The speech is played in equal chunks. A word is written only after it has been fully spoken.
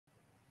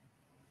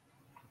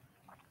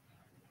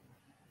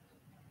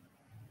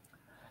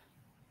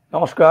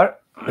Namaskar.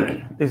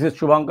 This is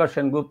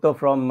Jharonkha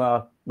from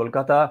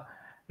Kolkata,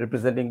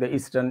 representing the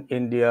Eastern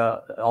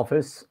India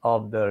office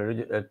of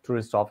the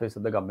Tourist Office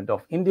of the Government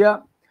of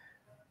India.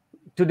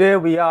 Today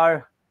we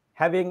are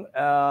having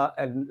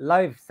a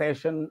live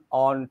session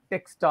on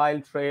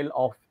Textile Trail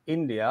of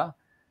India,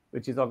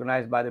 which is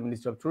organized by the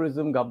Ministry of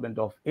Tourism, Government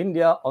of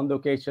India, on the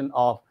occasion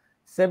of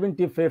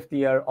 75th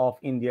year of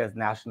India's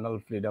national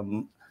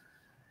freedom.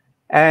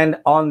 And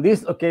on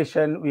this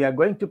occasion, we are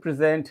going to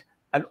present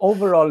an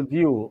overall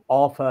view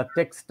of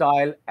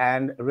textile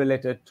and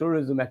related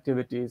tourism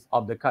activities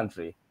of the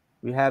country.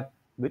 We have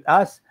with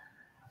us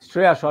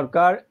Shreya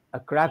Sarkar, a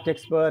craft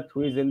expert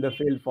who is in the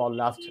field for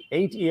last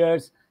 8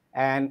 years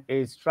and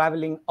is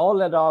traveling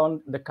all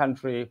around the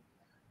country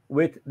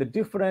with the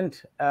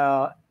different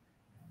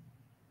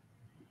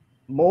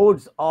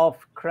modes of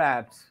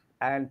crafts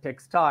and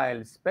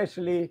textiles,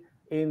 especially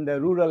in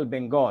the rural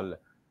Bengal.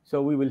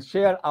 So we will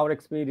share our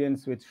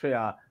experience with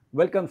Shreya.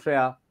 Welcome,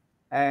 Shreya.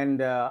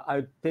 And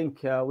I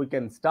think we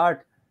can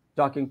start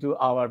talking to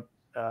our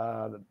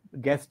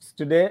guests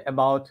today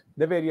about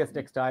the various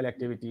textile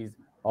activities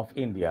of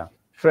India.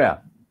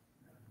 Shreya.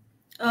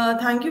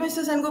 Thank you,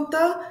 Mr.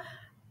 Sengupta.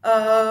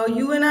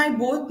 You and I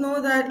both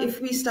know that if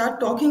we start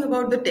talking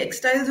about the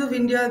textiles of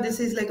India, this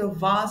is like a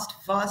vast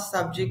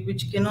subject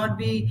which cannot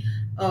be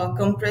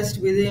compressed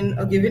within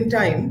a given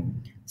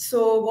time.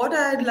 So, what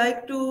I'd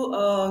like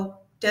to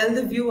tell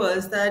the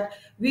viewers that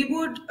we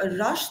would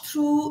rush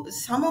through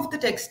some of the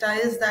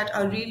textiles that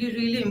are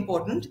really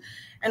important,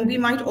 and we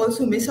might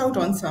also miss out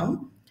on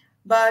some.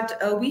 But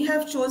we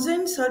have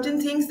chosen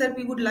certain things that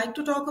we would like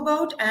to talk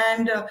about,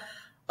 and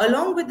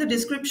along with the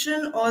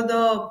description or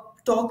the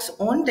talks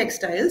on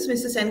textiles,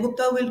 Mr.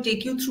 Sengupta will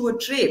take you through a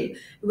trail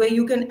where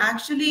you can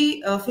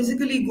actually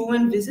physically go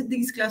and visit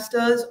these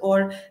clusters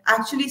or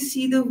actually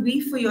see the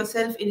weave for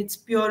yourself in its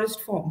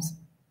purest forms.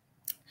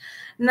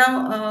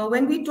 Now,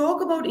 when we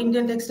talk about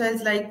Indian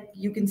textiles, like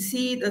you can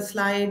see the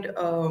slide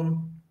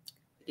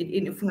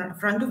in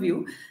front of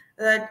you,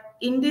 that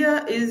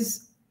India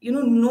is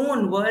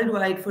known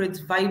worldwide for its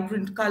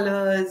vibrant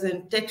colors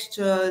and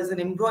textures and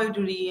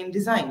embroidery and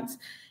designs.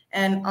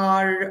 And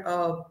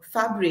our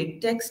fabric,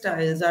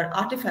 textiles, our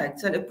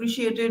artifacts are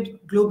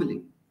appreciated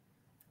globally.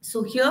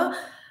 So here,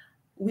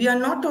 we are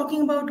not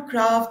talking about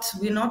crafts,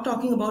 we're not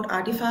talking about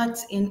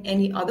artifacts in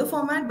any other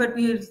format, but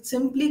we are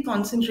simply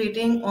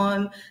concentrating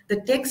on the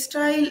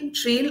textile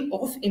trail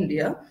of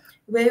India,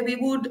 where we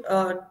would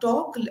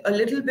talk a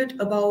little bit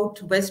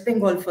about West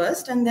Bengal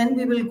first, and then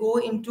we will go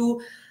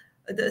into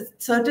the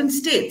certain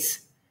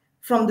states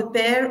from the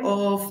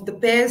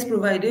pairs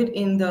provided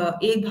in the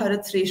Ek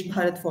Bharat Shresth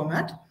Bharat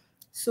format.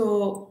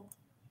 So,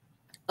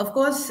 of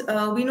course,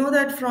 we know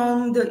that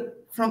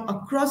from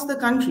across the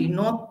country,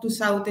 north to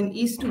south and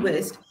east to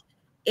west,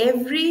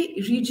 every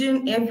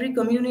region, every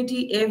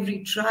community, every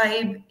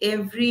tribe,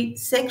 every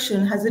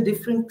section has a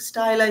different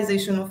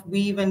stylization of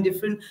weave and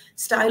different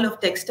style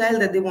of textile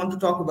that they want to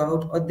talk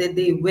about or that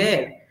they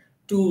wear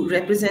to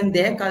represent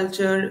their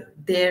culture,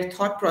 their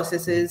thought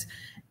processes,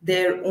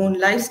 their own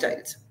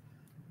lifestyles.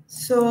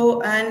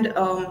 So, and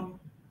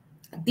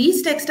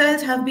these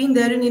textiles have been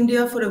there in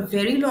India for a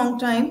very long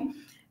time,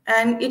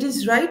 and it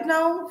is right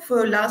now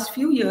for last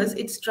few years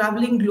it's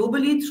traveling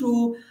globally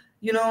through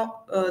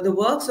the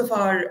works of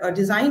our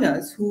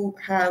designers who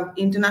have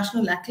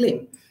international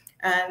acclaim.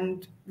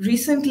 And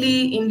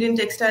recently, Indian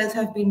textiles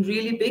have been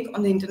really big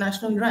on the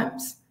international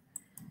ramps.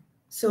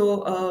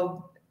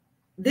 So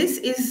this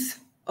is,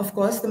 of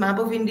course, the map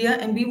of India,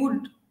 and we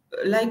would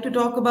like to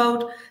talk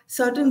about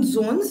certain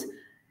zones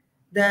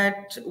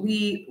that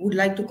we would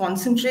like to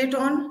concentrate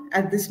on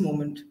at this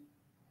moment.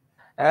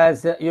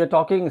 As you're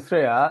talking,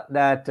 Shreya,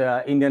 that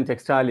Indian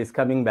textile is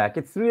coming back,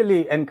 it's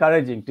really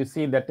encouraging to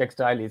see that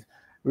textile is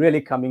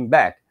really coming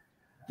back.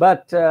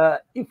 But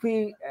if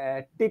we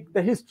take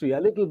the history a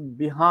little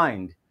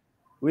behind,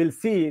 we'll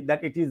see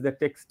that it is the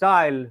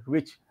textile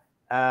which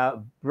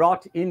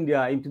brought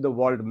India into the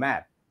world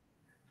map.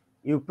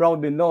 You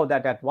probably know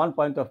that at one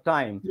point of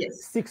time,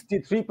 Yes.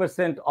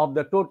 63% of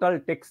the total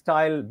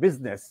textile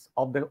business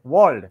of the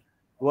world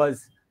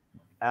was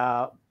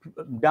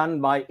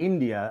done by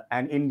India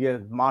and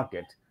India's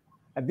market.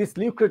 And this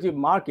lucrative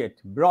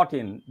market brought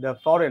in the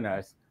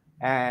foreigners,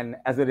 and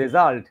as a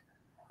result,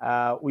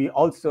 we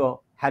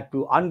also had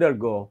to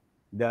undergo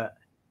the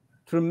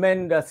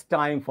tremendous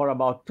time for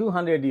about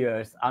 200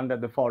 years under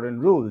the foreign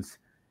rules.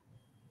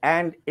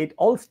 And it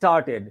all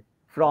started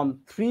from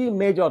three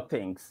major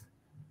things: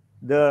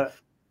 the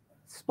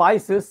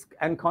spices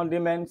and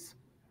condiments,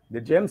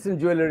 the gems and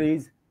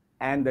jewelries,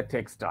 and the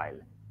textile.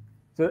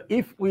 So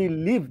if we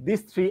leave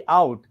these three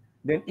out,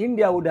 then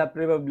India would have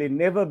probably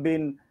never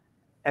been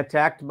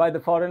attacked by the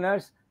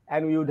foreigners,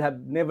 and we would have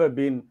never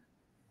been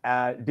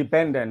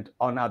dependent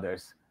on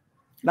others.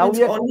 Now It's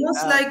we are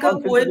almost like a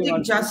concentrating poetic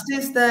on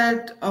justice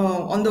that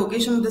on the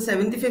occasion of the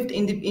 75th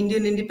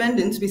Indian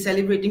independence, we're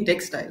celebrating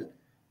textile.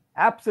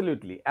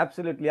 absolutely,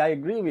 I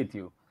agree with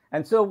you.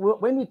 And so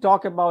when we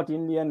talk about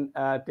Indian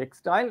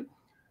textile,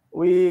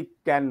 we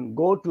can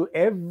go to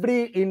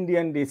every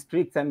Indian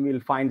district and we'll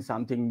find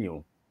something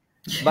new.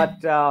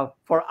 But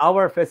for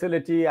our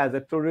facility as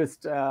a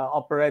tourist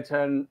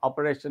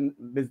operation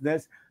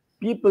business,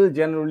 people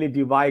generally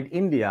divide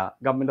India.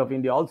 Government of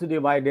India also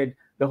divided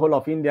the whole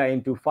of India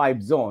into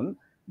 5 zones: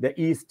 the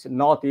east,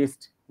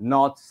 northeast,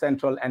 north,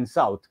 central, and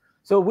south.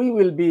 So we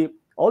will be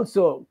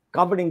also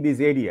covering these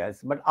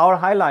areas. But our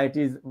highlight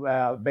is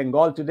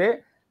Bengal today.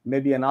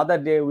 Maybe another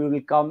day we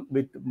will come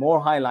with more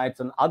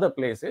highlights on other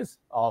places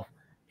of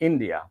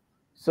India.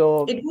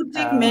 So It would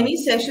take many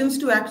sessions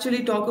to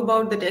actually talk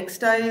about the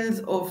textiles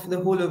of the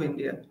whole of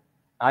India.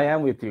 I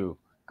am with you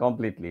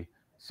completely.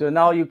 So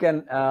now you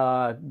can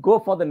go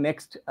for the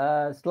next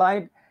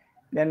slide.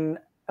 Then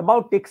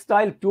about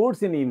textile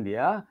tours in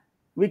India,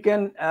 we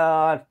can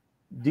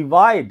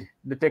divide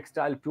the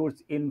textile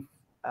tours in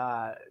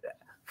uh,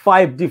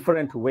 5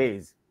 different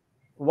ways.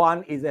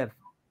 One is a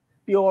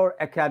pure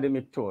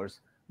academic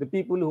tours. The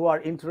people who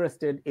are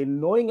interested in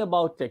knowing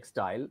about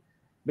textile,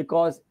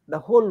 because the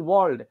whole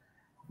world,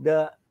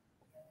 the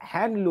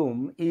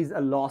handloom is a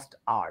lost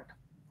art.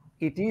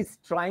 It is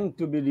trying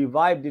to be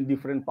revived in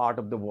different part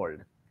of the world.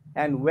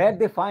 And where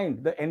they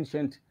find the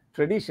ancient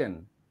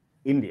tradition,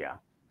 India.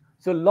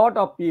 So a lot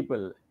of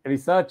people,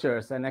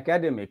 researchers and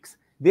academics,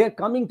 they are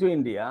coming to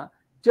India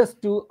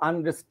just to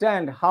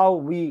understand how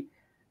we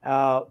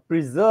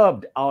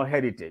preserved our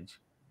heritage.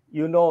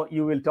 You know,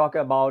 you will talk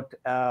about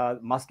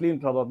muslin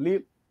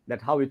probably,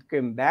 that how it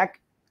came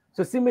back.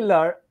 So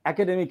similar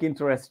academic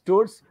interest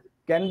tours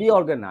can be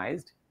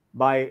organized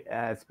by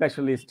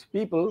specialist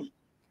people.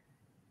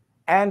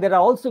 And there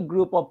are also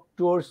group of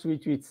tours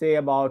which we say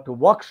about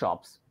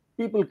workshops.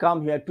 People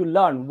come here to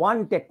learn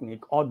one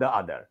technique or the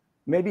other.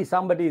 Maybe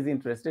somebody is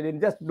interested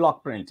in just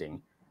block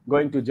printing,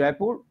 going to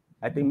Jaipur.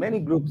 I think many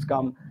groups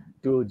come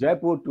to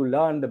Jaipur to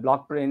learn the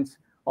block prints,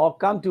 or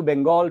come to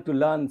Bengal to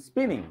learn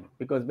spinning,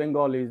 because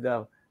Bengal is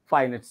the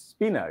finest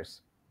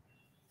spinners.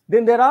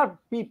 Then there are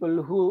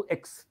people who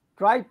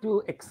try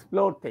to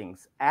explore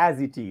things as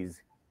it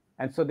is.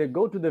 And so they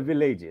go to the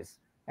villages,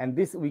 and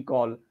this we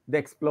call the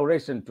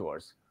exploration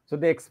tours. So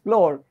they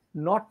explore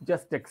not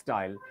just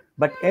textile,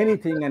 but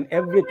anything and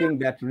everything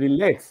that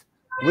relates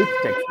with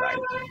textile.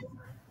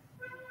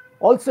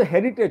 Also,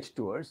 heritage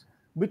tours.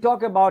 We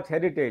talk about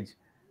heritage.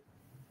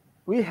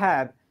 We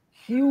have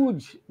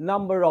huge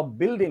number of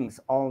buildings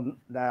on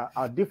the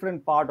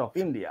different part of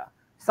India.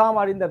 Some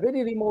are in the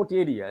very remote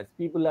areas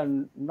people are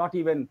not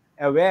even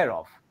aware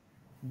of.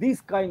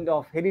 These kind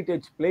of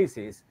heritage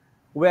places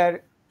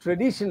were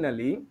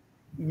traditionally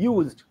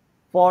used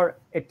for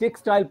a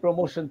textile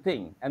promotion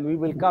thing, and we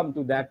will come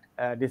to that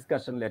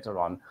discussion later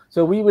on.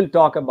 So we will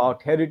talk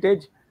about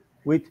heritage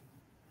with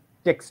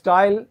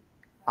textile,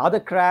 other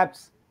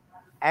crafts,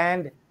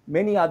 and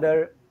many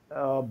other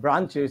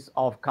branches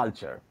of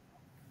culture.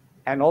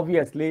 And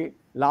obviously,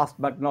 last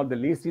but not the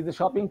least, is the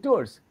shopping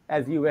tours.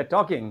 As you were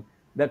talking,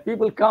 that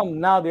people come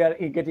now, they are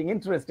getting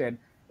interested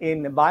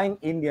in buying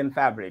Indian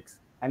fabrics,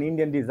 and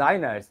Indian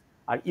designers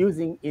are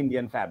using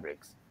Indian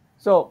fabrics.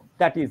 So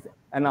that is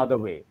another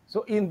way.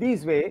 So in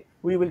this way,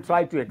 we will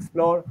try to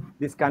explore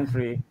this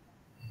country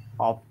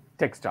of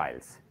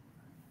textiles.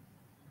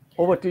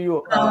 Over to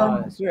you,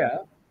 Um,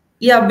 Suya.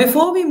 Yeah,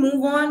 before we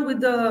move on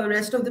with the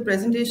rest of the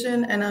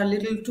presentation and our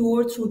little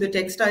tour through the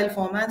textile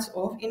formats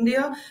of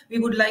India, we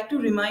would like to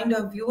remind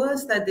our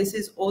viewers that this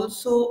is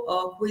also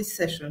a quiz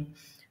session.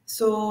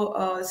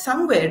 So,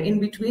 somewhere in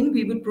between,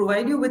 we will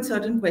provide you with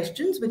certain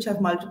questions which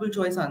have multiple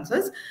choice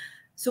answers.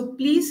 So,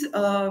 please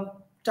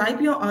type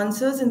your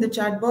answers in the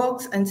chat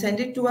box and send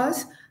it to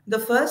us. The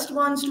first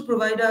ones to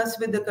provide us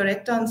with the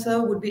correct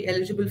answer would be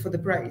eligible for the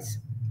prize.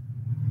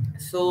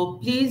 So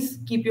please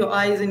keep your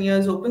eyes and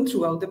ears open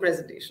throughout the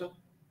presentation.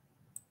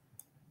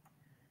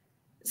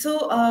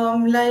 So,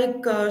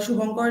 like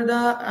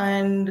Shubhankarda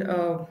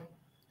and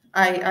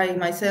I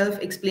myself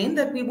explained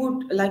that we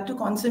would like to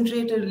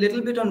concentrate a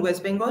little bit on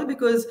West Bengal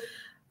because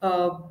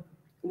uh,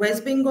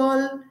 West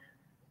Bengal,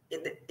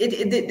 it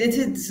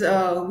is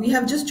we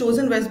have just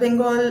chosen West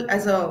Bengal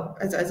as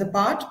a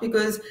part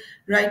because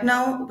right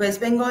now West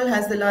Bengal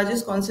has the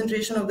largest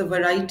concentration of the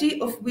variety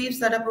of weaves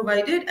that are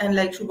provided, and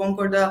like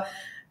Shubhankarda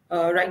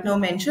right now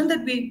mentioned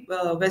that we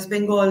West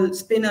Bengal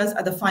spinners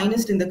are the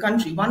finest in the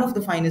country, one of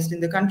the finest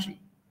in the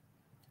country.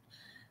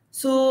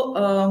 So,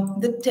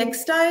 the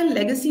textile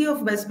legacy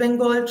of West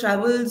Bengal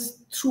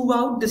travels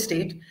throughout the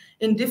state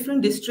in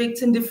different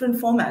districts in different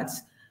formats.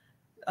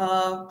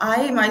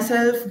 I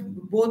myself,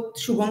 both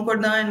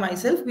Shubhankarna and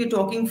myself, we're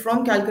talking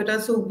from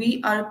Calcutta, so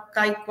we are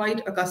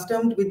quite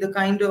accustomed with the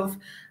kind of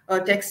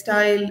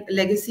textile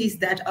legacies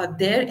that are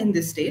there in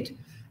this state.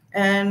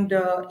 And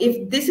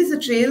if this is a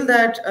trail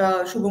that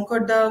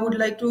Shubhankarna would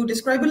like to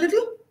describe a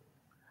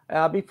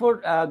little. Before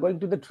going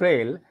to the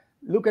trail,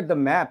 look at the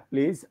map,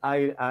 please.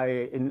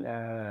 I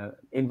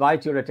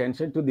invite your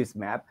attention to this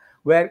map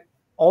where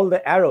all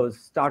the arrows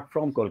start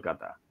from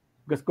Kolkata,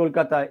 because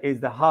Kolkata is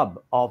the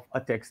hub of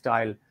a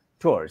textile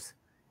tours.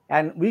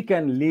 And we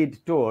can lead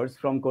tours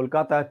from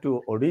Kolkata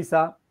to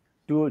Odisha,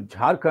 to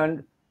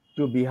Jharkhand,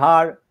 to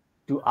Bihar,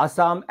 to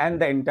Assam and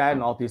the entire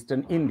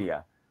northeastern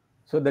India.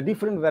 So the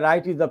different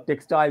varieties of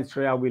textiles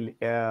Shreya will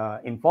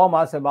inform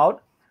us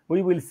about.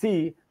 We will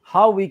see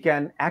how we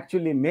can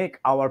actually make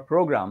our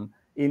program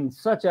in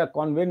such a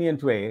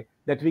convenient way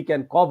that we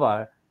can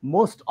cover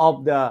most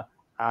of the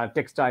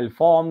textile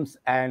forms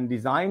and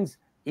designs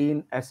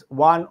in as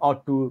one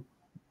or two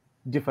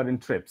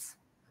different trips.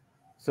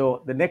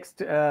 So the next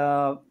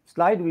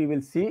slide, we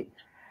will see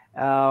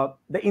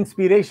the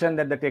inspiration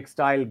that the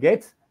textile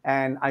gets.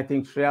 And I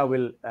think Shreya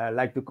will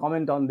like to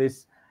comment on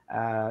this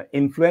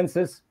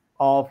influences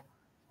of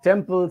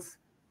temples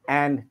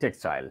and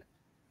textile.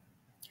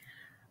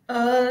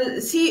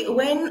 See,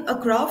 when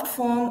a craft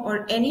form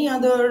or any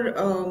other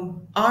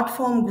art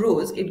form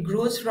grows, it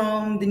grows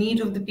from the need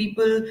of the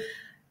people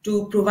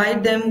to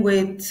provide them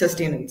with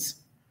sustenance.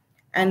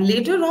 And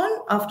later on,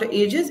 after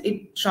ages,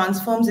 it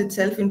transforms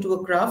itself into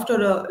a craft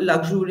or a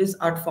luxurious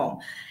art form.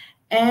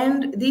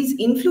 And these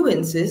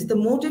influences, the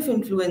motive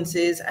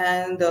influences,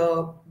 and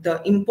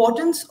the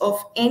importance of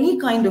any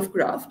kind of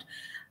craft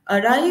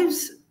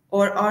arrives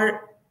or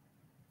are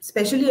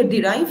especially are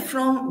derived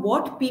from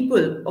what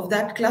people of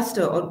that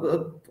cluster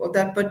or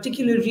that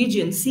particular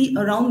region see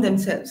around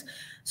themselves.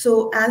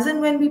 So, as and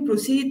when we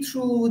proceed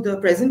through the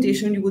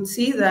presentation, you would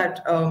see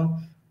that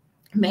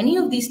many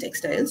of these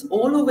textiles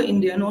all over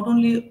India, not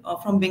only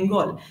from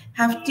Bengal,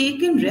 have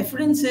taken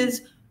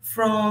references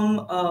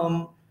from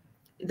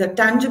the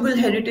tangible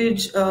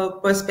heritage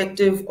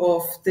perspective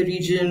of the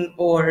region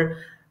or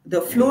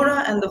the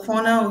flora and the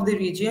fauna of the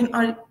region,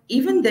 or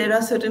even there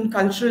are certain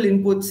cultural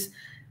inputs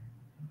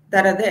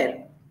that are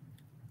there.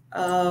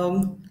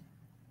 Um,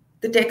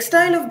 the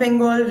textile of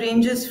Bengal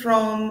ranges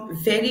from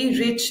very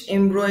rich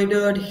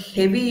embroidered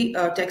heavy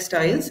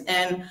textiles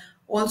and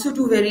also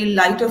to very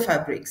lighter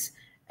fabrics.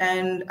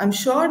 And I'm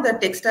sure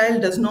that textile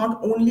does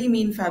not only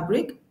mean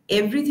fabric,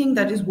 everything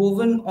that is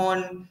woven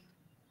on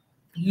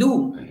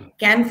loom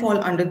can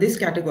fall under this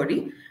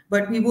category,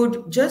 but we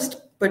would just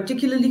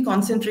particularly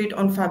concentrate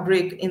on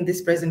fabric in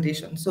this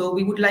presentation. So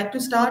we would like to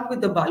start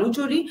with the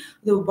Baluchori,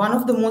 one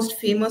of the most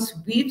famous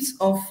weaves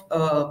of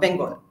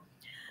Bengal.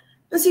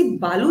 Now, see,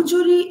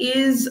 Baluchari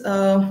is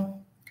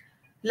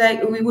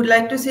like we would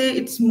like to say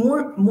it's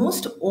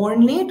most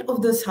ornate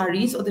of the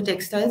saris or the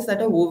textiles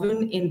that are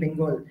woven in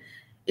Bengal.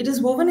 It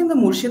is woven in the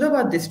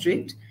Murshidabad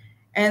district,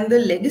 and the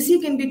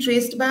legacy can be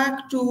traced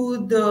back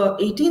to the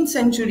 18th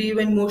century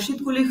when Murshid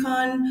Quli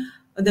Khan,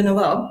 the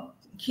Nawab,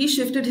 he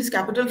shifted his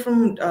capital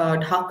from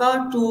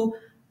Dhaka to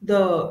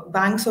the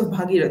banks of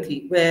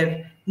Bhagirathi,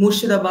 where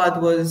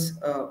Murshidabad was,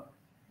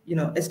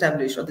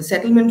 established, or the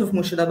settlement of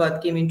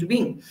Murshidabad came into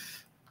being.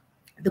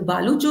 The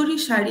Baluchori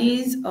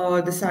saris,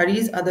 the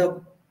saris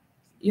are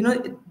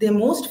they're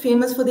most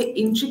famous for the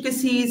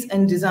intricacies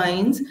and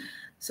designs.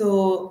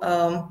 So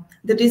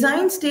the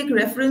designs take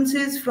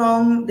references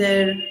from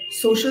their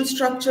social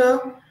structure,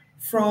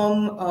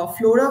 from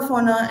flora,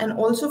 fauna, and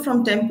also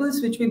from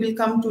temples, which we will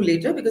come to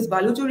later, because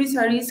Baluchori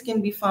saris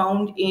can be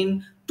found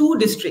in two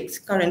districts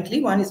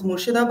currently. One is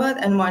Murshidabad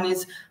and one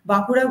is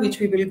Bankura, which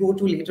we will go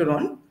to later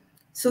on.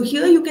 So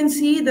here you can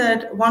see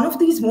that one of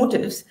these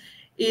motifs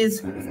is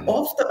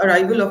of the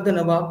arrival of the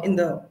Nawab in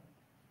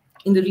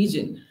the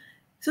region.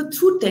 So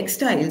through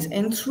textiles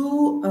and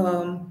through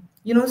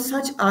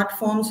such art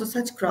forms or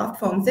such craft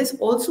forms, there's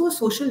also a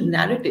social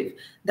narrative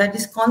that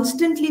is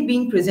constantly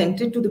being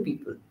presented to the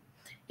people.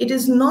 It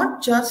is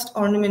not just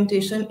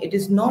ornamentation. It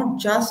is not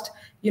just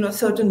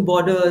certain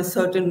borders,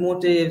 certain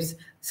motives,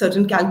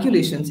 certain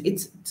calculations.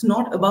 It's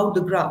not about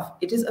the graph.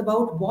 It is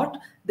about what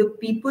the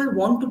people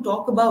want to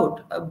talk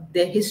about,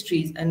 their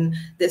histories and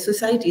their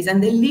societies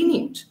and their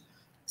lineage.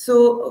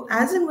 So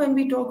as and when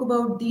we talk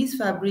about these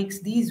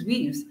fabrics, these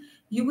weaves,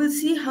 you will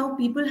see how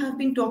people have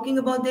been talking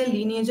about their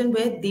lineage and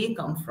where they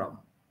come from.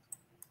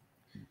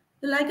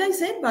 Like I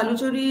said,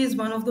 Baluchari is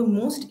one of the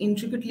most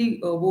intricately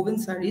woven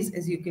saris,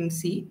 as you can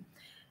see.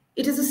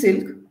 It is a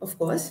silk, of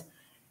course,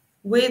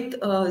 with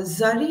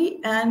zari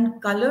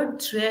and colored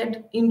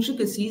thread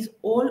intricacies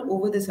all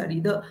over the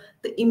sari. The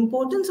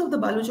importance of the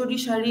Baluchari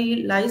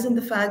sari lies in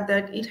the fact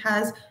that it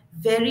has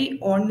very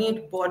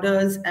ornate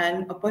borders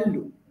and a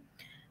pallu.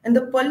 And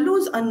the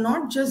pallus are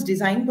not just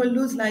design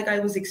pallus like I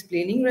was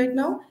explaining right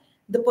now.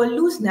 The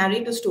pallus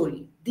narrate a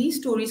story. These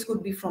stories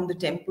could be from the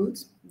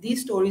temples.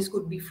 These stories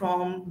could be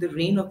from the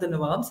reign of the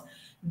Nawabs.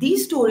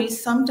 These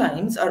stories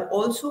sometimes are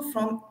also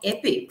from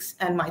epics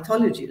and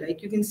mythology,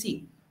 like you can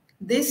see.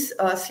 This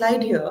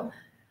slide here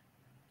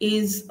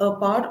is a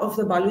part of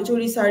the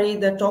Baluchari sari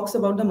that talks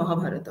about the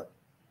Mahabharata.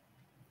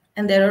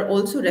 And there are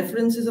also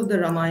references of the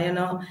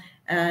Ramayana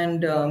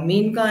and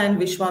Menka and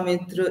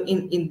Vishwamitra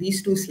in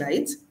these two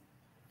slides.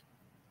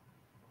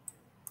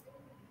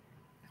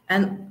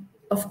 And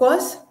of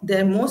course,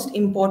 their most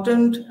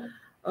important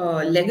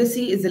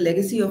legacy is the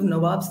legacy of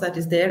Nawabs that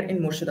is there in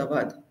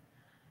Murshidabad.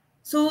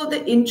 So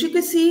the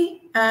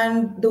intricacy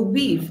and the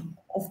weave,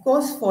 of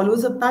course,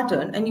 follows a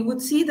pattern. And you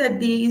would see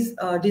that these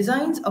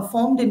designs are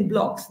formed in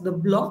blocks. The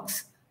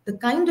blocks, the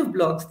kind of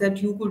blocks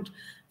that you could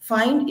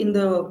find in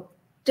the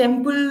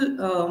temple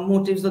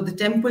motifs or the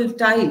temple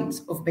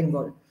tiles of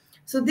Bengal.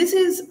 So this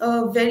is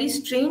a very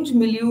strange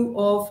milieu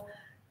of,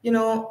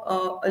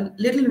 a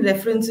little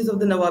references of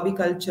the Nawabi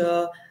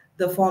culture,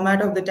 the format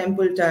of the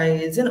temple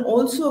tiles, and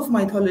also of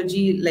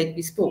mythology, like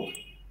we spoke.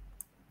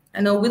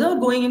 And now, without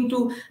going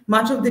into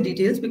much of the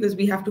details, because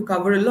we have to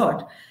cover a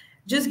lot,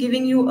 just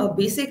giving you a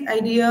basic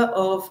idea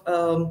of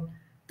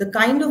the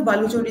kind of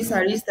Baluchari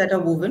saris that are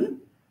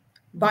woven.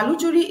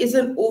 Baluchari is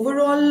an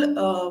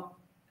overall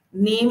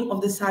name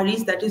of the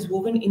saris that is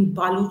woven in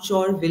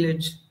Baluchor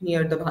village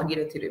near the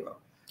Bhagirathi River.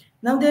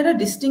 Now, there are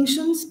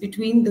distinctions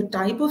between the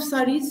type of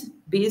saris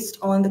based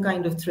on the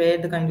kind of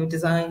thread, the kind of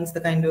designs,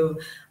 the kind of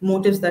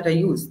motifs that are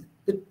used.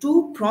 The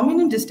two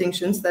prominent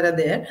distinctions that are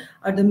there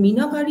are the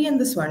Meenakari and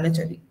the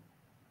Swarnachari.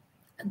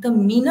 The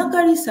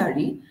Meenakari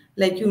sari,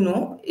 like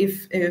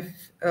if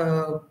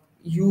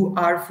you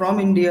are from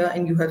India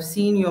and you have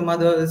seen your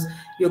mother's,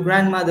 your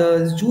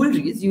grandmother's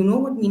jewelries, you know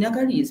what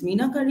Meenakari is.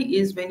 Meenakari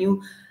is when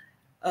you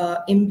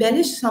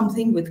embellish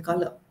something with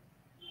color.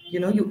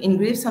 You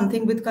engrave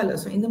something with color.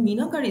 So in the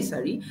Meenakari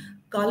sari,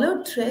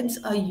 colored threads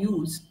are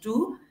used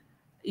to,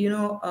 you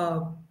know,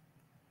 uh,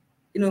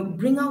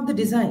 bring out the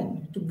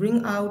design, to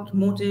bring out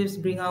motifs,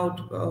 bring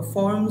out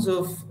forms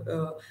of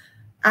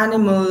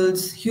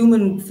animals,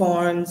 human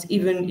forms,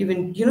 even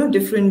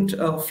different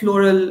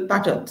floral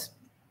patterns.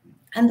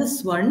 And the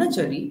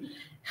Swarnachari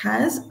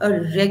has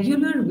a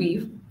regular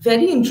weave,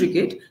 very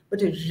intricate,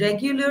 but a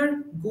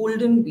regular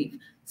golden weave.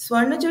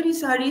 Swarnachari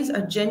saris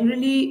are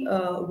generally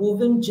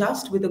woven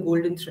just with a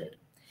golden thread.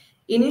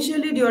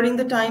 Initially, during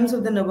the times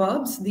of the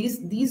Nawabs,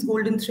 these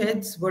golden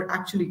threads were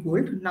actually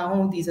gold.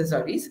 Now these are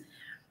saris.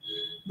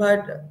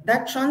 But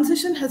that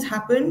transition has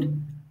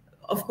happened,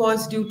 of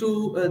course, due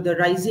to the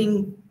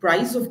rising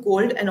price of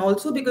gold, and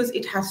also because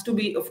it has to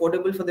be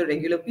affordable for the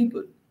regular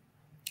people.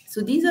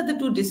 So these are the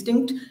two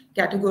distinct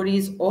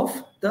categories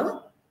of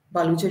the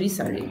Baluchari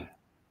sari.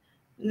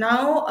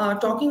 Now,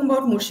 talking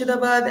about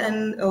Murshidabad,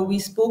 and we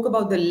spoke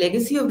about the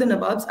legacy of the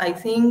Nawabs, I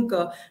think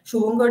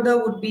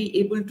Shubhankarda would be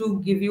able to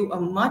give you a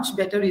much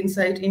better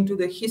insight into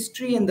the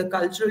history and the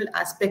cultural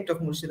aspect of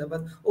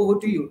Murshidabad.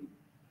 Over to you.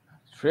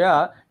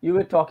 Shreya, you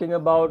were talking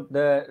about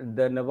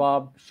the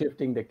Nawab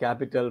shifting the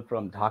capital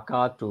from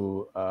Dhaka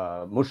to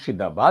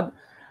Murshidabad.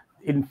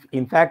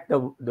 In fact,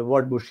 the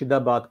word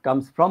Murshidabad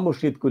comes from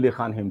Murshid Quli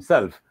Khan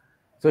himself.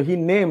 So he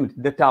named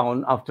the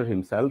town after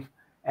himself.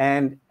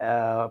 And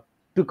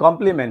to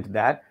complement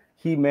that,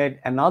 he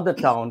made another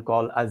town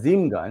called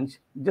Azimganj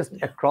just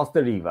across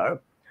the river.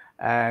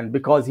 And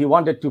because he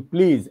wanted to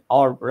please,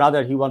 or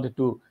rather, he wanted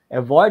to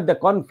avoid the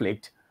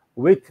conflict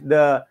with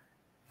the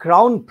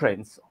crown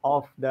prince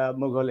of the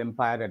Mughal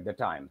Empire at the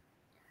time.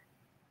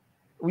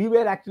 We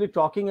were actually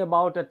talking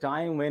about a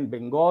time when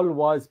Bengal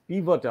was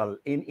pivotal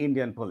in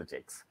Indian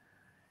politics.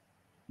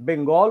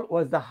 Bengal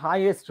was the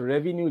highest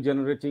revenue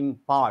generating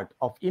part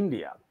of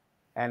India,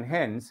 and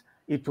hence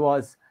it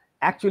was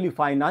actually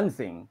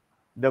financing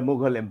the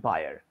Mughal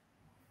Empire.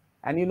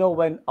 And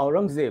when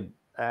Aurangzeb,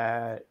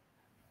 at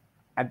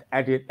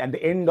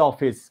the end of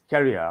his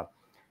career,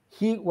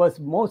 he was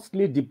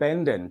mostly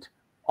dependent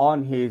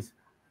on his,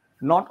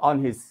 not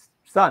on his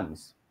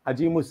sons.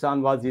 Ajimu's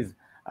son was his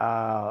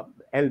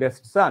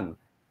eldest son,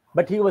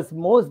 but he was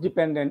most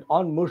dependent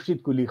on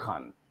Murshid Quli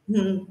Khan,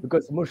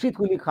 because Murshid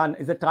Quli Khan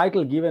is a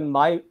title given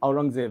by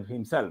Aurangzeb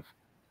himself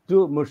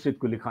to Murshid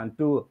Quli Khan,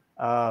 to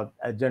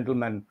a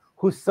gentleman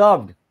who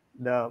served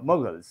the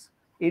Mughals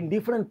in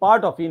different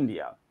part of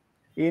India,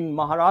 in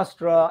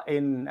Maharashtra,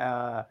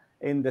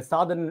 in the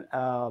southern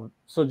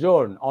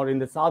sojourn, or in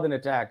the southern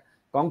attack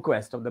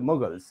conquest of the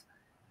Mughals.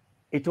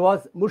 It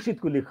was Murshid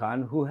Quli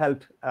Khan who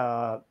helped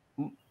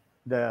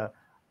the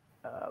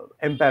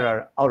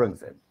Emperor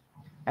Aurangzeb.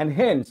 And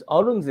hence,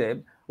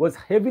 Aurangzeb was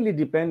heavily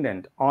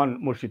dependent on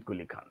Murshid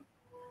Quli Khan.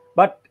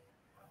 But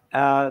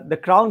the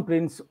crown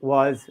prince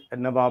was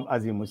Nawab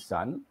Azimu's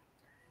son.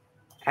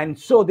 And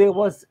so there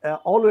was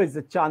always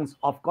a chance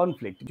of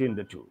conflict between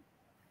the two.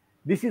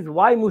 This is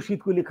why Murshid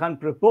Quli Khan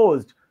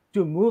proposed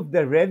to move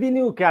the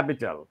revenue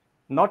capital,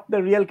 not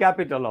the real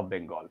capital of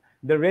Bengal,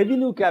 the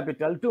revenue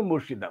capital to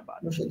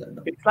Murshidabad.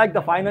 It's like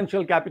the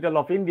financial capital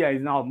of India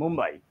is now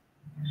Mumbai.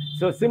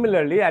 So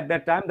similarly, at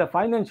that time, the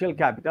financial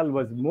capital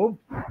was moved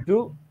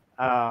to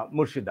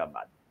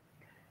Murshidabad.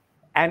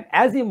 And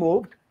as he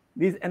moved,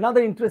 there's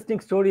another interesting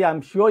story,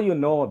 I'm sure you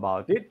know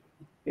about it,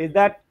 is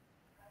that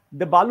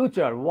the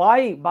Baluchar,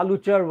 why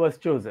Baluchar was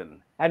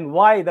chosen and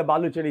why the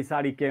Baluchari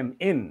sari came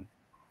in.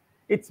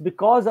 It's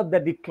because of the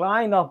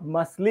decline of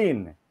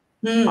muslin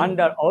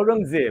under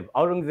Aurangzeb.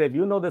 Aurangzeb,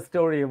 you know the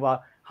story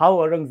about how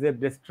Aurangzeb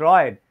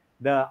destroyed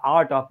the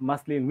art of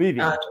muslin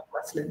weaving. Art of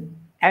muslin.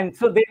 And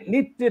so they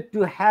needed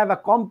to have a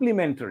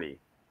complementary.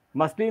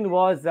 Muslin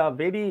was a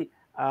very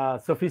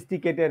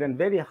sophisticated and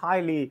very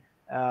highly,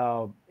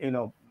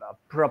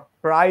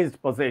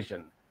 prized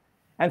possession.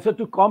 And so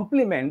to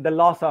complement the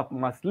loss of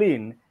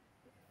muslin,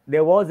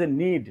 there was a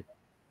need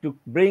to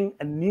bring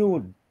a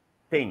new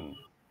thing.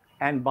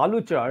 And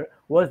Baluchar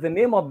was the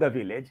name of the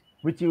village,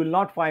 which you will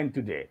not find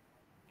today.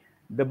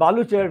 The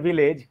Baluchar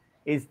village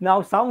is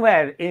now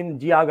somewhere in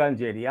Jiaganj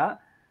area.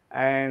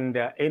 and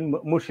in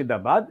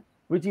Murshidabad,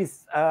 which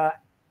is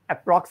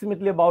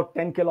approximately about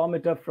 10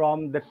 kilometers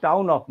from the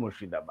town of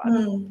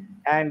Murshidabad.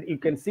 And you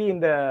can see in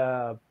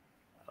the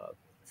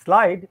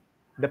slide,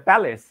 the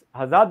palace,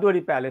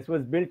 Hazardwari Palace,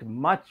 was built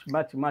much,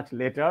 much, much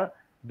later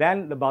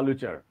than the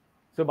Baluchar.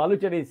 So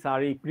Baluchari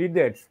sari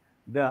predates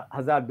the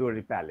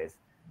Hazardwari Palace.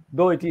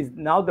 Though it is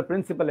now the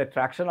principal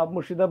attraction of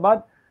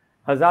Murshidabad,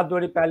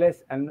 Hazardwari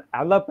Palace and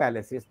other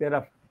palaces, there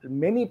are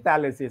many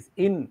palaces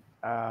in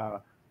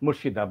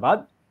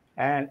Murshidabad,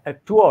 and a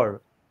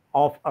tour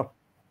of a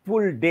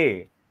full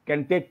day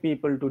can take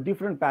people to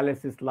different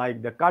palaces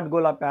like the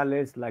Katgola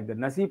Palace, like the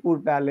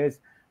Nasipur Palace,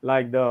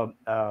 like the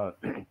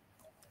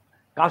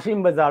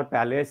Kashim Bazar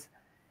Palace,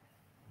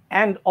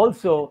 and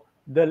also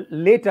the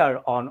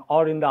later on,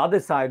 or in the other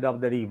side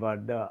of the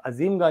river, the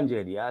Azimganj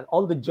area,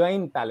 all the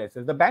Jain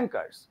palaces, the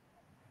bankers.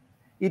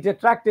 It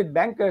attracted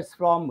bankers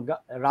from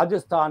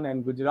Rajasthan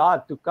and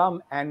Gujarat to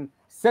come and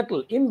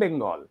settle in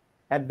Bengal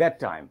at that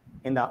time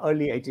in the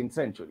early 18th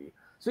century.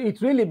 So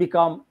it really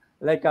became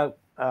like a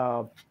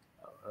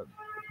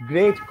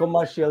great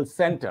commercial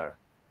center.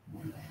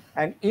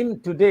 And in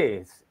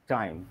today's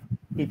time,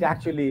 it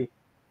actually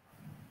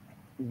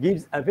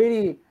gives a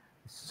very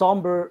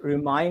somber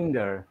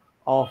reminder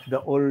of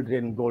the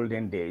olden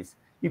golden days.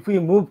 If we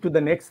move to the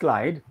next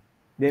slide,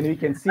 then we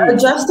can see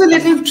Just a some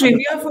little of the.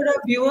 trivia for our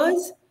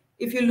viewers.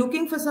 If you're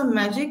looking for some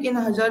magic in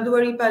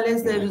Hazardwari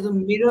Palace, there is a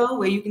mirror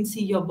where you can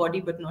see your body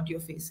but not your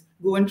face.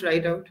 Go and try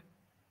it out.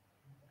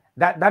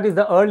 That is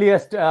the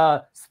earliest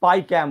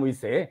spy cam, we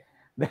say,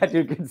 that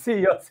you can see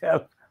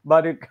yourself.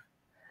 But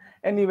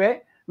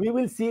anyway, we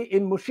will see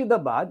in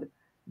Murshidabad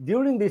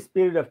during this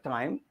period of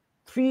time,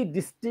 three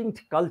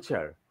distinct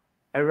culture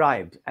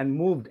arrived and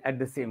moved at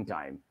the same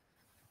time.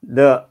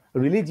 The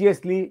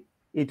religiously,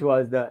 it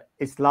was the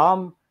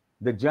Islam,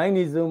 the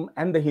Jainism,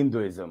 and the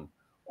Hinduism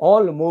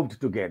all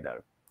moved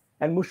together.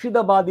 And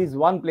Murshidabad is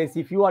one place.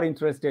 If you are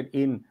interested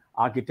in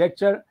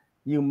architecture,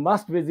 you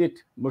must visit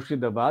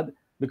Murshidabad,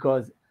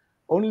 because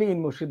only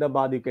in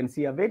Murshidabad you can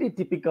see a very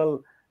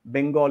typical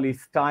Bengali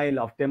style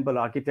of temple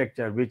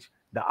architecture, which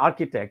the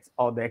architects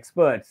or the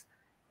experts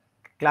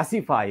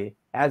classify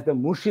as the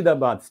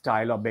Murshidabad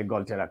style of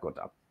Bengal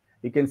terracotta.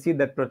 You can see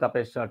that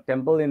Pratapeshwar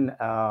temple in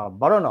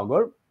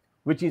Baranagar,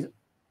 which is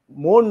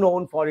more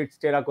known for its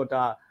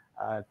terracotta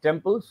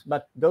temples,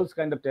 but those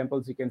kind of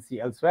temples you can see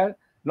elsewhere,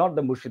 not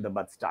the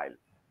Murshidabad style.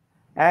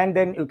 And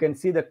then you can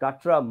see the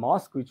Katra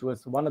Mosque, which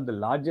was one of the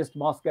largest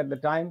mosques at the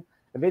time,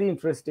 a very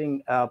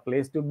interesting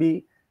place to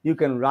be. You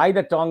can ride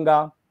a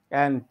tonga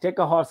and take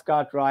a horse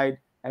cart ride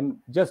and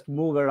just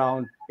move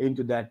around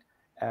into that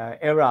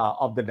era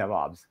of the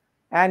Nawabs.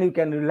 And you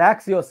can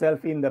relax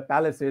yourself in the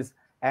palaces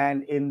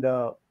and in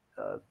the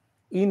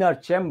inner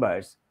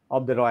chambers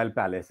of the royal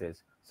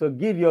palaces. So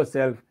give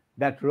yourself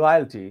that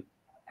royalty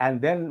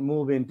and then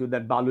move into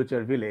that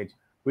Baluchar village,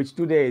 which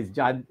today is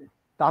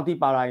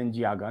Tantipara in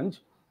Jiaganj.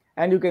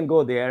 And you can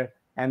go there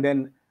and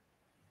then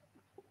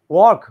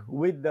work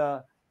with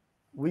the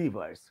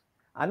weavers.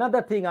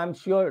 Another thing I'm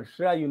sure,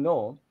 Shreya, you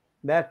know,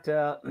 that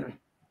the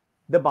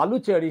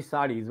Baluchari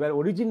saris were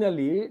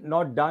originally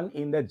not done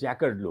in the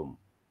jacquard loom.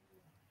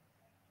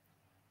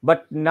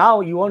 But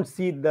now you won't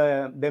see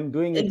them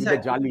doing it with the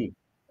Exactly.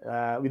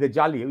 jali. With the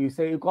jali,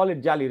 you call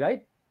it jali,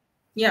 right?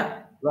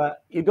 Yeah,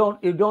 You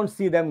don't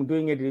see them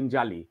doing it in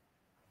jali.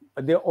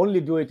 They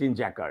only do it in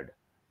jacquard.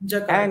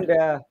 And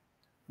Jacquard.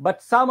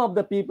 but some of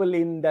the people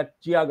in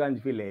that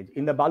Jiaganj village,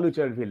 in the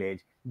Baluchar village,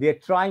 they're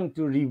trying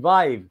to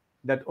revive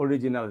that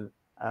original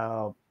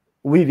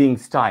weaving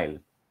style.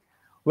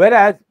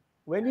 Whereas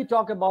when we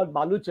talk about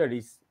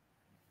Balucharis,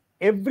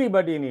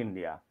 everybody in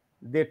India,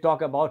 they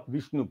talk about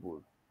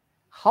Vishnupur.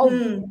 How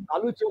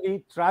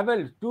Baluchari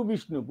traveled to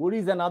Vishnupur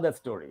is another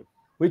story,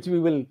 which we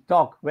will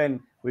talk when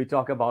we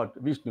talk about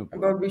Vishnupur.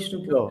 About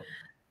Vishnupur. So,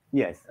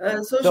 yes.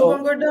 So So,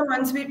 Shubhankar,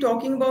 once we're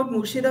talking about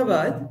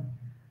Murshidabad,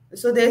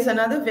 so there's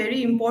another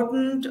very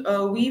important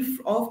weave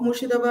of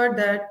Murshidabad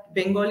that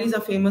Bengalis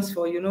are famous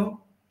for,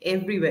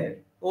 everywhere,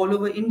 all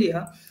over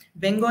India.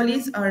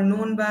 Bengalis are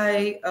known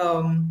by,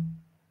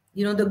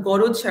 the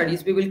Gorod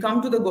saris. We will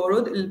come to the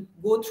Gorod, we'll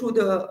go through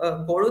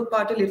the Gorod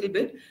part a little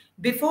bit.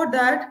 Before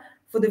that,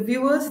 for the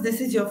viewers, this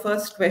is your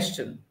first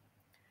question.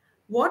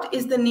 What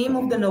is the name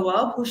of the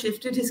Nawab who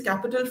shifted his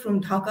capital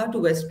from Dhaka to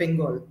West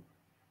Bengal?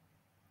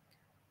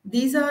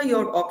 These are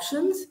your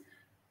options.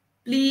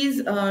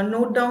 Please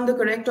note down the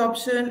correct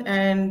option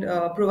and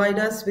provide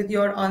us with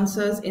your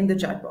answers in the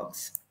chat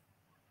box.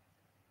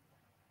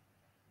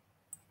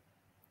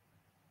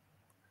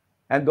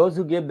 and those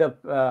who give the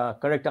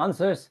correct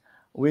answers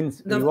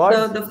wins The, rewards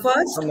the, the from the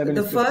first the Ministry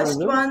of first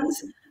Tourism.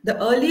 ones, the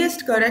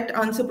earliest correct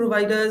answer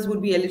providers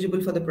would be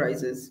eligible for the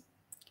prizes.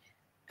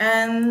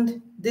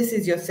 And this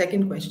is your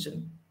second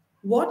question.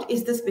 What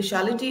is the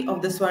speciality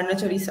of the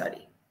Swarnachari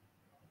sari?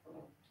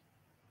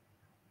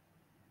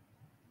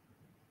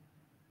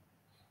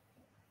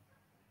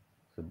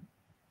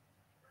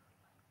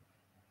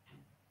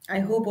 I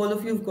hope all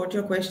of you have got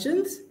your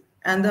questions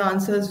and the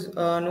answers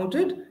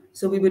noted.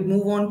 So we would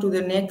move on to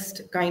the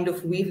next kind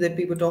of weave that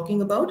we were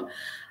talking about.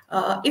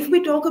 If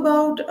we talk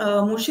about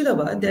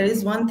Murshidabad, there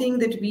is one thing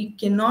that we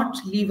cannot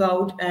leave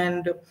out,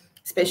 and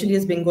especially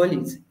as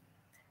Bengalis.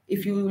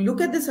 If you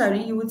look at the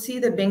sari, you would see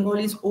that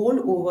Bengalis all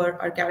over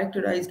are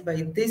characterized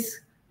by this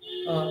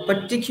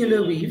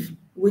particular weave,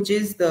 which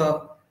is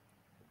the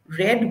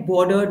red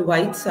bordered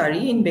white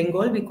sari. In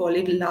Bengal, we call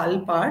it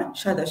lal par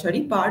shada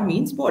shari. Par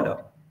means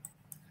border.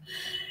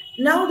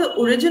 Now, the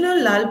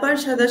original lal par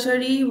shada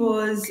shari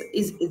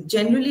is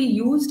generally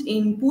used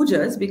in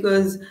pujas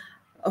because,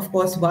 of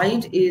course,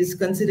 white is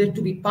considered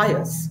to be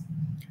pious.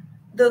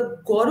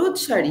 The Gorod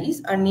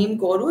saris are named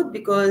Gorod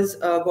because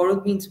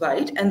Gorod means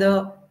white, and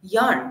the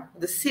yarn,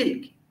 the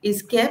silk,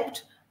 is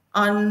kept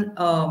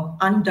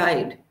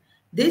undyed.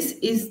 This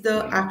is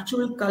the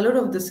actual color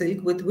of the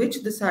silk with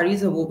which the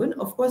saris are woven.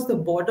 Of course, the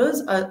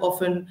borders are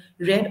often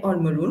red or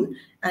maroon,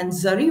 and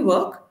zari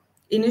work.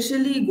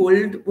 Initially,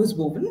 gold was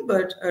woven,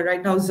 but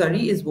right now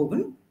zari is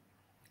woven,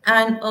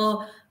 and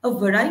a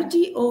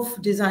variety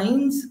of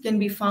designs can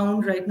be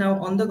found right now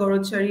on the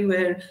Gorochari,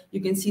 where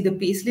you can see the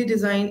paisley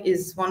design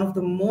is one of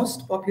the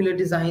most popular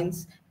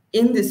designs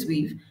in this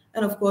weave,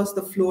 and of course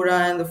the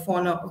flora and the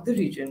fauna of the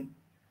region.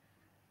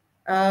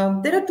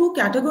 There are two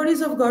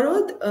categories of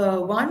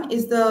Garod. One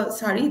is the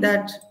sari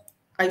that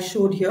I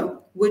showed here,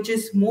 which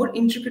is more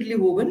intricately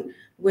woven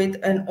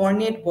with an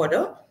ornate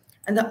border.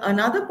 And the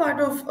another part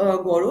of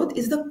Gorod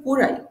is the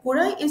Korai.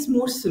 Korai is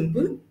more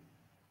simple,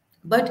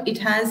 but it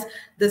has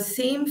the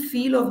same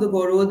feel of the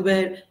Gorod,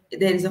 where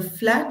there is a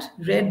flat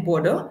red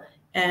border,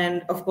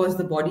 and of course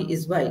the body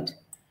is white.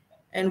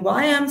 And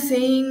why I'm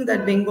saying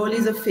that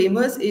Bengalis are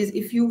famous is,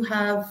 if you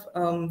have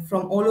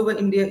from all over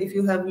India, if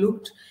you have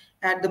looked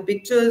at the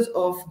pictures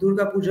of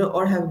Durga Puja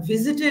or have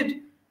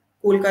visited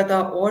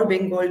Kolkata or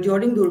Bengal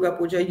during Durga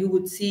Puja, you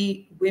would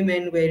see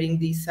women wearing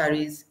these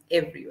saris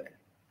everywhere.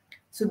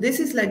 So this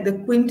is like the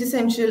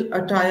quintessential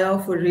attire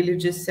for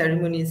religious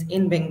ceremonies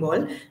in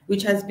Bengal,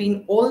 which has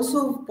been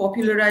also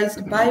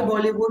popularized by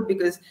Bollywood,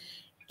 because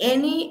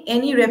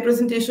any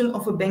representation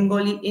of a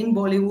Bengali in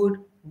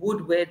Bollywood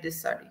would wear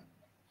this sari.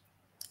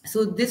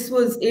 So this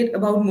was it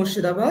about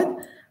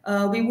Murshidabad.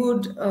 We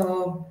would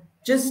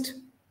just,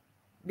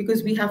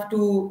 because we have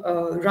to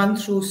run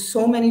through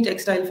so many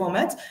textile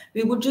formats,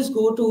 we would just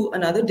go to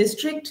another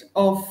district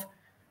of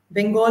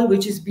Bengal,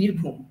 which is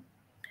Birbhum.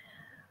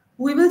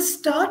 We will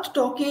start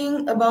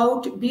talking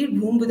about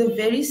Birbhum with a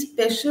very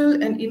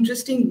special and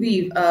interesting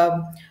weave.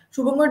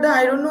 Shubhankarda,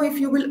 I don't know if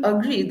you will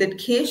agree that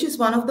Khesh is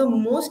one of the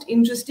most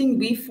interesting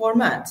weave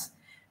formats,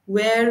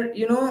 where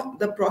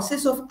the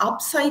process of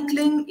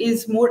upcycling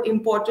is more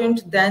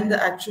important than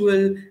the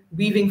actual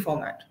weaving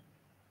format.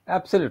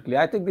 Absolutely.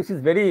 I think this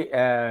is very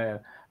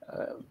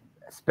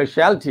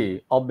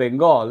specialty of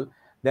Bengal,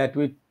 that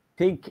we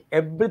think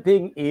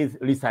everything is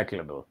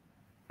recyclable,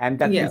 and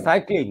that Yeah.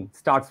 recycling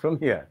starts from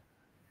here.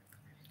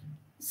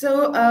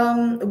 So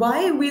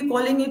why we're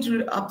calling it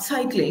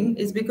upcycling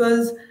is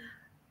because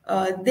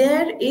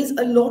there is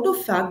a lot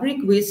of fabric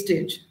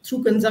wastage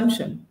through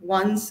consumption.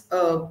 Once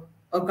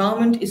a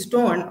garment is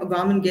torn, a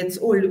garment gets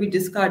old, we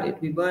discard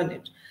it, we burn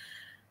it.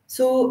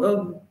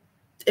 So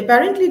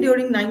apparently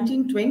during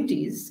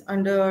 1920s,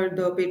 under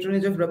the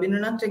patronage of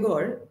Rabindranath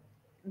Tagore,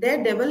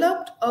 they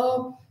developed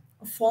a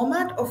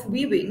format of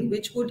weaving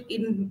which would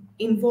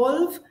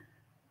involve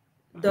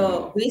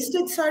the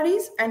wasted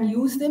saris and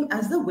use them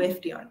as the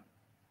weft yarn.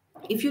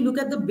 If you look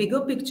at the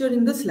bigger picture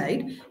in the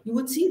slide, you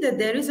would see that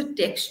there is a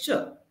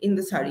texture in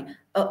the sari.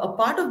 A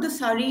part of the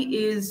sari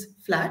is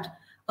flat,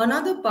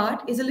 another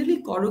part is a little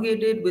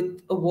corrugated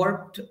with a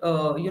warped,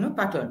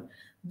 pattern.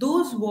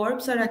 Those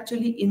warps are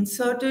actually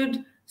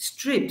inserted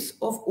strips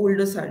of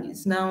older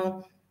saris.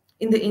 Now,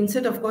 in the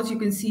insert, of course, you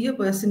can see a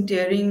person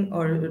tearing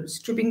or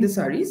stripping the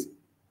saris.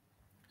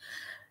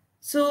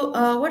 So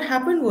what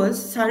happened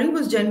was, sari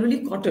was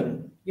generally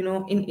cotton.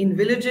 In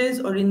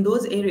villages or in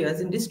those areas,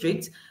 in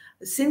districts,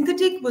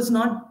 synthetic was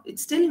not,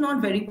 it's still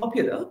not very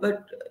popular,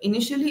 but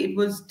initially it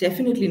was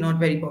definitely not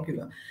very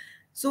popular.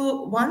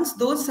 So once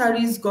those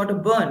saris got a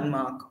burn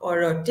mark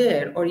or a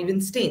tear or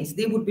even stains,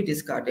 they would be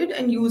discarded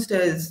and used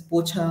as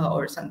pocha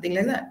or something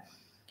like that.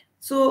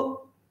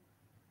 So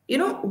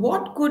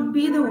what could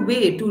be the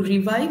way to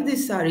revive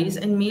these saris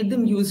and make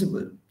them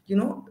usable,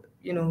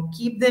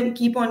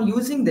 keep on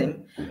using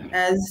them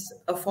as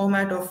a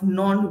format of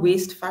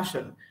non-waste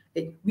fashion.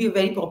 Like, we are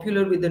very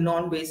popular with the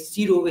non-waste,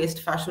 zero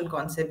waste fashion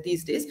concept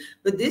these days,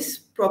 but this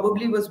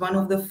probably was one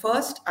of the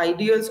first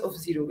ideas of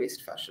zero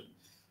waste fashion.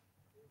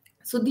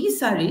 So these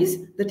saris,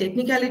 the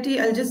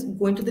technicality, I'll just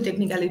go into the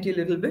technicality a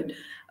little bit.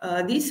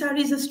 These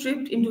saris are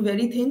stripped into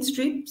very thin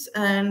strips,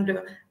 and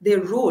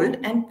they're rolled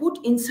and put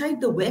inside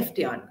the weft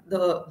yarn.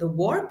 The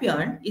warp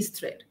yarn is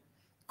thread,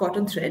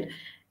 cotton thread,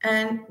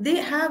 and they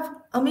have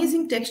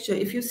amazing texture.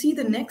 If you see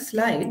the next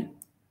slide,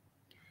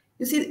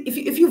 you see,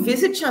 if you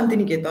visit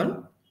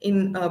Shantiniketan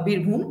in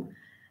Birbhum,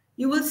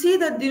 you will see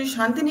that the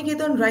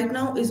Shantiniketan right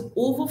now is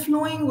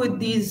overflowing with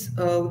these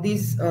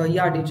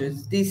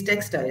yardages, these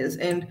textiles.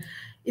 And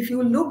if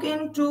you look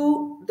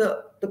into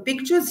the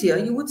pictures here,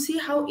 you would see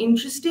how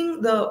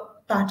interesting the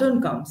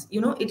pattern comes.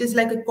 It is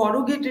like a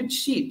corrugated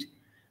sheet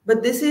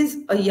But this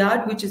is a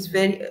yard which is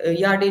very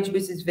yardage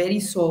which is very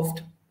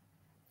soft.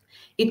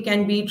 It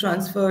can be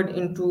transferred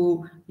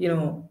into,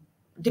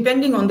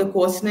 depending on the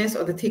coarseness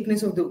or the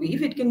thickness of the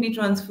weave, it can be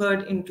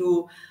transferred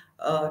into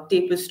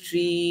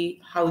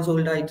tapestry,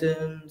 household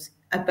items,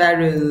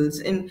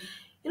 apparels, and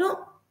you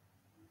know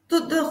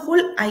the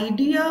whole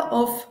idea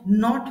of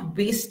not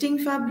wasting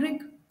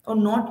fabric or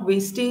not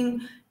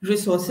wasting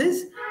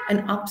resources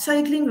and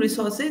upcycling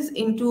resources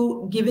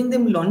into giving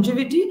them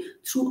longevity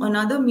through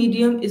another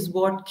medium is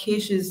what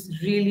Kesh is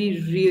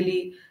really,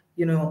 really,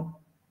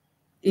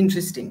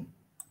 interesting,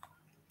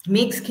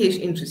 makes Kesh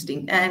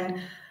interesting. And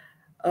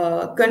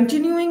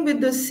continuing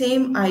with the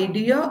same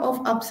idea of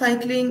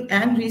upcycling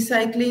and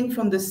recycling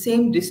from the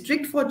same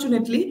district,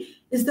 fortunately,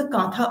 is the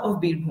Katha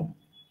of Birbhum.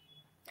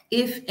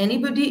 If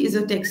anybody is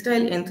a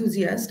textile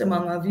enthusiast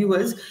among our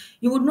viewers,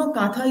 you would know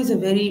Katha is a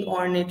very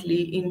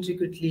ornately,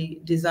 intricately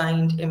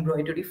designed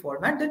embroidery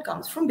format that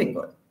comes from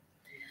Bengal.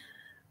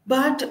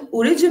 But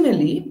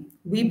originally,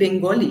 we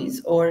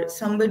Bengalis or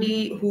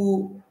somebody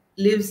who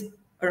lives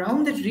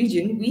around that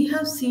region, we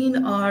have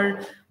seen our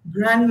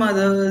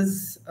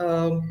grandmothers,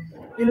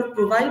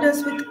 provide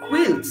us with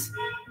quilts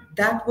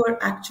that were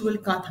actual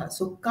katha.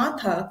 So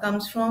katha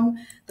comes from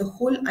the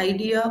whole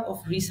idea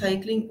of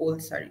recycling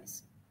old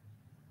saris.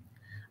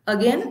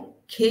 Again,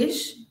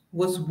 Kesh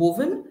was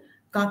woven,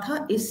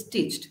 Katha is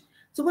stitched.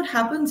 So what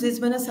happens is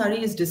when a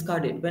sari is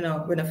discarded, when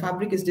a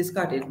fabric is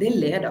discarded, they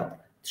layered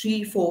up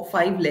 3, 4,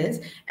 5 layers,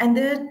 and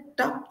they're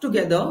tucked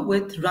together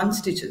with run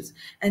stitches.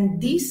 And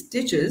these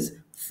stitches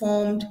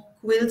formed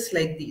quilts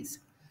like these.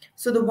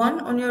 So the one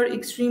on your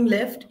extreme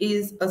left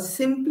is a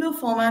simpler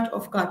format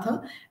of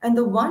katha, and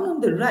the one on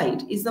the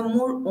right is the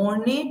more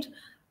ornate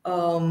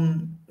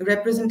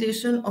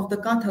representation of the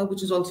katha,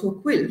 which is also a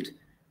quilt.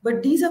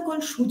 But these are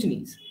called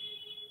shujnis.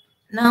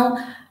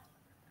 Now,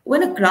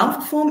 when a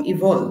craft form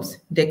evolves,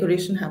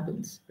 decoration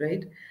happens,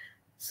 right?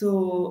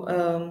 So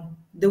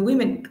the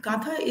women,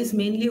 Katha is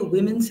mainly a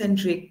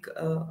women-centric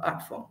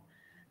art form.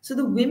 So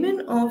the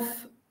women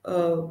of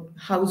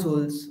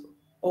households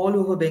all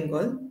over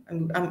Bengal,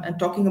 I'm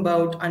talking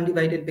about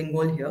undivided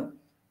Bengal here,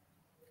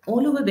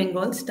 all over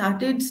Bengal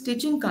started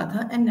stitching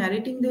Katha and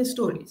narrating their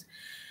stories.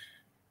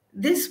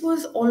 This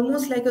was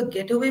almost like a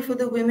getaway for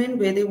the women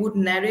where they would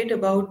narrate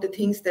about the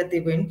things that they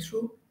went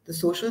through, the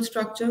social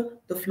structure,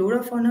 the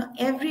flora, fauna,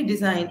 every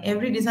design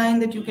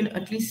that you can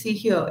at least see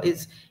here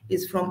is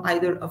from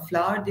either a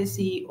flower they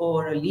see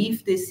or a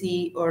leaf they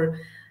see, or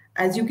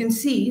as you can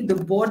see, the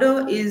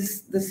border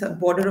is the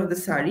border of the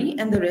sari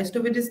and the rest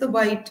of it is the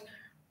white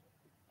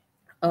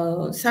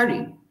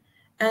sari.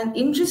 And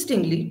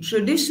interestingly,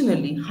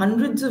 traditionally,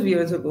 hundreds of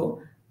years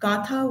ago,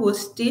 Katha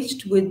was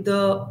stitched with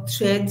the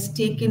threads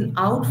taken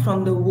out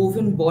from the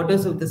woven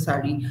borders of the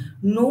sari.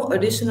 No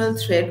additional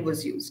thread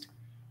was used.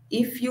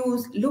 If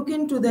you look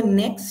into the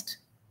next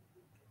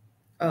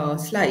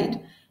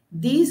slide,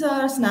 these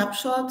are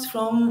snapshots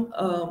from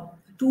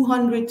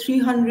 200,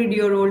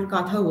 300-year-old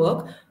Katha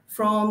work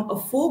from a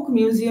folk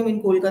museum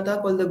in Kolkata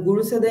called the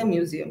Guru Sadeh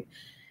Museum.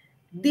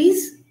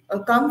 These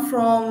come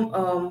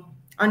from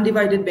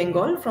undivided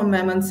Bengal, from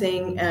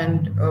Mymensingh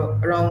and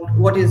around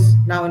what is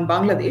now in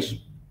Bangladesh.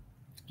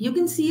 You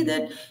can see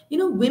that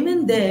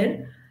women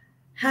there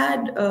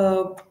had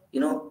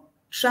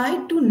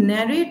tried to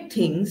narrate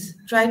things,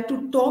 tried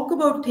to talk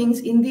about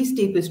things in these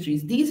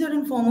tapestries. These are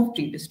in form of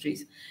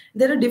tapestries.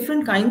 There are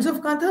different kinds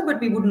of katha,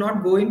 but we would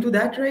not go into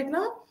that right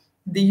now.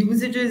 The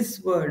usages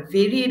were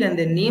varied and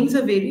their names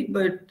are varied,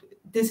 but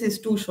this is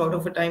too short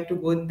of a time to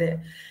go in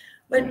there.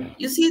 But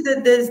you see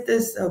that there's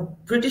this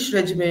British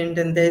regiment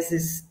and there's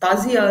this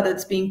tazia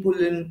that's being pulled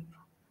in,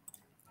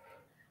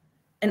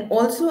 and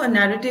also a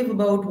narrative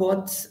about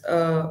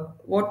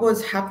what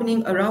was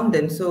happening around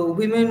them. So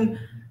women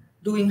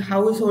doing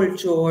household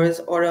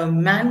chores or a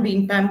man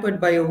being pampered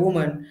by a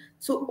woman.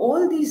 So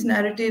all these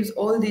narratives,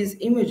 all these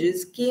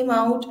images came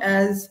out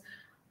as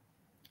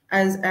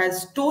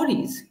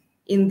stories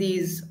in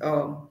these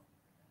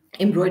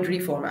embroidery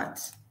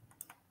formats.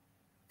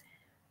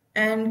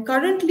 And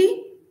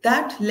currently,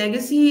 that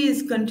legacy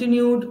is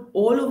continued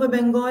all over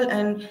Bengal,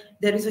 and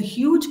there is a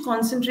huge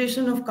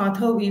concentration of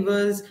Katha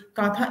weavers,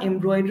 Katha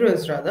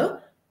embroiderers rather,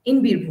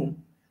 in Birbhum.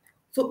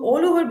 So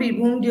all over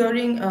Birbhum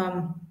during,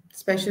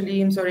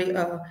 especially,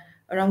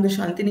 around the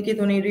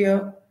Shantiniketan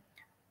area,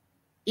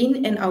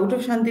 in and out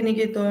of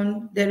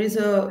Shantiniketan, there is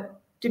a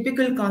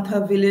typical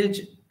Katha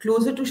village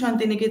closer to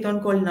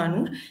Shantiniketan called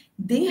Nanur.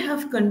 They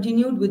have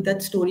continued with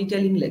that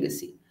storytelling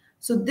legacy.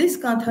 So this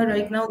Katha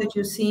right now that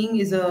you're seeing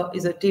is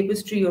a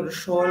tapestry or a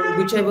shawl,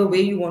 whichever way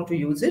you want to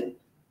use it.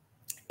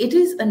 It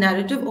is a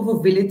narrative of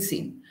a village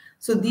scene.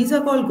 So these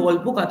are called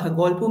Golpo Katha.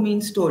 Golpo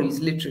means stories,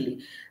 literally.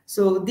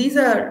 So these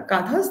are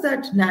Kathas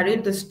that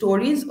narrate the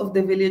stories of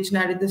the village,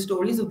 narrate the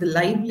stories of the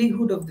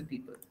livelihood of the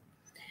people.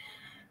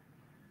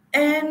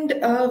 And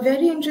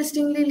very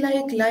interestingly,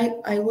 like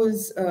I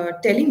was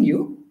telling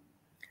you,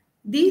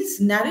 these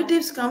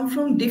narratives come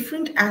from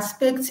different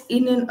aspects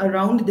in and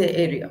around the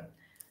area.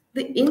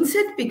 The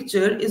inset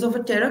picture is of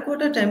a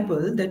terracotta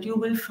temple that you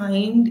will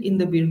find in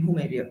the Birbhum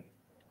area.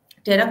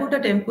 Terracotta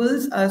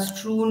temples are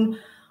strewn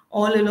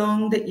all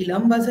along the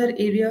Ilam Bazar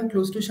area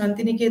close to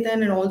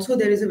Shantiniketan, and also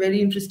there is a very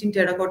interesting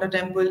terracotta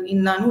temple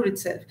in Nanur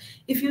itself.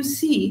 If you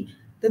see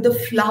that the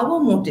flower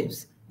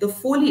motifs, the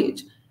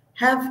foliage,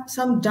 have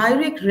some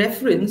direct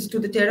reference to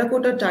the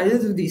terracotta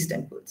tiles of these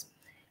temples.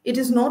 It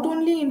is not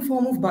only in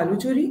form of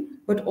baluchari,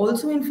 but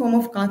also in form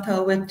of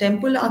katha, where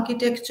temple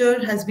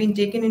architecture has been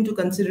taken into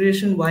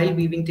consideration while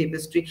weaving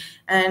tapestry.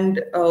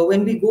 And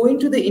when we go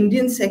into the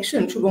Indian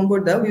section,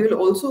 Shubhamporda, we will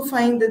also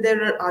find that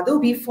there are other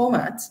weave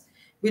formats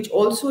which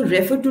also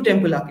refer to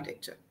temple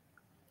architecture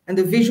and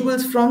the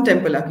visuals from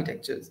temple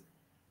architectures.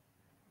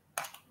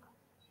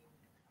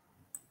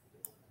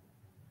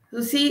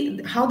 So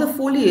see how the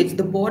foliage,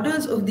 the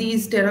borders of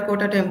these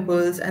terracotta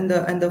temples and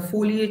the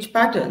foliage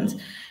patterns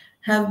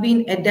have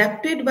been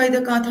adapted by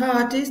the Katha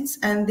artists,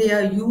 and they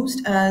are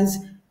used as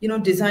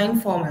design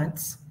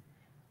formats,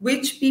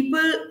 which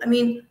people, I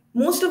mean,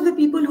 most of the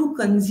people who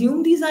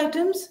consume these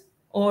items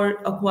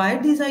or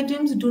acquire these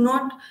items do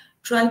not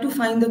try to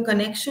find the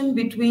connection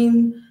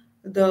between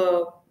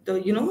the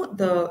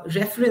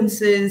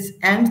references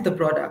and the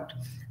product.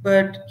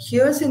 But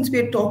here, since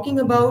we're talking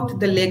about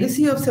the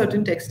legacy of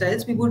certain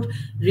textiles, we would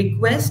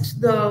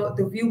request the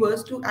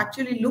viewers to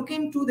actually look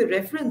into the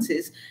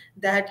references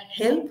that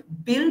help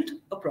build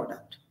a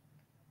product.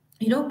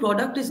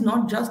 Product is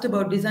not just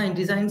about design.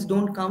 Designs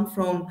don't come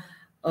from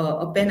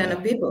a pen and a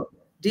paper.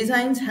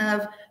 Designs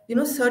have,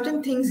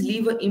 certain things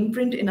leave an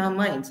imprint in our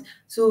minds.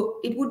 So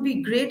it would be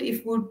great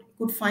if we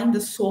could find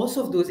the source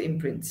of those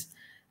imprints.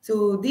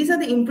 So these are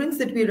the imprints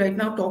that we're right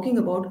now talking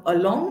about,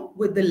 along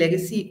with the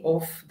legacy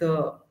of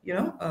the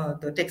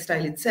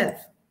textile itself.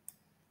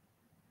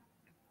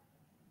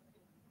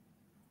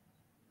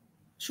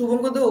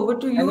 Shubhankar, over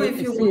to And you if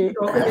you you want to see,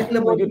 talk a little when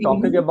about you're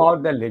talking weaving.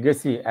 about the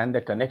legacy and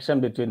the connection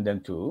between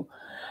them two,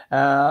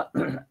 uh,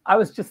 I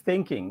was just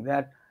thinking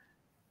that,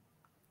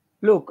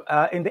 look,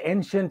 in the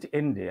ancient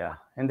India,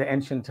 in the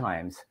ancient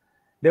times,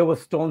 there were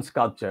stone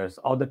sculptures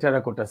or the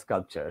terracotta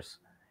sculptures,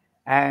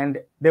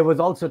 and there was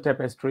also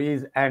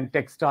tapestries and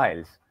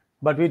textiles,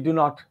 but we do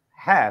not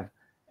have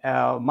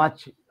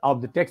much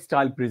of the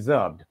textile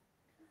preserved.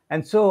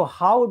 And so,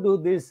 how do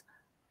these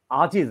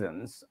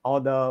artisans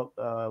or the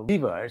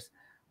weavers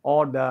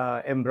or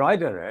the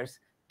embroiderers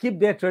keep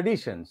their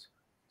traditions?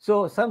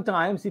 So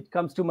sometimes it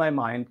comes to my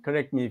mind,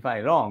 correct me if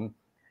I'm wrong,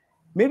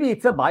 maybe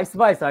it's a vice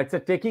versa, it's a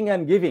taking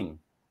and giving.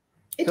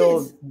 It So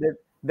is.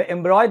 the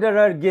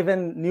embroiderer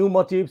given new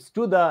motifs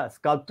to the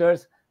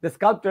sculptors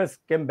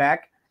came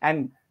back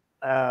and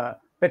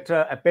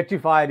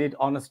petrified it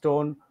on a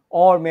stone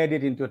or made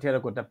it into a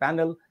terracotta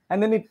panel.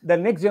 And then the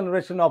next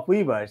generation of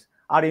weavers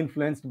are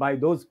influenced by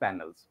those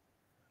panels.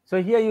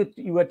 So here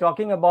you were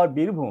talking about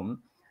Birbhum.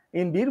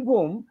 In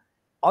Birbhum,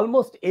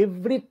 almost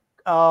every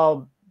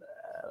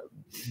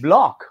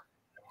block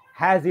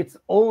has its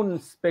own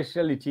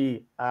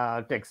specialty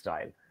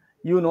textile.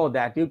 You know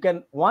that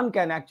one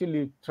can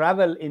actually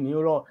travel in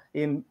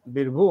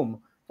Birbhum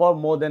for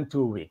more than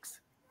 2 weeks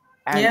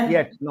and Yeah.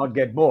 yet not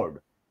get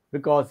bored,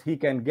 because he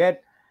can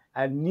get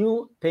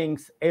new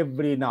things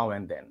every now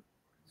and then.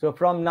 So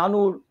from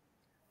Nanur,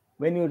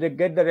 when you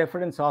get the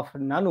reference of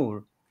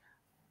Nanur,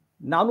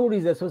 Nanur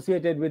is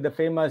associated with the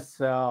famous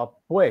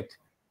poet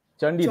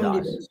Chandidas,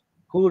 Chandidas.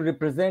 who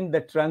represent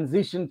the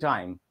transition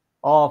time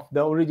of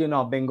the origin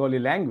of Bengali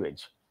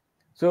language.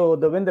 So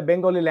when the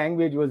Bengali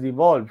language was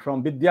evolved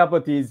from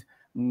Vidyapati's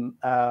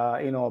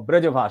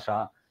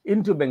Brajabhasha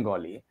into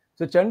Bengali,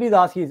 so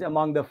Chandidas is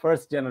among the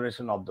first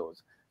generation of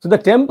those. So the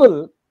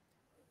temple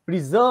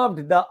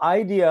preserved the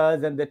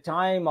ideas and the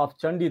time of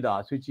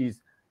Chandidas, which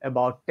is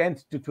about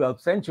 10th to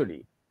 12th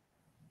century.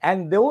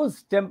 And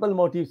those temple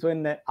motifs,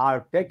 when they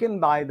are taken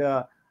by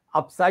the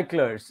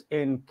upcyclers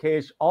in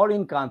Kesh or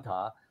in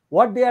Kantha,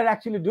 what they are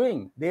actually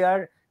doing, they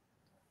are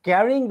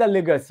carrying the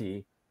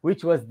legacy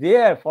which was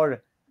there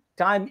for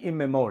time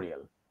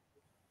immemorial.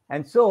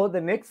 And so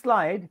the next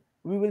slide,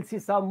 we will see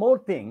some more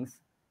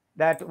things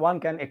that one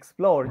can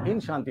explore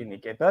in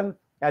Shantiniketan.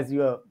 As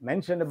you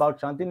mentioned about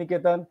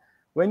Shantiniketan,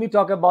 when you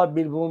talk about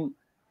Birbhum,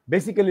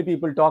 basically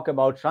people talk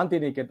about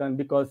Shantiniketan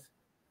because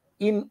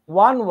in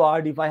one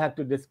word, if I have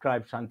to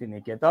describe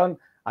Shantiniketan,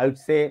 I would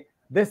say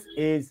this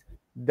is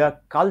the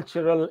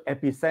cultural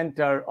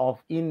epicenter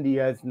of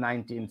India's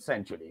 19th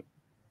century.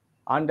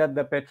 Under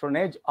the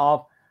patronage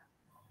of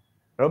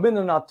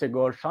Rabindranath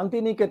Tagore,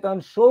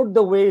 Shantiniketan showed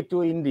the way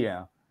to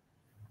India,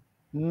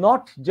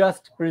 not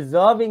just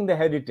preserving the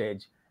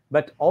heritage,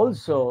 but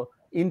also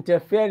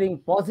interfering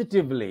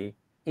positively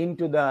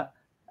into the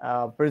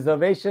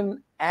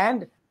preservation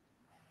and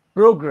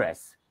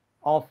progress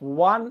of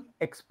one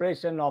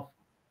expression of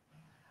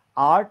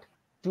art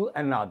to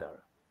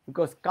another,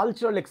 because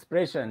cultural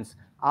expressions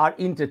are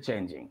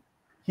interchanging.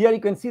 Here you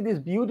can see this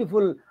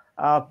beautiful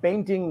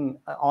painting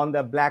on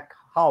the black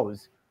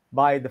house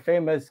by the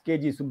famous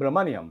KG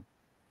Subramaniam,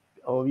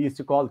 or we used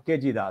to call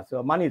KG Das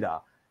or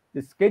Manida.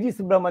 This KG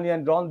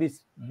Subramanian drawn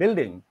this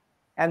building,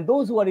 and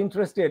those who are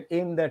interested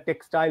in the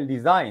textile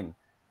design,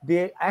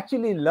 they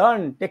actually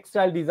learn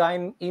textile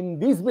design in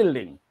this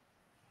building.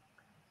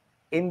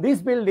 in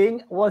this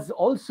building was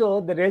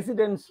also the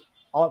residence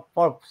of,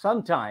 for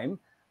some time,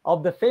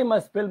 of the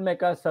famous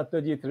filmmaker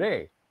Satyajit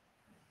Ray.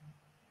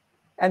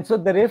 And so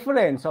the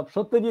reference of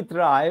Satyajit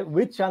Ray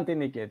with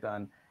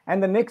Shantiniketan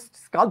and the next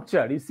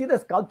sculpture, you see the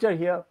sculpture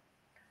here?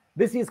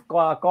 This is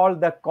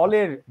called the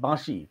Koler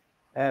Banshi,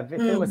 a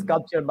famous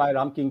sculpture by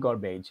Ramkinkar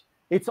Bej.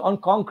 It's on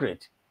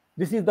concrete.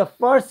 This is the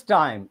first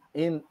time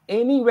in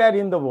anywhere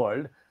in the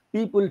world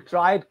people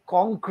tried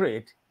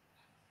concrete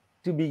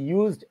to be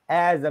used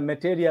as a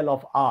material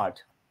of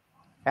art.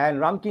 And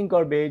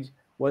Ramkinkar Bej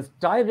was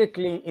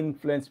directly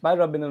influenced by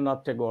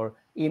Rabindranath Tagore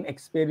in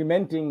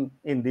experimenting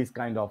in this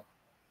kind of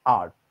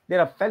art. There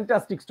are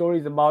fantastic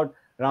stories about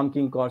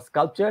Ramkinkar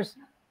sculptures,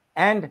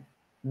 and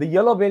the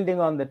yellow building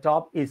on the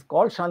top is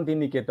called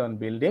Shantiniketan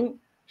building.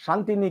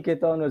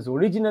 Shantiniketan was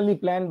originally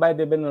planned by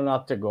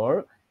Rabindranath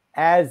Tagore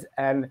as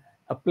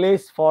a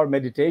place for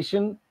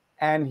meditation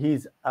and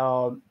his,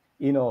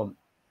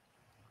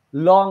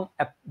 long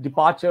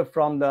departure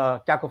from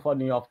the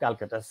cacophony of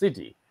Calcutta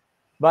city.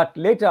 But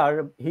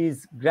later,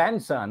 his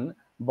grandson,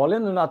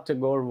 Bolendranath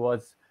Tagore,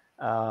 was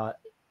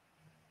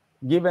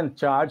given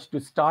charge to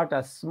start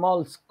a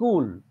small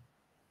school,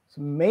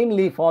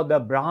 mainly for the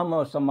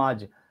Brahmo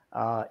Samaj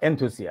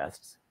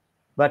enthusiasts.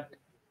 But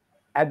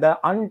at the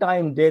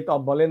untimed death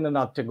of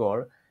Bolendranath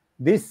Tagore,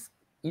 this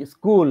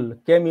school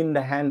came in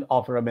the hand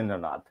of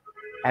Rabindranath.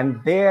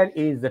 And there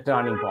is the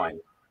turning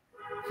point.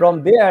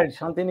 From there,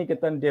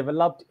 Shantiniketan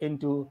developed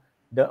into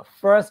the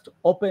first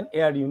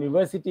open-air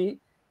university,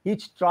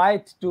 which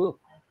tried to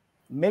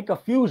make a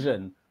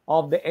fusion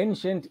of the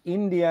ancient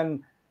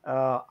Indian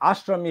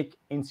ashramic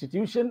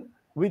institution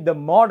with the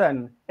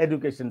modern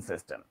education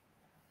system.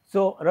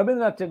 So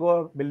Rabindranath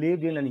Tagore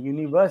believed in a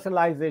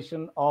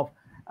universalization of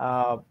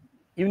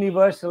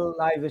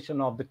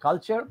the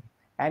culture,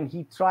 and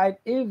he tried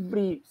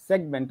every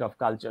segment of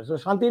culture. So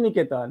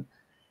Shantiniketan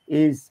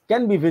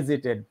can be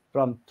visited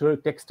from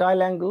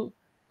textile angle,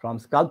 from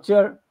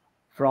sculpture,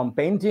 from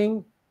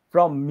painting,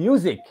 from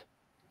music,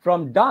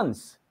 from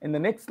dance. In the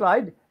next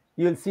slide,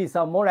 you'll see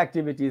some more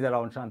activities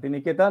around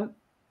Shantiniketan.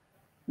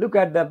 Look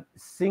at the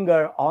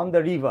singer on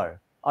the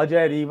river,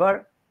 Ajay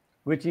River,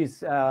 which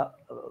is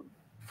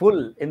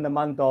full in the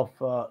month of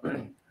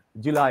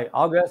July,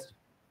 August.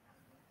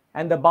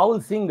 And the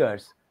baul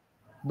singers,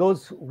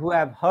 those who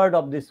have heard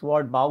of this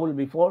word baul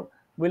before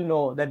will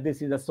know that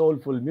this is a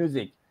soulful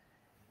music.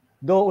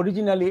 Though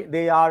originally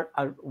they are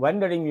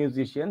wandering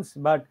musicians,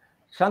 but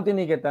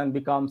Shantiniketan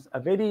becomes a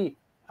very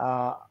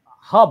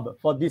hub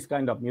for this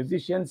kind of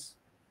musicians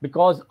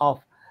because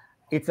of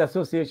its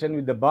association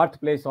with the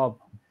birthplace of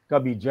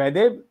Kavi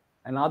Jayadev,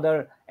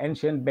 another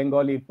ancient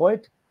Bengali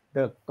poet,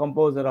 the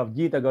composer of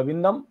Gita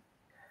Govindam.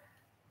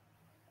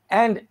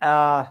 And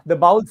the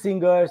baul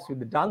singers, with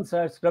the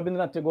dancers,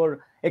 Rabindranath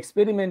Tagore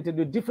experimented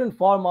with different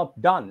form of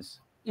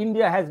dance.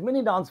 India has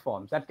many dance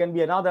forms. That can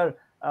be another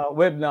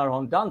webinar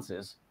on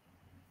dances.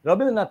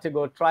 Rabindranath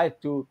Tagore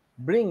tried to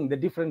bring the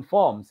different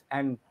forms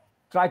and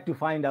tried to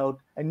find out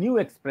a new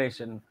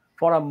expression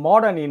for a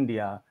modern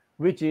India,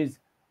 which is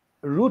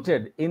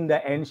rooted in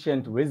the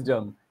ancient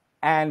wisdom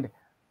and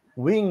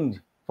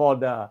winged for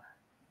the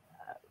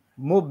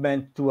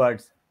movement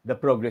towards the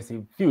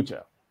progressive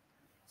future.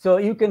 So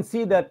you can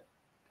see that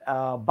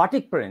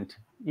batik print,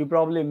 you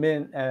probably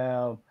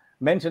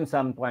mentioned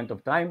some point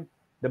of time,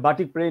 the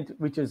batik print,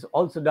 which is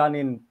also done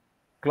in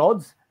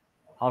clothes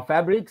or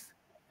fabrics.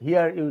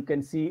 Here you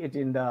can see it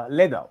in the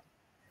leather.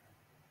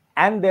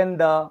 And then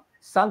the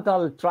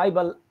Santal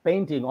tribal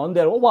painting on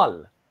their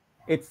wall.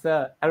 It's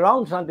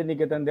around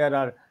Shantiniketan, there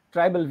are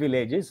tribal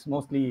villages,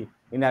 mostly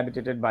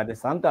inhabited by the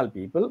Santal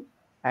people,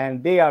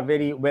 and they are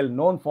very well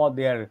known for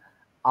their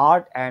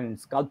art and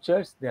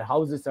sculptures. Their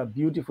houses are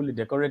beautifully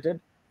decorated.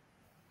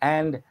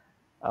 And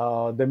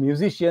the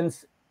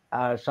musicians,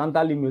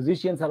 Shantali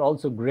musicians, are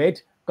also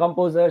great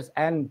composers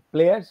and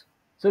players.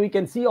 So we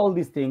can see all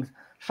these things.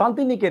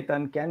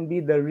 Shantiniketan can be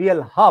the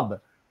real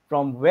hub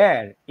from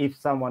where, if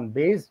someone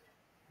based,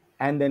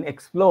 and then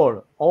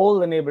explore all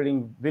the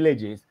neighboring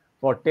villages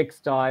for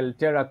textile,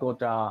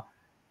 terracotta,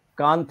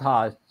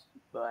 kanthas,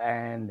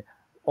 and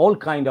all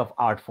kind of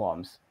art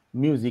forms,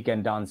 music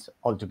and dance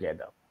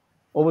altogether.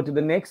 Over to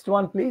the next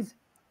one, please.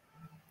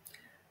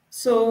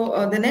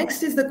 So the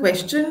next is the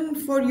question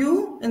for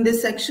you in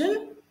this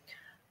section.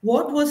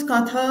 What was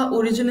Katha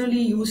originally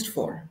used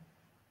for?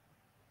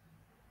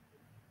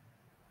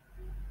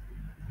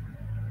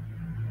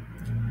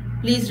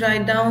 Please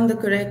write down the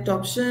correct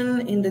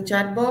option in the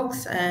chat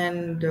box,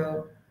 and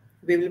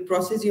we will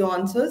process your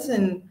answers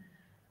and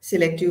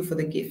select you for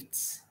the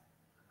gifts.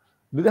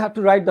 Do they have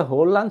to write the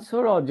whole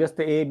answer or just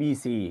the A, B,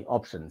 C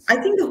options? I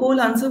think the whole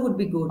answer would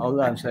be good. All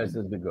the answers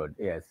would be good,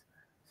 yes.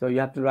 So you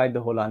have to write the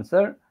whole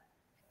answer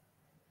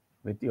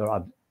with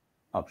your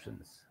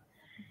options.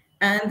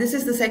 And this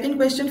is the second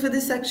question for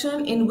this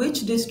section. In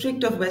which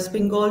district of West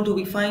Bengal do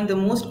we find the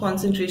most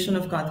concentration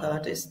of Katha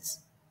artists?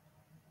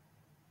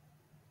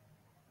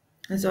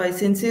 And so I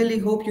sincerely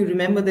hope you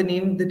remember the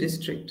name of the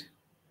district.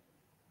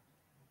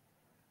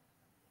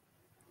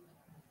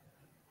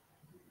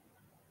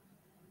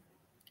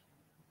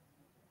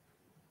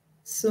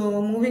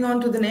 So moving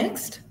on to the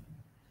next.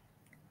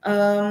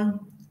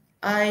 Um,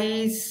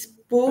 I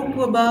spoke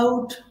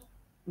about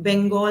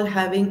Bengal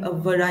having a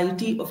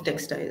variety of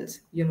textiles,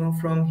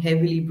 from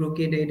heavily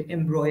brocaded,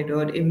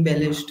 embroidered,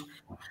 embellished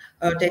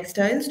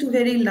textiles to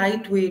very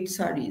lightweight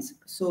saris.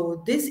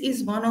 So, this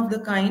is one of the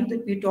kind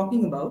that we're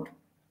talking about.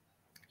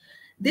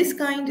 This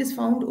kind is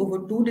found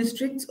over two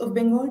districts of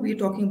Bengal. We're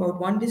talking about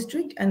one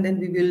district and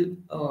then we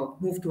will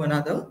move to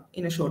another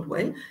in a short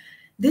while.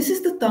 This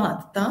is the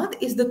Tat. Tat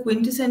is the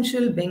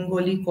quintessential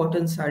Bengali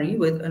cotton sari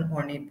with an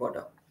ornate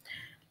border.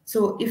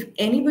 So, if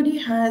anybody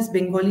has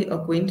Bengali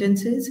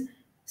acquaintances,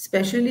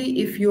 especially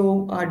if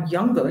you are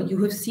younger,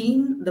 you have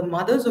seen the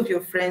mothers of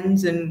your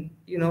friends and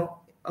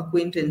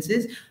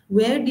acquaintances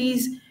wear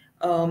these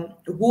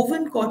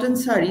woven cotton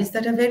saris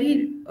that are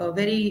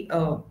very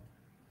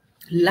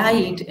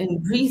light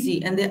and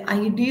breezy, and they're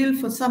ideal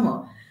for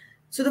summer.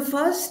 So, the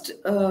first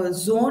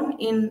zone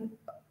in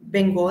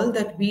Bengal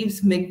that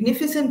weaves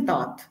magnificent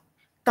tat.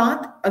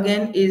 Tat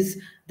again is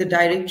the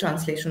direct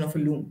translation of a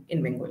loom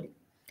in Bengali.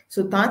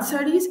 So, tat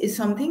saris is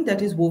something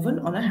that is woven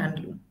on a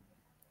handloom,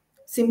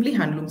 simply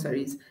handloom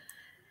saris.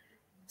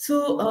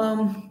 So,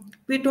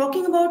 we're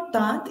talking about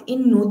tat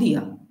in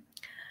Nodia.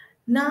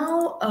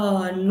 Now,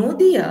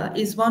 Nodia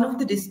is one of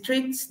the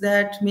districts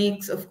that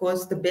makes, of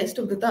course, the best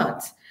of the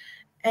tats.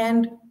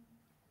 And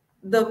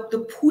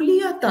the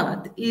Phulia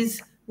Tat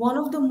is one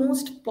of the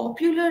most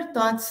popular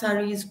Tat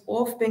saris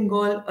of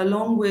Bengal,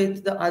 along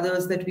with the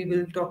others that we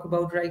will talk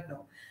about right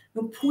now.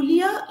 Now,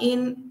 Phulia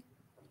in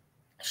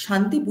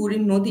Shantipur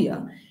in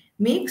Nodia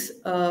makes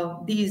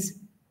these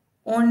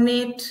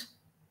ornate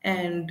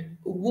and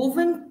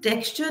woven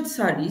textured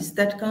saris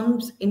that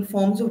comes in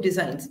forms of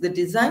designs. The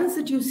designs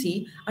that you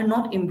see are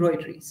not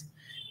embroideries.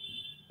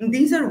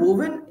 These are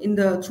woven in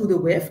the through the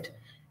weft,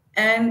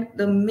 and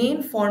the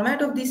main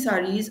format of these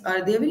saris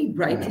are they're very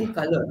brightly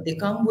colored. They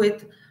come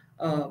with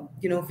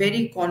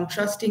very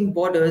contrasting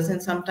borders,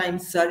 and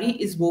sometimes sari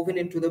is woven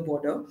into the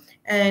border.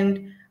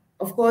 And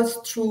of course,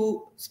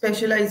 through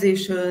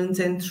specializations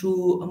and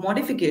through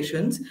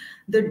modifications,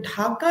 the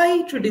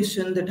Dhakai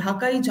tradition, the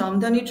Dhakai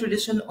Jamdani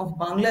tradition of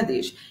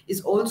Bangladesh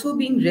is also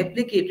being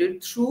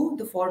replicated through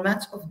the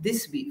formats of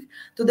this weave.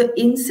 So the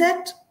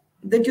inset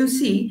that you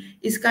see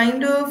is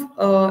kind of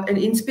an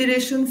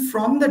inspiration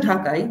from the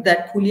Dhakai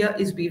that Kulia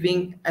is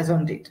weaving as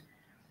on date.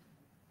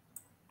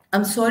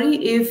 I'm sorry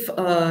if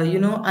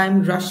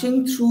I'm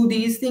rushing through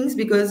these things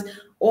because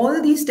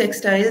all these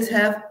textiles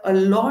have a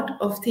lot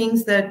of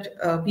things that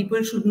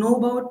people should know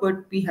about, but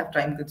we have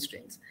time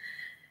constraints.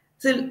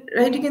 So,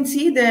 right, you can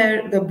see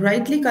there the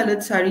brightly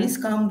colored saris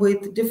come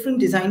with different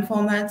design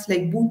formats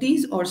like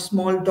booties or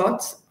small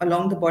dots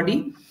along the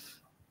body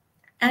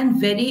and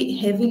very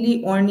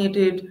heavily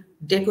ornated,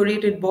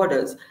 decorated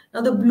borders.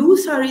 Now, the blue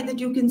sari that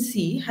you can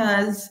see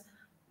has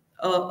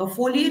a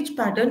foliage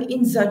pattern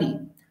in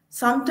zari.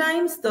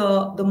 Sometimes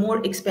the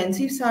more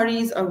expensive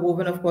saris are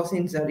woven, of course,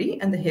 in zari,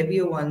 and the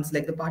heavier ones,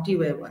 like the party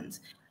wear ones.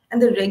 And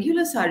the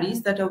regular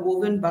saris that are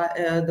woven by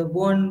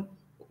worn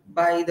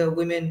by the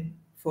women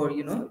for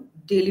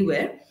daily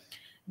wear,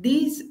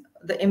 these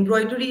the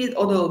embroidery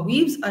or the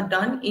weaves are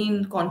done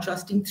in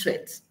contrasting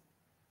threads.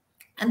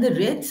 And the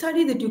red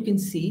sari that you can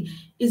see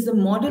is the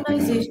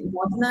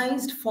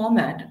modernized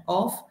format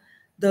of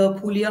the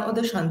Pulia or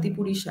the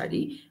Shantipuri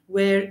sari,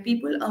 where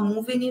people are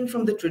moving in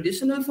from the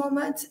traditional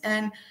formats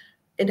and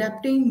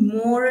adapting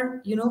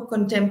more,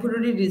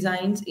 contemporary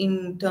designs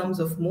in terms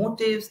of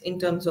motifs, in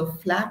terms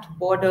of flat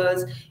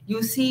borders.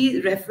 You see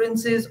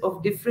references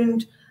of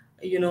different,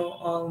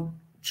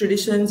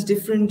 traditions,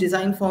 different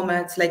design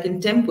formats, like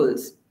in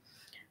temples.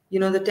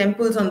 The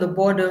temples on the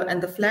border and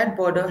the flat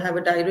border have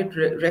a direct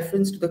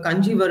reference to the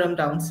Kanjivaram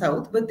down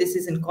south, but this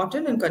is in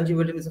cotton, and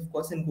Kanjivaram is, of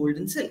course, in gold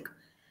and silk.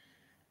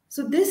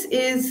 So, this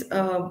is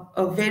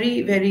a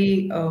very,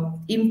 very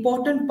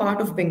important part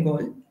of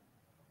Bengal.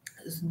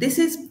 This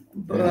is,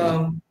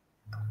 um,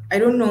 I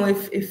don't know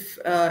if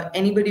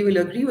anybody will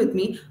agree with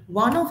me,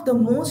 one of the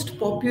most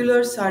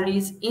popular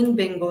saris in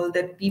Bengal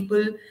that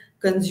people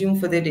consume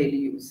for their daily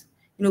use.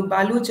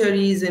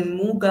 Balucharis and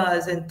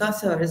mugas and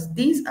tasars,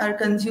 these are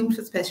consumed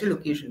for special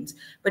occasions.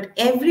 But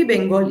every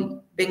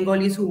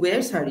Bengalis who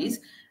wear saris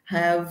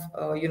have,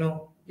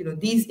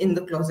 these in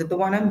the closet. The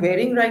one I'm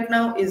wearing right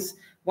now is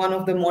one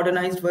of the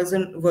modernized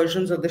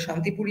versions of the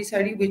Shantipuri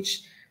sari,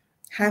 which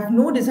have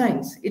no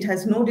designs. It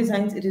has no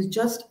designs. It is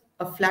just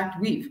a flat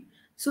weave.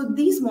 So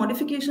these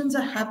modifications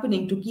are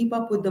happening to keep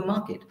up with the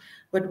market.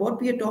 But what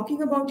we are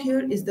talking about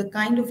here is the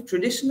kind of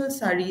traditional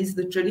saris,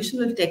 the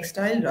traditional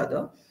textile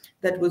rather,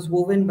 that was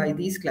woven by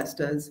these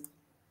clusters.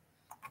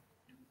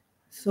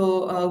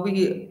 So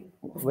we,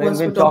 of When course,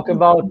 we we're talk talking.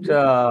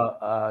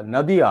 about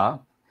Nadia,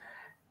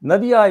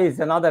 Nadia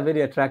is another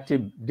very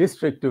attractive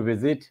district to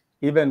visit,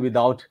 even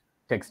without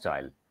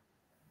textile.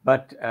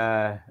 But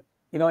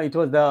it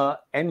was the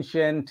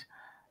ancient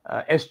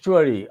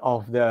estuary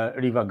of the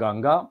river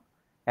Ganga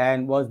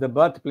and was the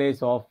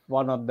birthplace of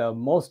one of the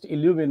most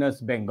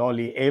illuminous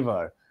Bengali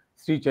ever,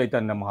 Sri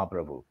Chaitanya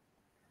Mahaprabhu.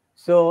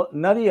 So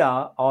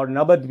Nadia or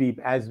Nabadvip,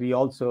 as we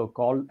also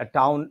call a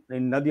town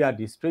in Nadia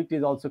district,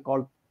 is also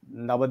called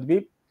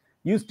Nabadvip,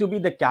 used to be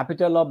the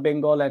capital of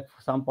Bengal at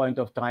some point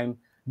of time.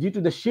 Due to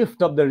the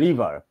shift of the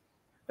river,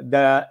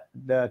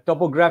 the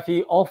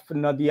topography of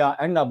Nadia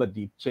and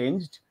Nabadvip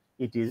changed.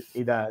 It is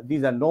either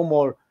these are no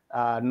more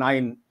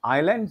 9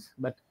 islands,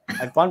 but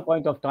at one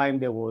point of time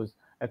there was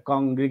a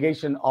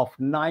congregation of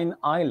 9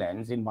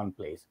 islands in one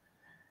place.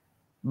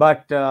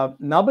 But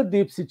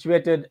Navadvip,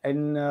 situated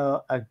in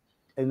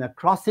a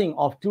crossing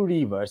of two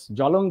rivers,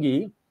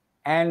 Jolongi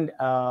and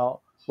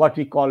what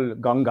we call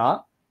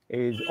Ganga,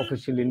 is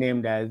officially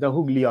named as the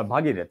Hooghly or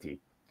Bhagirathi.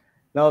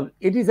 Now,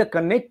 it is a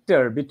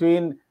connector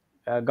between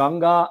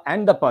Ganga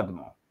and the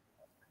Padma.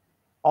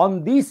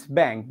 On this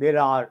bank, there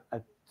are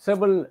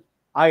several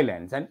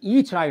islands, and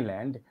each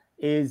island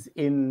is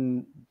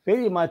in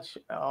very much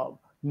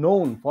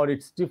known for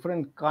its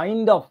different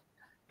kind of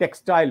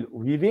textile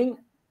weaving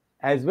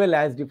as well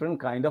as different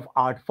kind of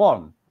art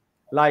form.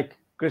 Like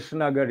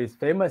Krishnagar is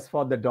famous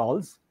for the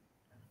dolls,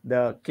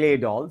 the clay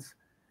dolls.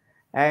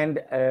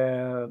 And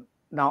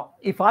now,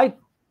 if I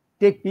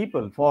take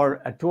people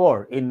for a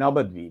tour in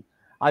Navadvip,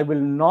 I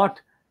will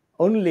not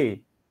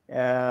only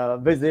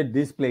visit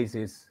these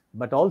places,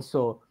 but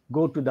also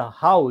go to the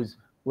house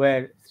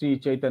where Sri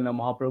Chaitanya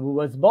Mahaprabhu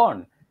was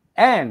born.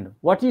 And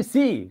what you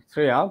see,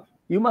 Shreya,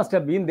 you must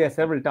have been there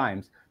several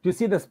times to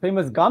see the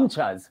famous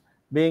gamchas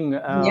being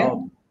Yeah.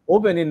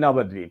 woven in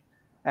Navadvip.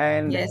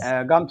 And Yes.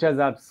 gamchas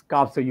are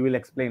scarves, so you will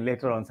explain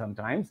later on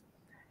sometimes.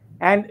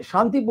 And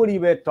Shantipur, we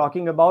were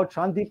talking about.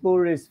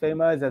 Shantipur is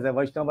famous as a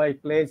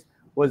Vaishnavite place,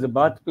 was the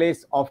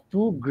birthplace of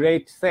two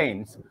great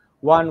saints.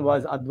 One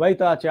was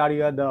Advaita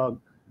Acharya,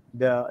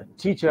 the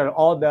teacher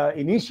or the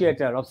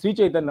initiator of Sri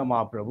Chaitanya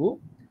Mahaprabhu.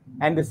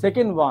 And the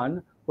second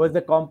one was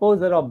the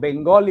composer of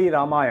Bengali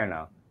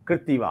Ramayana,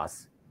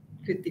 Krittivas.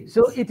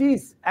 So Kritivas. it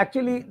is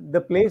actually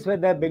the place where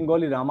the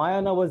Bengali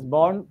Ramayana was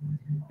born.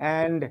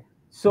 And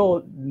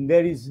so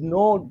there is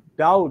no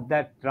doubt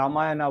that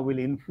Ramayana will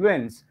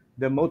influence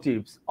the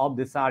motifs of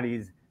the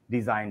saris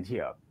designed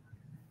here.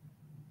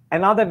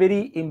 Another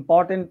very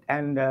important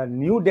and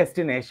new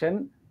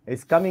destination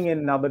is coming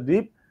in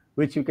Navadvip,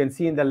 which you can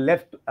see in the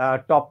left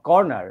top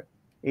corner,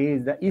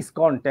 is the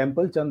ISKCON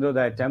temple,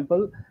 Chandrodaya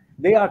temple.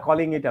 They are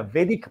calling it a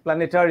Vedic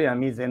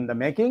planetarium is in the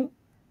making,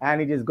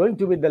 and it is going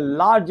to be the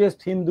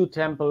largest Hindu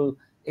temple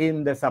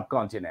in the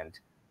subcontinent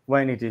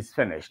when it is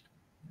finished.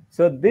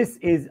 So this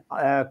is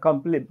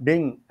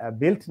being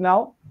built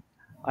now,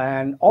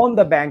 and on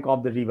the bank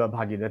of the river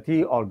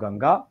Bhagirathi or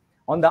Ganga.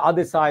 On the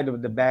other side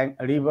of the bank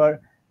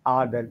river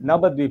are the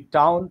Navadvip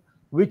town,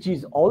 which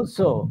is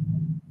also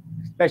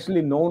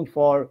especially known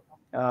for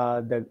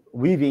the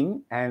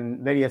weaving and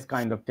various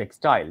kind of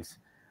textiles,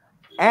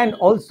 and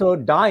also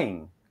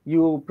dyeing.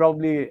 You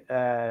probably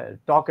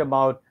talk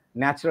about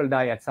natural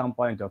dye at some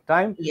point of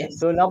time. Yes.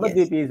 So Yes.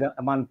 Navadvip is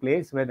one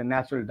place where the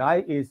natural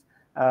dye is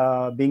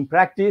being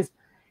practiced.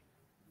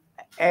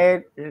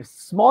 A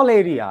small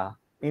area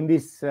in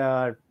this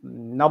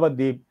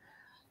Navadvip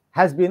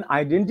has been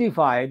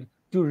identified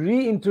to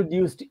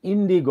reintroduce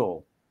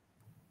indigo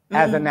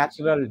as a Mm.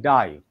 natural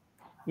dye.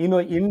 You know,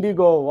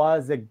 indigo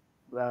was a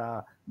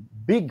uh,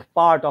 big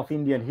part of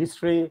Indian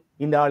history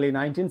in the early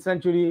 19th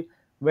century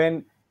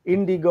when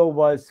indigo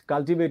was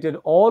cultivated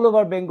all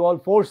over Bengal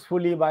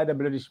forcefully by the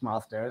British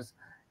masters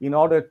in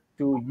order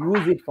to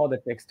use it for the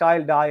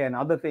textile dye and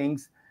other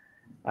things,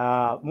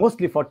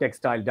 mostly for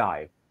textile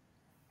dye.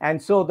 And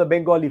so the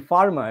Bengali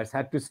farmers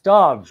had to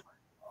starve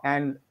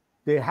and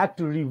they had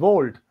to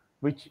revolt,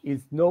 which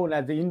is known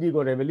as the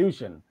Indigo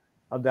Revolution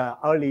of the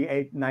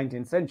early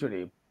 19th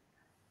century.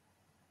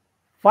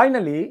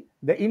 Finally,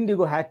 the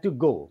indigo had to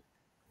go.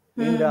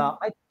 In the,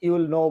 Mm. you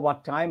will know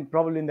what time,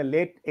 probably in the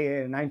late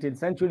 19th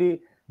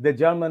century, the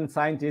German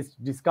scientists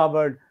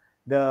discovered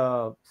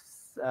the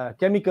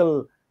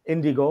chemical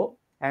indigo,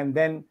 and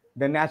then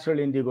the natural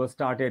indigo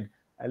started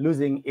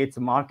losing its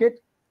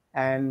market,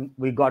 and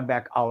we got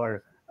back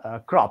our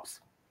crops.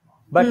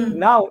 But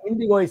now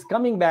indigo is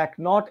coming back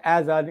not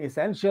as an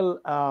essential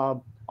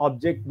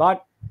object,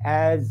 but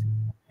as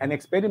an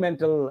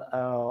experimental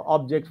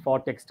object for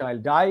textile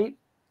dye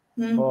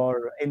Mm.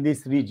 for in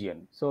this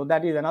region. So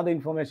that is another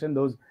information.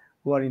 Those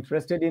who are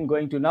interested in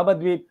going to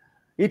Navadvip,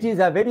 it is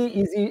a very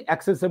easy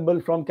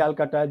accessible from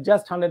Calcutta,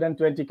 just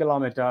 120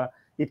 kilometer.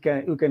 It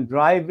can you can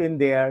drive in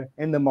there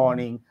in the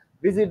morning,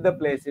 visit the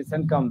places,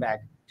 and come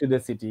back to the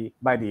city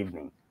by the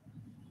evening.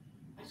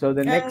 So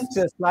the And next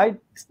slide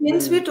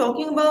since will we're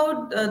talking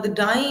about the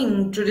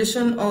dyeing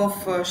tradition of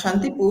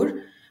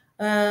Shantipur,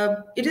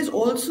 it is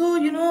also,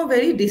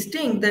 very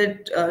distinct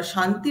that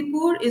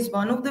Shantipur is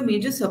one of the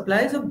major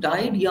suppliers of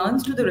dyed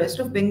yarns to the rest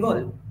of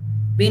Bengal,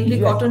 mainly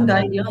yes, cotton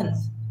dyed absolutely,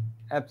 yarns.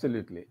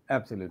 absolutely,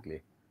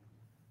 absolutely.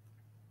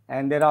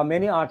 And there are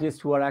many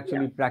artists who are Yeah,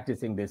 actually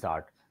practicing this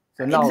art.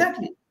 So now,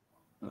 exactly.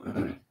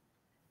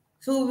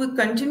 So we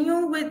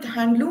continue with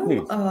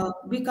handloom.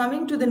 please. We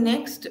coming to the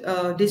next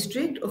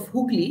district of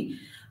Hooghly,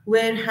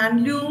 where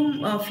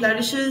handloom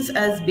flourishes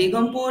as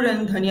Begumpur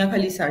and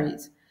Dhaniakhali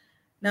saris.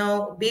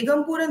 Now,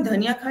 Begumpur and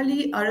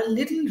Dhaniakhali are a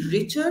little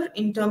richer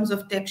in terms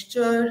of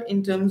texture,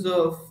 in terms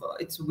of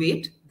its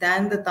weight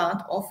than the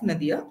Tant of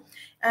Nadia,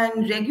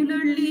 and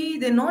regularly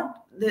they're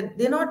not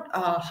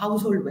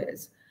household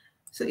wares.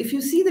 So if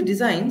you see the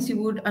designs, you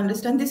would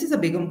understand this is a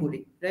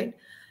Begumpuri, right?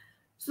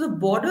 So the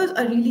borders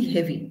are really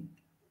heavy,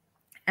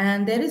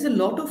 and there is a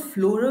lot of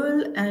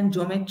floral and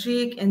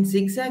geometric and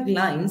zigzag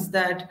lines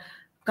that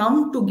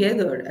come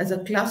together as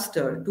a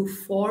cluster to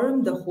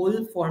form the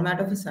whole format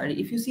of a sari.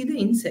 If you see the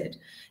inset,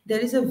 there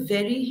is a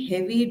very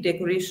heavy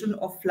decoration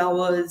of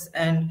flowers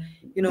and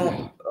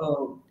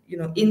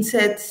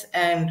insets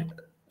and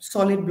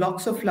solid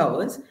blocks of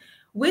flowers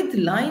with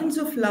lines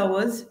of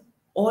flowers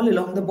all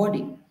along the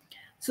body.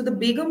 So the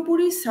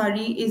Begumpuri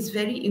sari is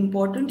very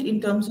important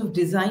in terms of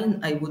design,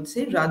 I would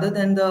say, rather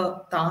than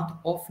the Tat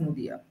of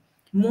Nudia.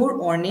 More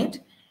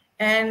ornate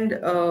and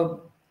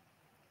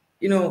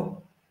you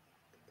know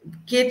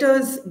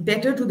caters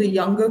better to the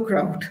younger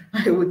crowd,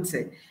 I would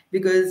say,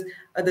 because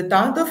the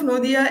Tat of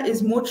Nodia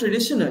is more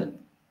traditional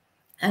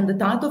and the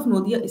Tat of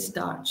Nodia is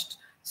starched.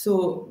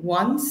 So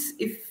once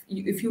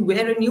if you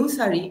wear a new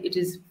sari, it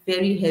is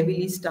very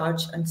heavily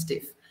starched and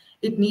stiff.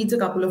 It needs a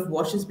couple of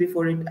washes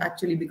before it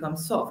actually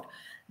becomes soft.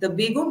 The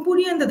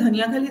Begumpuri and the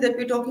Dhaniakhali that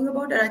we're talking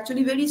about are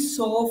actually very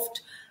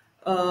soft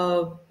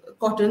uh,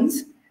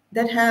 cottons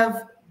that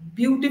have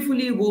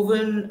beautifully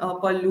woven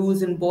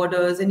pallus and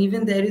borders, and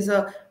even there is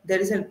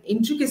an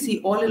intricacy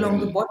all along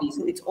the body.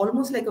 So it's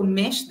almost like a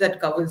mesh that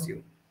covers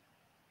you.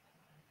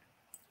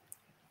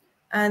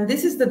 And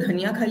this is the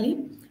Dhania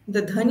Khali.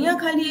 The Dhania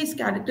Khali is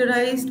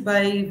characterized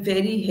by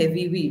very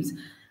heavy weaves.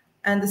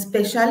 And the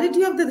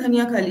speciality of the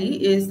Dhania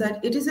Khali is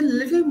that it is a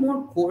little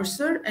more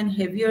coarser and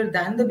heavier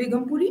than the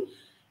Begumpuri.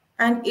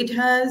 And it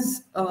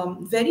has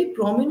very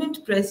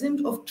prominent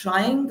present of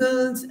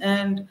triangles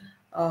and,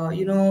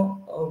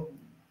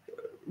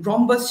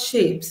 rhombus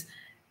shapes,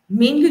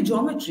 mainly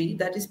geometry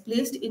that is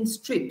placed in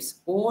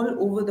strips all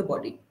over the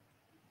body.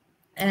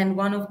 And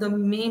one of the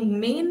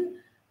main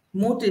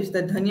motifs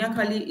that Dhania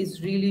Khali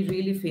is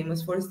really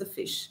famous for is the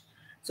fish.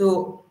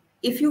 So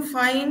if you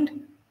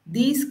find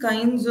these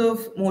kinds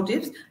of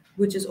motifs,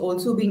 which is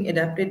also being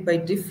adapted by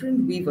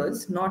different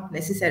weavers, not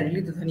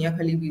necessarily the Dhania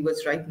Khali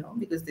weavers right now,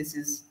 because this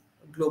is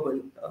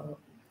global.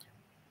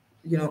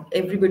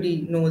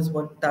 Everybody knows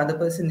what the other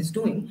person is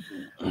doing,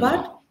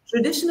 but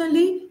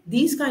traditionally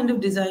these kind of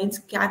designs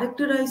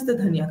characterize the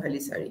Dhania Khali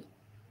sari.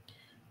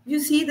 You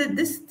see that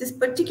this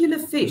particular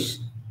fish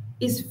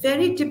is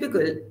very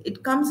typical.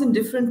 It comes in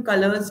different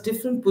colors,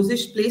 different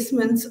position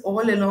placements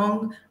all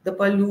along the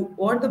pallu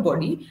or the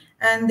body,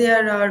 and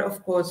there are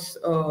of course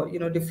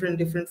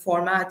different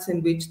formats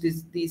in which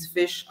these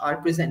fish are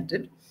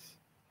presented.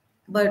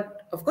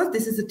 But of course,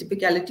 this is a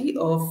typicality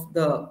of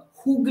the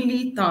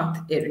Hooghly Tant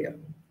area.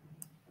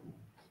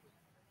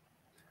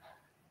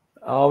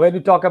 When you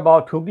talk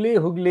about Hooghly,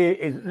 Hooghly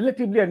is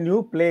relatively a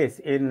new place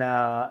in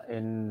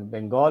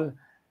Bengal,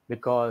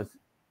 because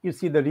you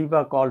see the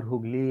river called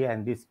Hooghly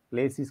and this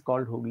place is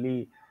called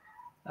Hooghly,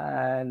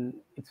 and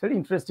it's very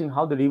interesting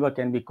how the river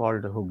can be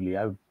called Hooghly.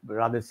 I would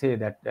rather say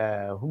that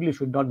Hooghly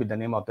should not be the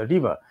name of the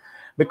river,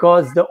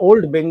 because the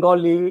old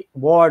Bengali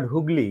word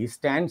Hooghly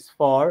stands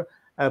for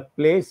a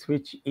place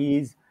which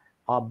is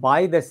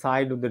by the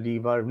side of the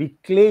river,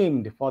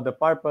 reclaimed for the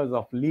purpose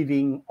of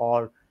living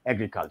or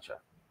agriculture.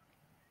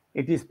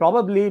 It is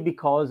probably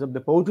because of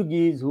the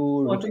Portuguese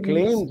who Portuguese.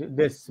 reclaimed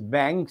this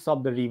banks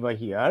of the river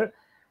here,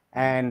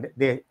 and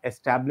they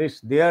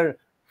established their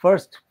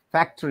first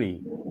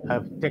factory,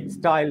 a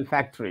textile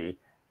factory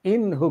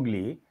in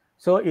Hooghly.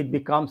 So it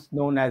becomes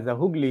known as the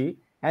Hooghly,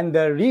 and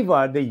the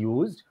river they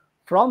used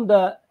from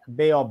the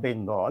Bay of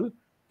Bengal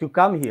to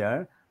come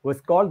here was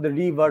called the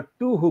river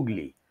to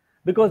Hooghly,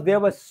 because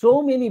there were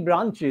so many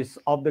branches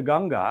of the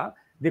Ganga,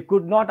 they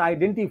could not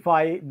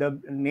identify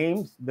the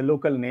names, the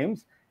local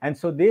names, and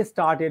so they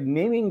started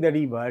naming the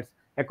rivers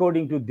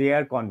according to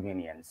their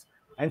convenience.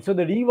 And so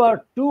the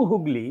river to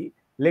Hooghly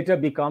later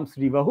becomes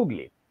River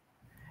Hooghly.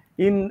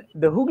 In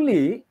the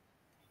Hooghly,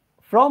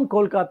 from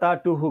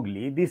Kolkata to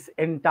Hooghly, this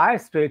entire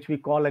stretch we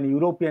call an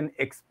European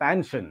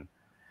expansion,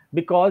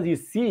 because you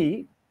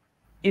see,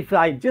 if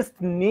I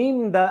just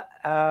name the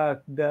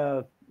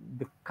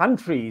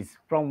countries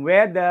from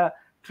where the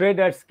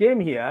traders came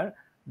here,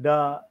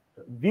 the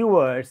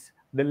viewers,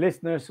 the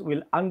listeners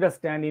will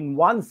understand in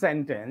one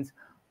sentence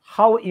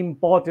how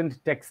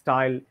important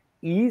textile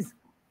is,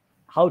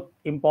 how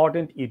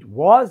important it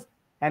was,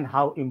 and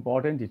how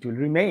important it will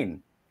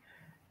remain.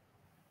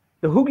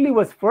 The Hooghly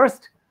was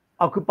first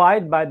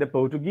occupied by the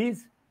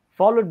Portuguese,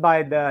 followed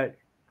by the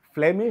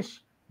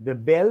Flemish, the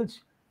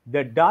Belgian,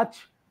 the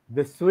Dutch,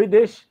 the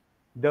Swedish,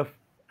 the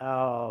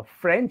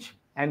French,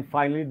 and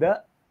finally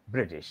the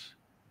British.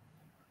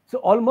 So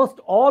almost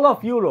all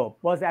of Europe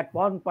was at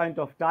one point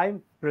of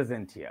time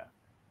present here.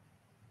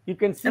 You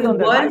can see And the on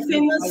the world right hand side.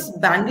 famous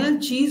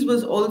Bandel cheese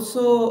was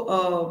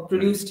also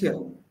produced here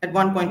at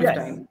one point of Yes,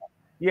 time.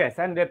 yes,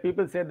 and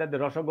people say that the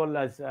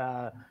Rosogollas,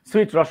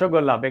 sweet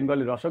Rosogolla,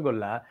 Bengali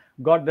Rosogolla,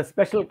 got the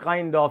special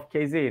kind of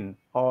casein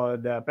or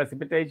the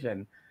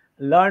precipitation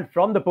learned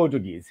from the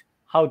Portuguese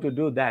how to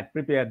do that,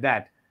 prepare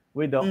that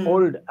with the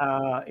old,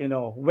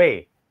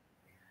 way.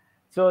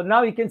 So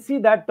now you can see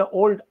that the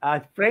old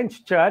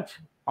French church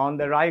on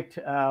the right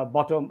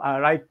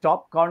right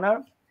top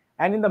corner,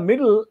 and in the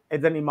middle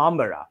is an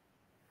imambara.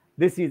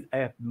 This is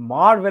a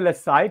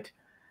marvelous site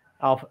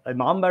of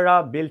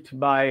imambara built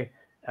by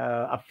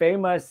a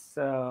famous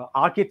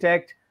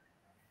architect,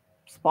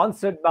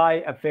 sponsored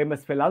by a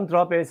famous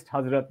philanthropist,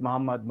 Hazrat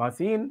Muhammad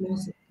Masin,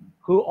 Yes.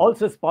 who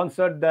also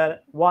sponsored the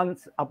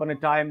once upon a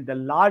time the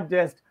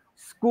largest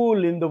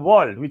school in the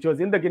world, which was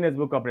in the Guinness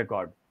Book of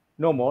Record.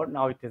 No more.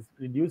 Now it has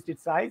reduced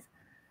its size.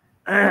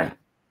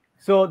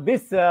 So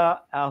this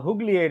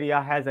Hooghly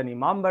area has an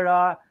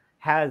imambara,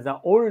 has the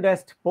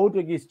oldest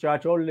Portuguese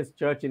church, oldest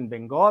church in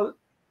Bengal,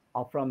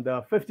 from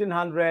the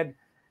 1500,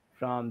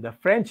 from the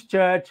French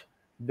church,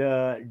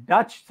 the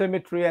Dutch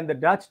cemetery and the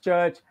Dutch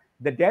church,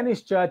 the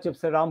Danish church of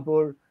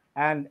Serampur,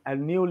 and a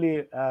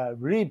newly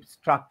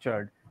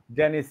restructured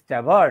Danish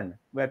tavern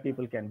where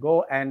people can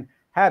go and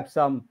have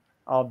some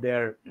of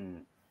their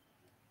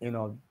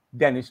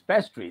Danish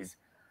pastries.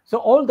 So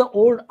all the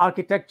old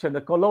architecture,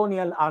 the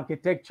colonial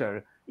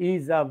architecture,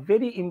 is a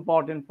very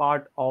important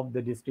part of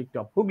the district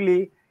of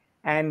Hooghly.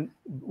 And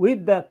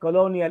with the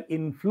colonial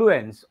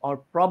influence, or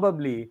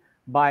probably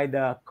by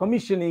the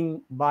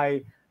commissioning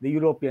by the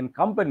European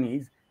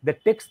companies, the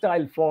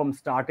textile form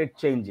started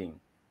changing.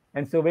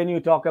 And so when you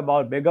talk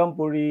about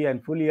Begumpuri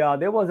and Fulia,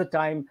 there was a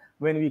time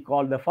when we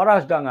called the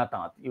Farashdanga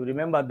Tat. You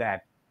remember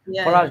that?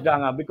 Yeah, yeah.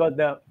 Farashdanga, because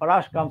the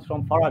Farash comes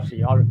from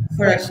Farashi or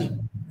French. French.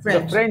 So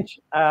the French.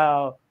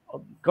 French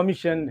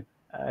commissioned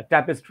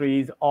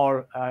tapestries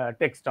or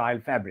textile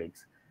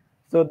fabrics.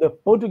 So the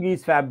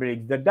Portuguese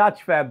fabrics, the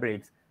Dutch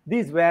fabrics,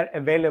 these were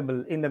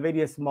available in the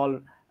various small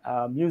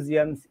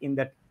museums in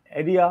that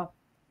area,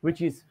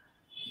 which is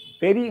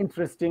very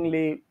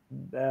interestingly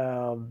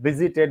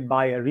visited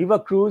by a river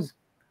cruise.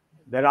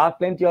 There are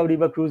plenty of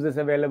river cruises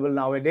available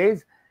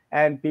nowadays,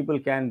 and people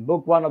can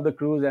book one of the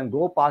cruise and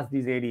go past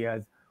these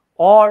areas.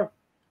 Or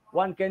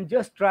one can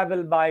just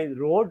travel by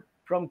road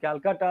from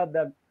Calcutta.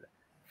 The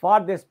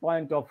farthest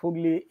point of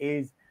Hooghly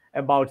is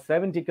about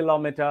 70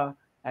 kilometers,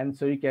 and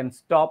so you can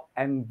stop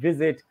and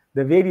visit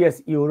the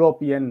various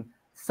European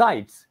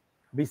sites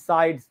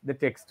besides the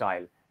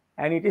textile.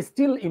 And it is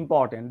still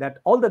important that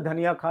all the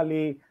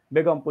Dhaniakhali,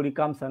 Begumpuri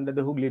comes under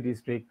the Hooghly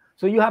district.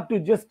 So you have to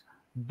just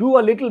do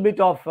a little bit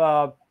of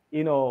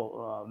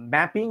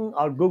mapping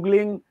or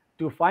googling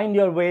to find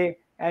your way,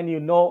 and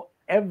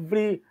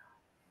every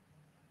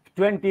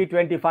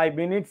 20-25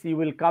 minutes you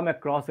will come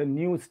across a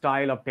new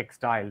style of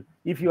textile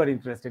if you are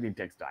interested in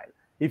textile.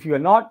 If you are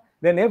not,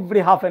 then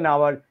every half an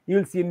hour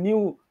you'll see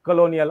new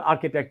colonial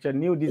architecture,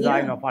 new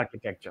design Yeah. of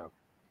architecture.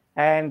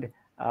 And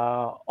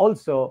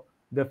also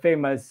the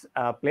famous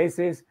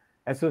places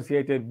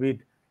associated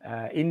with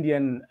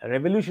Indian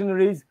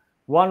revolutionaries.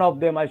 One of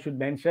them I should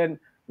mention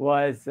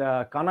was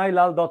Kanai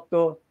Lal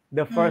Dotto,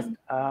 the first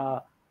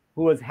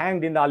who was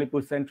hanged in the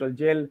Alipur Central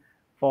Jail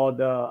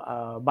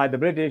by the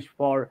British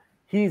for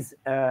his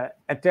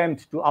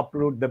attempt to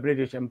uproot the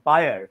British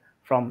Empire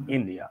from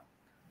India.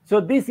 So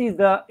this is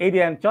the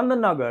area, and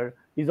Chandanagar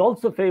is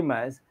also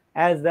famous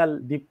as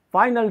the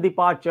final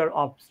departure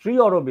of Sri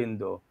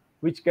Aurobindo,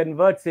 which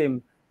converts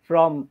him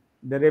from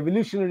the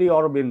revolutionary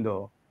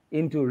Aurobindo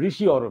into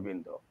Rishi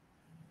Aurobindo.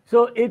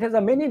 So it has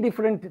a many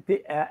different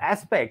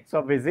aspects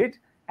of visit,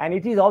 and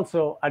it is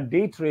also a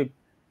day trip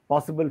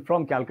possible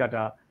from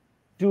Calcutta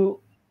to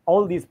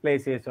all these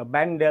places of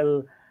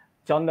Bandel,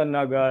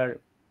 Chandanagar,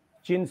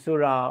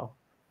 Chinsura,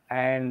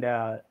 and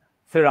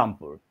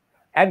Serampur,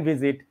 and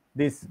visit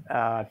this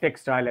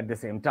textile at the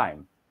same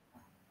time.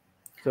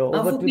 So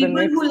over For to the people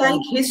next who like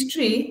one.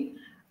 history,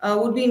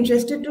 would be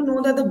interested to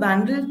know that the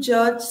Bandel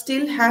Church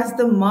still has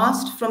the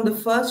mast from the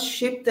first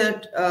ship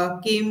that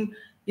came,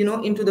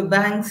 into the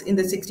banks in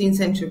the 16th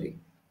century.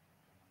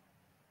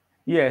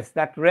 Yes,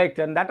 that's correct.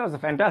 And that was a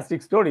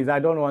fantastic story. I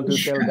don't want to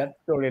tell that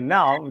story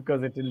now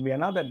because it will be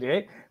another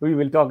day. We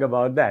will talk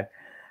about that.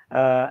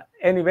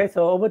 Anyway,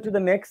 so over to the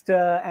next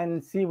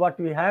and see what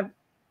we have.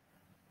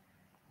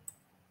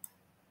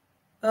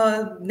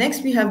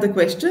 Next, we have the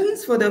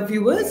questions for the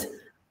viewers.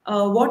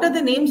 What are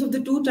the names of the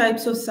two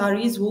types of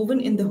saris woven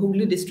in the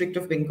Hooghly district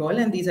of Bengal?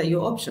 And these are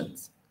your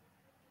options.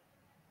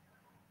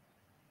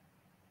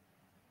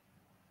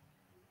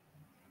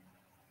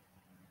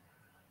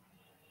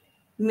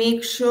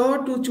 Make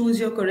sure to choose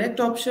your correct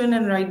option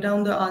and write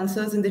down the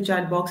answers in the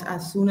chat box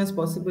as soon as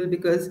possible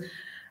because,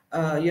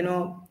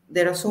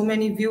 there are so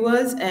many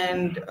viewers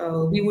and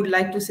we would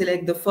like to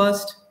select the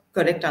first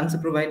correct answer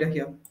provider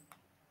here.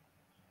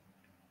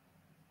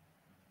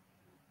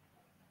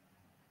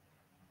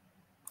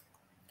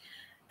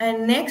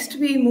 And next,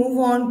 we move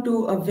on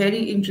to a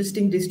very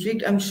interesting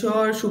district. I'm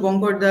sure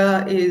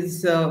Shubhankarda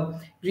is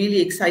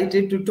really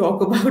excited to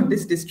talk about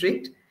this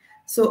district.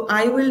 So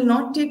I will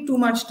not take too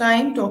much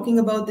time talking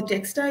about the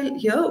textile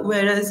here,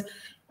 whereas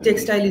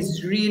textile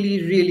is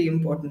really, really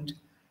important.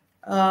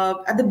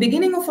 At the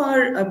beginning of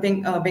our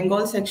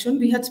Bengal section,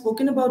 we had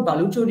spoken about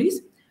baluchoris.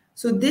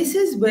 So this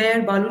is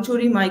where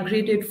Baluchari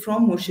migrated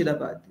from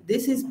Murshidabad.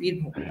 This is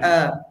Birbhum.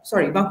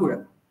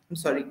 Bankura. I'm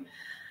sorry.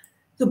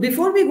 So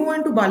before we go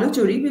into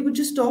Baluchari, we would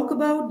just talk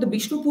about the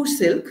Bishnupur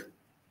silk.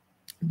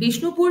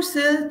 Bishnupur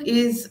silk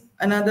is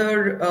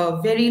another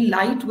very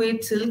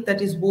lightweight silk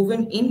that is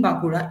woven in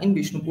Bankura in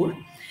Bishnupur.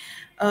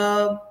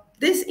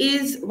 This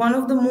is one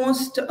of the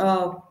most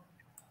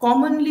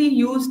commonly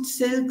used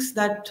silks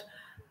that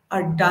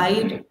are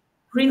dyed,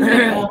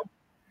 printed on,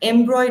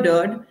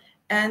 embroidered,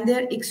 and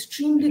they're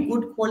extremely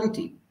good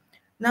quality.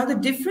 Now, the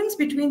difference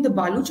between the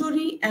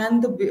baluchori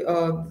and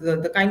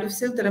the kind of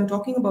silk that I'm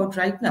talking about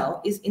right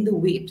now is in the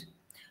weight.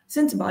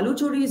 Since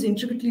baluchori is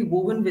intricately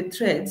woven with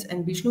threads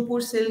and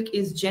Bishnupur silk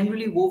is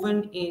generally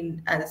woven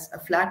in as a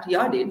flat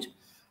yardage,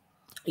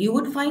 you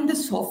would find the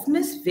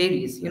softness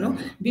varies.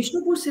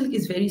 Bishnupur silk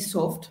is very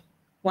soft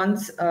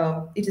once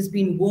it has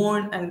been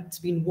worn and it's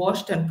been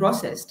washed and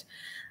processed.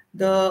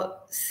 The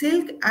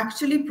silk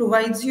actually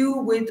provides you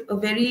with a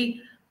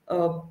very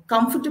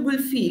comfortable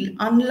feel,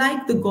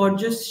 unlike the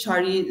gorgeous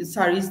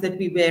saris that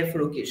we wear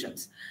for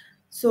occasions.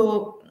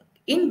 So,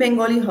 in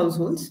Bengali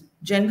households,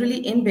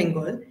 generally in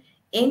Bengal,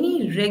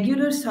 any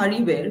regular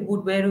sari wear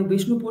would wear a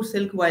Bishnupur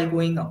silk while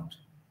going out.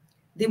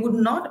 They would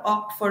not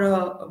opt for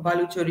a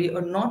baluchari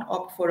or not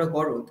opt for a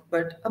gorod,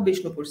 but a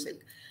Bishnupur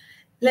silk.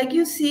 Like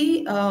you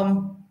see,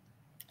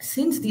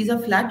 since these are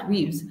flat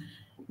weaves,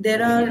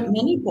 there are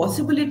many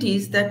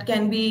possibilities that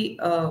can be,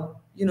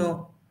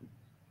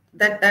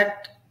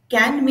 that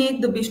can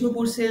make the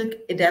Bishnupur silk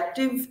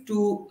adaptive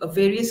to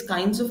various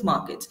kinds of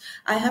markets.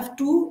 I have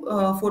two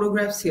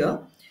photographs here.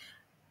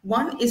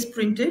 One is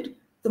printed.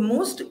 The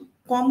most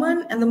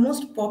common and the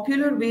most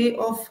popular way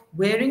of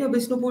wearing a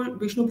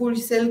Bishnupur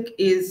silk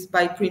is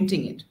by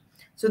printing it.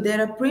 So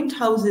there are print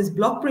houses,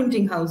 block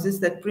printing houses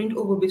that print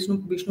over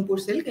Bishnupur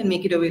silk and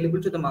make it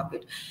available to the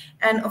market.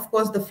 And of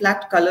course, the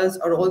flat colors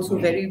are also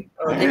very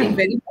getting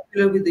very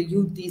popular with the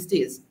youth these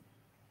days.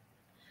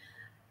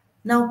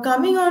 Now,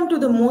 coming on to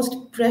the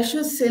most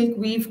precious silk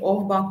weave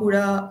of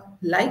Bankura,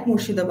 like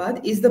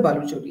Murshidabad, is the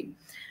Baluchari.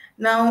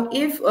 Now,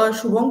 if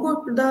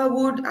Shubhankar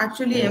would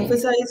actually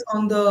emphasize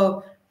on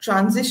the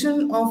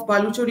transition of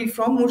Baluchari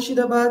from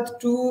Murshidabad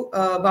to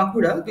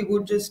Bankura, we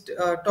would just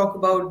talk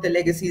about the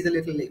legacies a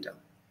little later.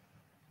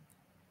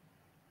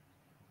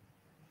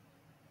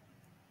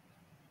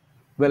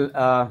 Well,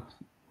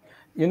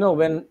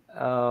 when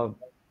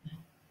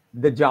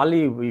the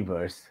Jali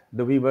weavers,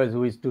 the weavers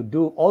who is to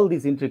do all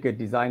this intricate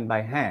design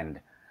by hand,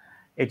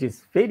 it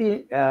is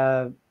very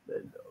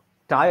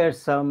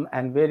tiresome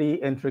and very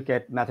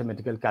intricate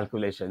mathematical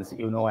calculations,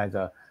 as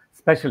a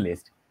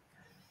specialist.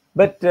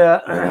 But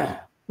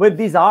with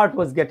this art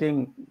was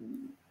getting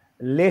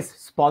less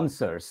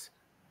sponsors,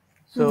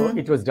 so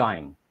it was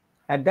dying.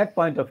 At that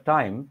point of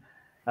time,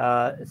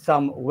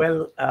 some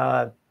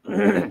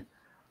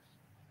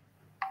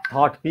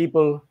thought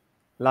people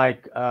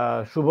like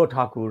Shubho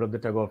Thakur of the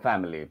Tagore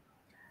family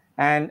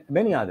and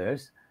many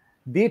others,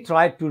 they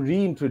tried to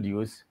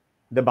reintroduce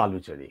the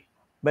Baluchari,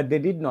 but they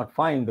did not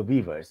find the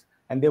weavers,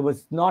 and there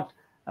was not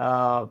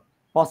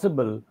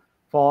possible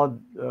for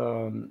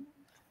to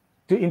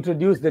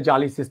introduce the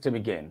Jali system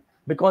again,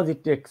 because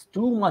it takes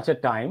too much a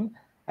time,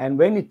 and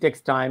when it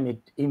takes time,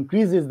 it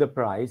increases the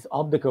price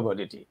of the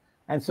commodity,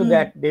 and so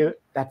that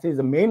is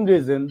the main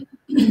reason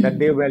that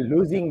they were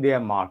losing their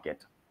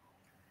market.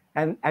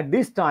 And at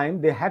this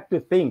time, they had to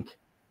think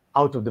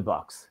out of the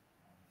box.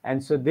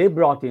 And so they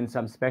brought in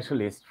some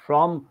specialists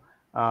from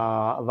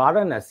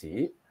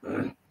Varanasi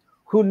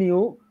who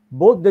knew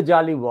both the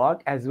Jali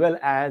work as well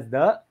as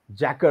the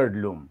jacquard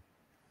loom.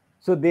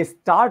 So they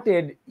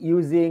started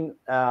using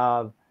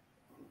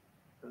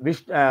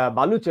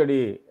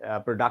Baluchari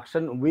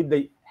production with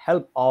the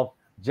help of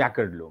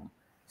jacquard loom,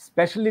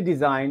 specially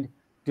designed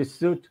to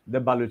suit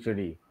the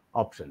Baluchari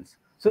options.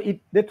 So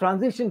the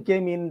transition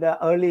came in the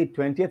early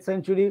 20th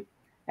century,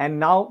 and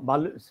now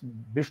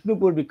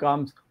Bishnupur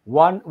becomes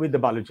one with the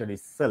Baluchari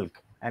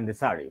silk and the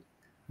sari.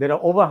 There are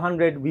over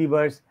 100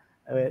 weavers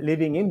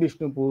living in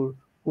Bishnupur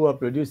who are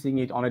producing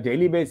it on a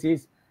daily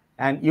basis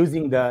and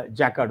using the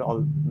jacquard,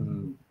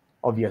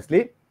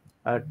 obviously,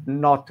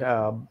 not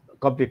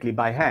completely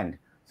by hand.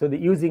 So they're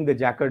using the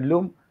jacquard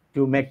loom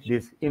to make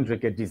these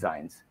intricate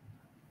designs.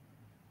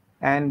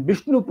 And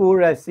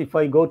Bishnupur, as if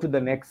I go to the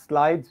next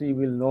slides, we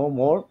will know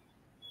more,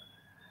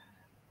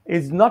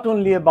 is not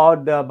only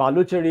about the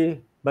Baluchari,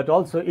 but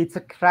also it's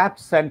a craft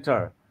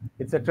center.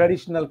 It's a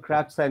traditional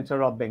craft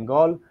center of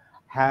Bengal,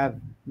 have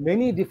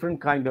many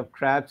different kind of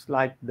crafts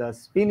like the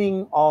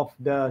spinning of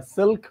the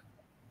silk.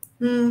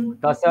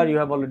 Tasar, you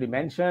have already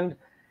mentioned.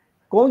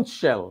 Conch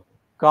shell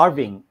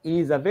carving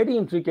is a very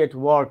intricate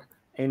work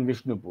in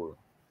Bishnupur.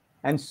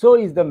 And so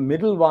is the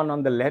middle one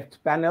on the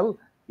left panel.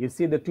 You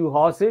see the two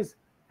horses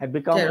have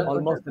become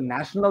almost the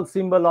national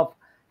symbol of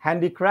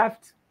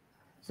handicrafts.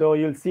 So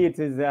you'll see it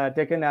is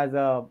taken as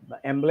an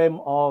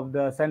emblem of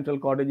the Central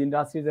Cottage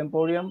Industries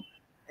Emporium.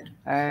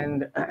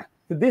 And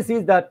so this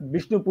is that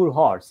Bishnupur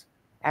horse.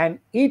 And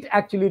it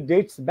actually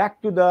dates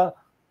back to the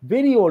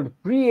very old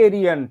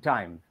pre-Aryan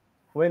time.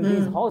 when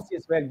these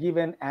horses were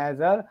given as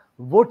a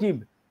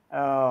votive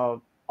uh,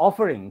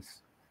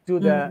 offerings to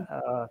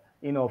the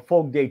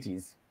folk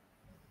deities.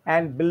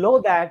 And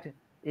below that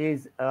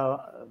is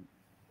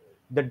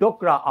the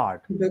dokra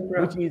art,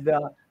 which Bikra. is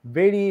a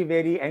very,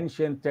 very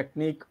ancient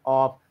technique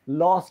of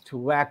lost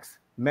wax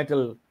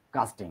metal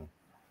casting.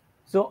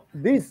 So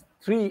these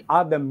three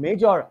are the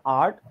major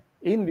art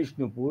in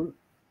Vishnupur,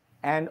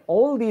 and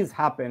all these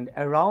happened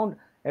around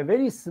a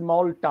very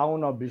small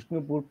town of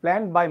Vishnupur,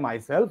 planned by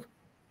myself.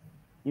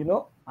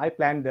 I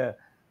planned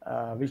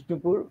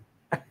Vishnupur.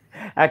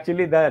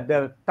 Actually,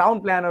 the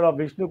town planner of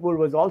Vishnupur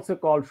was also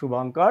called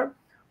Shubhankar,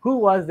 who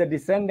was the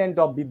descendant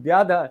of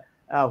Vidyadhar,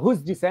 whose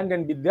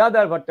descendant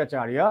Vidyadhar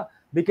Bhattacharya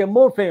became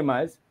more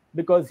famous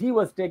because he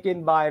was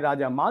taken by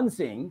Raja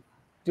Mansingh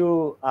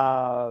to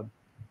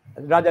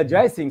Raja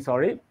Jai Singh,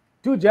 sorry,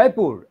 to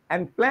Jaipur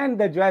and planned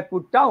the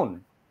Jaipur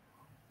town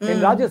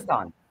in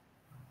Rajasthan.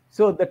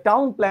 So the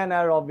town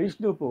planner of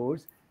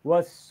Vishnupur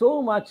was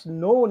so much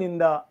known in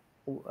the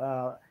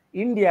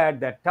India at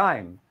that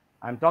time.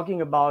 I'm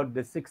talking about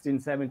the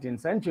 16th, 17th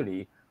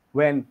century,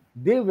 when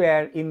they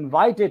were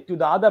invited to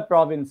the other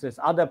provinces,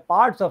 other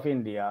parts of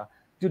India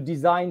to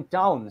design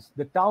towns,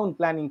 the town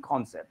planning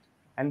concept.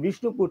 And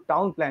Vishnupur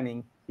town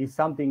planning is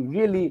something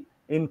really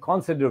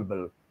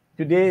inconsiderable.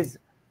 Today's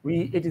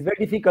it is very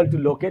difficult to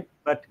locate,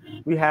 but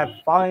we have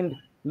found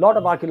a lot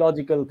of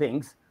archaeological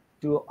things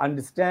to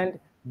understand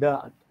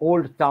the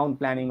old town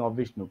planning of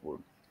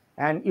Vishnupur.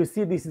 And you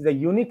see, this is a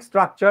unique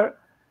structure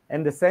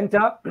in the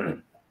center,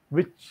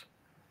 which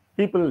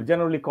people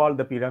generally call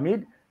the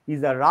pyramid,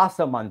 is a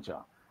rasa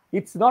mancha.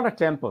 It's not a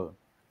temple,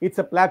 it's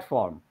a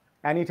platform,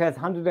 and it has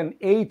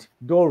 108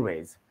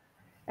 doorways.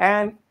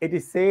 And it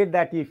is said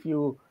that if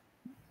you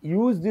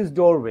use these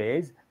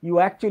doorways, you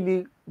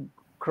actually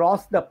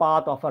cross the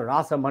path of a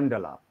rasa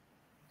mandala.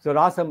 So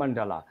Rasa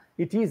Mandala,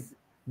 it is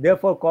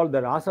therefore called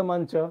the Rasa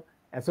Mancha,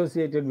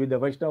 associated with the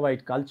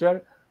Vaishnavite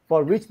culture,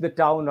 for which the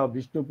town of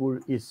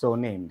Vishnupur is so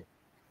named.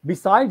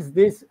 Besides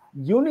this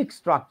unique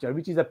structure,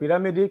 which is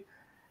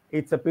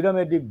it's a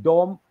pyramidic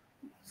dome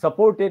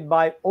supported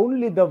by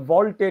only the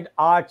vaulted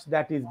arch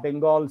that is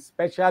Bengal's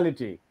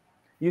speciality.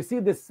 You see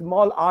the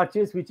small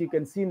arches which you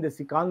can see in the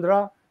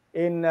Sikandra,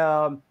 in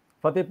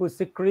Fatehpur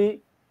Sikri,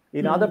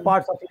 in other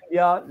parts of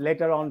India,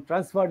 later on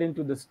transferred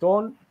into the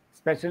stone,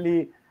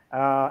 especially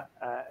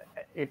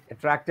it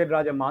attracted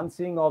Raja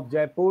Mansingh of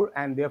Jaipur,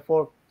 and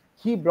therefore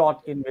he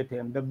brought in with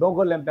him. The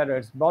Mughal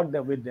emperors brought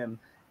them with them,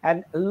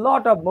 and a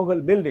lot of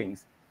Mughal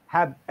buildings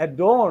have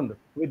adorned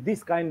with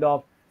this kind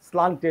of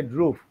slanted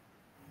roof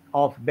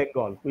of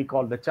Bengal. We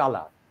call the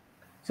chala.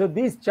 So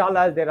these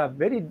chalas, there are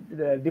very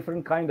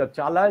different kind of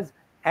chalas,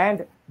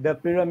 and the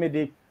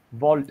pyramidic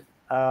vault,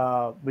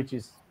 which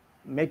is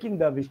making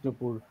the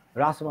Vishnupur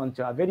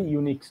Rasamancha a very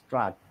unique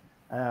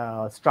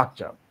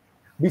structure.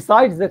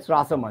 Besides that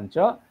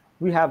Rasamancha,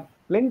 we have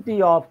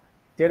plenty of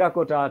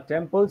terracotta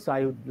temples.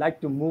 I would like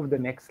to move the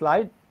next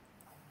slide.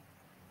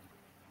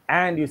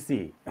 And you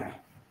see,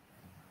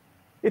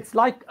 it's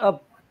like a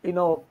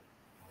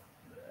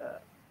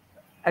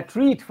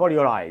treat for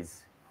your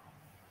eyes.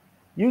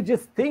 You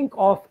just think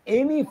of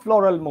any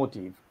floral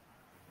motif,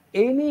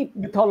 any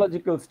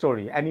mythological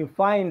story, and you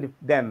find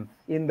them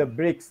in the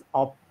bricks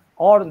of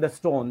or the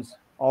stones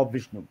of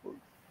Vishnupur.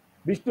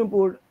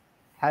 Vishnupur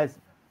has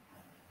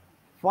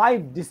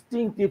 5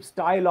 distinctive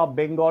style of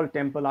Bengal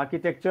temple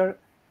architecture,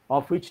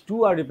 of which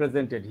 2 are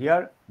represented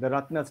here, the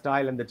Ratna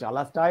style and the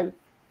Chala style.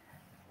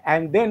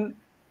 And then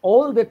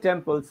all the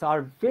temples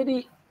are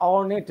very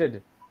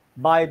ornated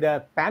by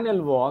the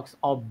panel works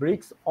of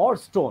bricks or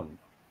stone.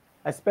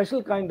 A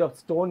special kind of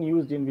stone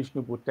used in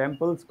Vishnupur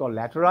temples called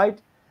laterite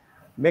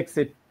makes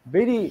it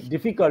very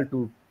difficult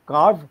to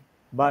carve,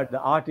 but the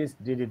artist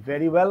did it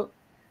very well.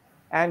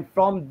 And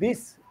from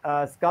these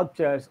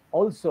sculptures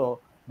also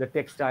the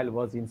textile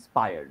was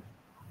inspired.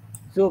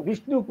 So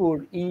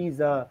Vishnupur is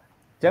a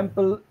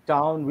temple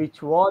town which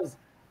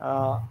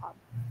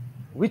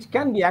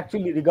can be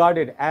actually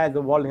regarded as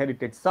a World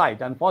Heritage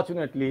Site.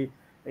 Unfortunately,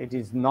 it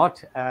is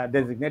not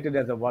designated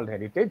as a World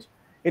Heritage.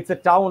 It's a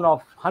town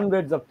of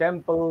hundreds of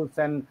temples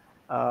and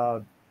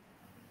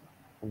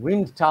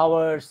wind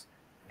towers,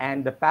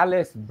 and the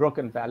palace,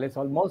 broken palace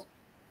almost.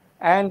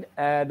 And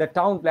the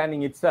town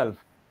planning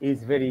itself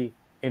is very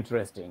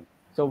interesting.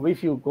 So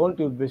if you go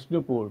to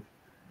Vishnupur,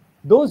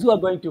 those who are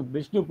going to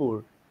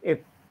Vishnupur,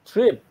 a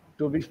trip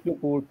to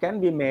Vishnupur can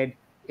be made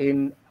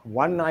in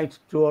one night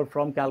tour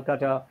from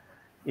Calcutta.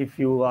 If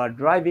you are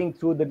driving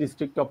through the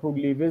district of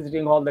Hooghly,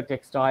 visiting all the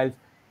textiles,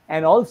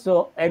 and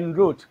also en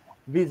route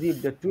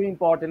visit the 2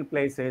 important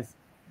places,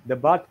 the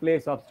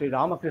birthplace of Sri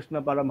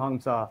Ramakrishna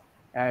Paramhamsa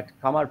at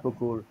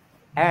Kamarpukur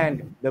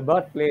and the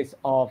birthplace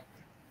of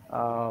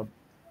Ma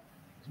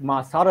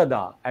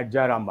Sarada at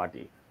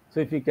Jairambati. So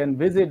if you can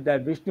visit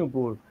that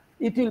Vishnupur,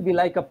 it will be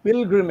like a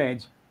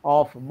pilgrimage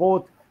of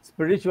both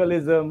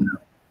spiritualism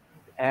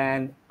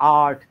and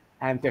art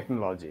and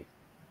technology.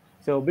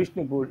 So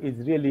Vishnupur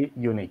is really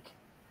unique.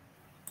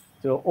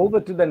 So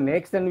over to the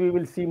next, and we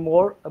will see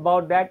more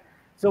about that.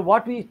 So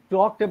what we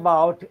talked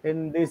about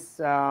in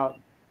this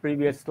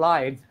previous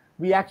slides,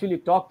 we actually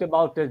talked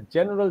about a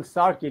general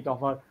circuit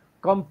of a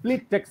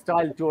complete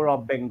textile tour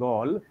of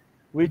Bengal,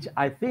 which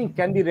I think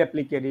can be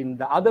replicated in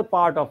the other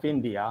part of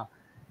India.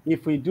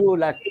 If we do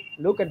like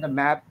look at the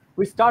map,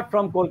 we start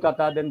from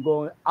Kolkata, then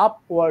go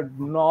upward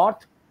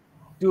north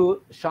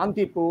to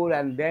Shantipur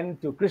and then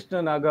to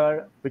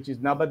Krishnanagar, which is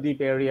Navadip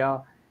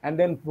area, and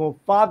then move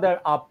farther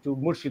up to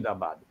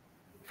Murshidabad.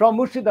 From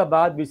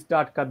Murshidabad, we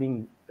start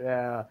coming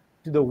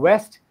to the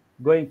west,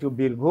 going to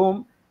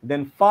Birbhum,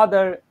 then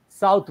farther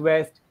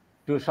southwest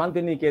to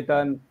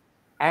Shantiniketan,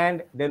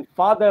 and then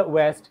farther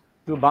west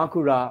to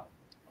Bankura,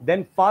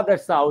 then farther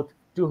south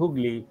to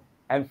Hooghly,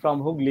 and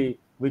from Hooghly,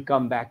 we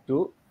come back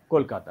to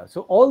Kolkata.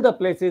 So all the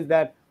places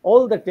that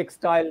all the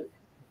textile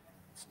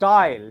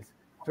styles,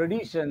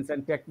 traditions,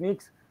 and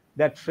techniques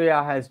that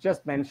Shreya has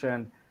just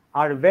mentioned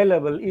are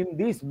available in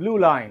this blue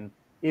line.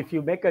 If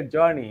you make a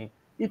journey,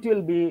 it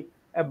will be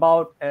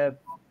about a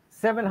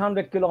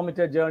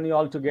 700-kilometer journey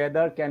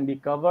altogether, can be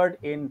covered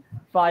in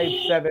 5,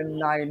 7,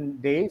 9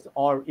 days,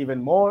 or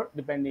even more,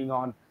 depending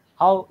on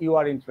how you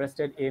are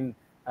interested in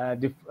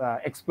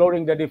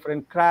exploring the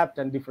different craft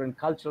and different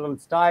cultural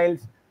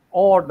styles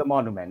or the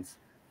monuments.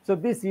 So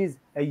this is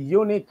a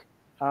unique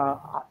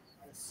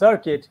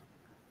circuit.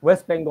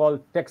 West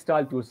Bengal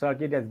textile tour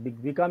circuit has been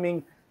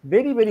becoming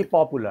very, very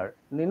popular.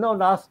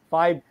 Last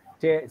 5,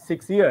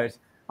 6 years,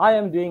 I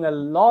am doing a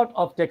lot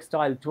of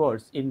textile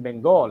tours in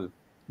Bengal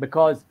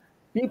because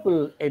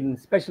people,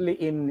 especially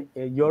in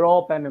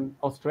Europe and in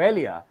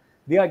Australia,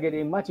 they are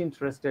getting much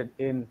interested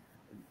in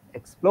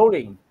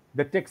exploring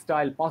the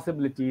textile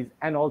possibilities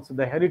and also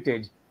the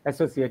heritage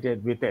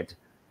associated with it.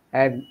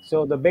 And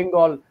so the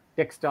Bengal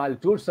textile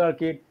tour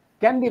circuit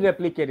can be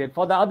replicated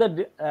for the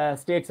other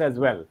states as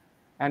well.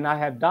 And I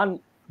have done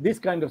this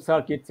kind of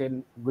circuits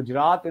in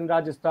Gujarat, in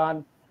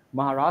Rajasthan,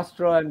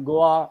 Maharashtra, and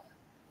Goa.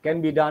 Can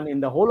be done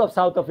in the whole of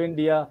south of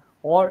India,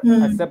 or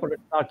a separate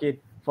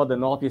circuit for the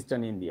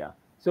northeastern India.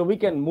 So we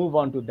can move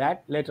on to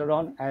that later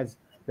on as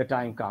the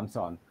time comes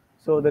on.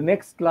 So the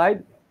next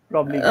slide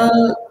probably Uh,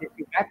 take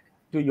you back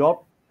to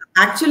your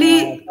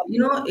Actually,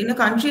 in a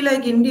country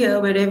like India,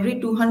 where every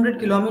 200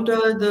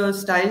 kilometers the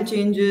style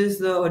changes,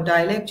 the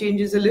dialect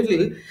changes a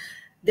little,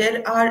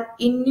 there are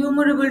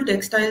innumerable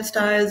textile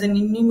styles and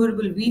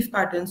innumerable weave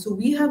patterns. So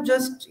we have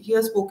just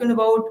here spoken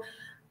about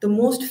the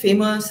most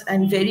famous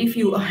and very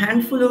few, a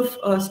handful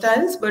of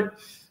styles. But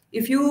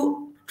if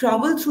you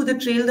travel through the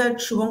trail that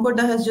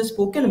Shubhankarda has just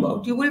spoken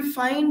about, you will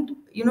find,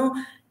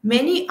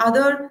 many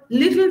other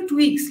little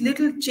tweaks,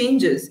 little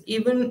changes,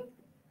 even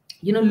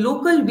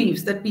local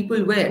weaves that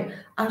people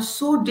wear are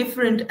so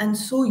different and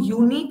so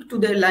unique to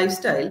their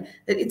lifestyle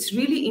that it's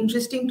really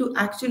interesting to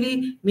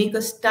actually make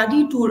a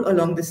study tour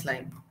along this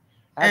line.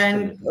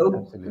 And absolutely,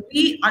 absolutely.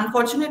 we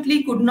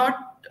unfortunately could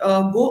not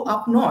go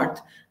up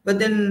north, but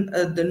then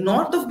the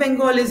north of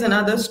Bengal is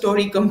another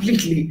story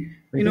completely.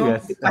 The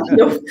Yes. kind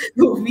of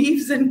the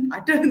weaves and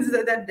patterns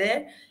that are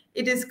there,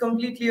 it is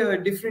completely a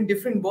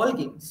different ball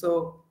game.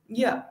 So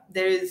yeah,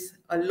 there is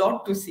a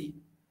lot to see.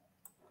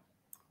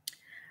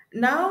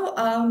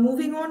 Now,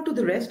 moving on to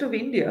the rest of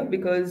India,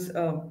 because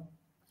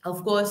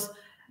of course,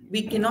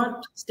 we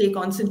cannot stay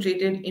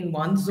concentrated in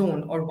one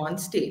zone or one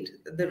state.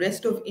 The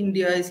rest of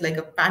India is like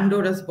a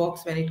Pandora's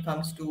box when it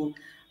comes to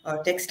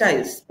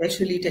textiles,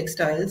 especially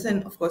textiles,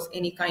 and of course,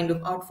 any kind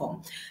of art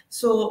form.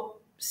 So,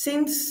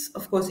 since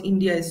of course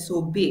India is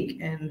so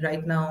big, and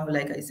right now,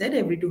 like I said,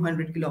 every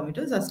 200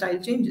 kilometers, our style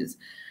changes.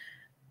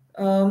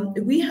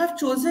 We have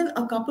chosen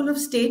a couple of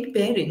state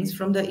pairings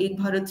from the Ek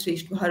Bharat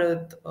Shresth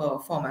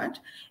Bharat format,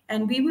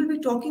 and we will be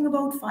talking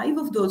about five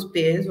of those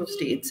pairs of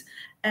states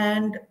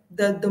and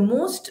the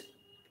most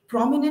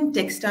prominent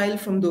textile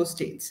from those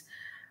states.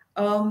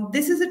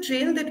 This is a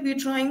trail that we're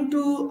trying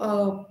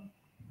to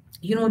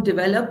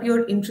develop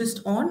your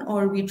interest on,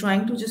 or we're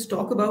trying to just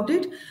talk about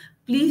it.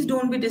 Please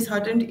don't be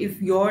disheartened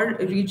if your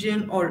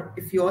region or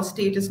if your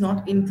state is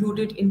not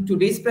included in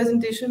today's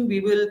presentation.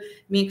 We will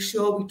make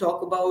sure we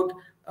talk about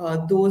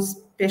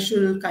those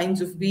special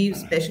kinds of weaves,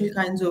 special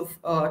kinds of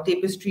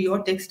tapestry or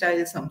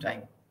textile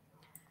sometime.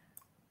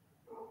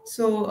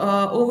 So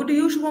over to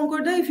you,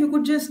 Shubhankarda. If you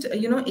could just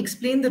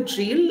explain the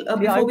trail See,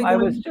 before we I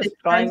go was into just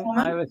textile trying,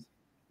 format.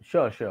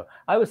 sure.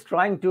 I was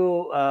trying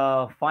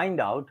to find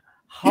out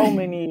how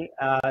many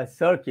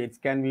circuits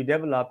can we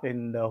develop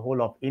in the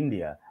whole of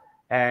India.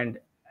 And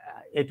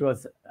it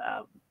was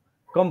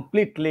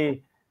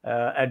completely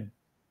a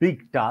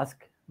big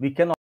task. We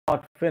cannot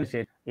finish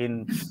it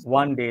in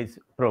one day's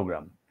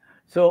program.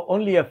 So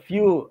only a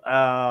few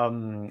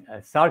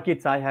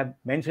circuits I have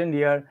mentioned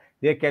here.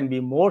 There can be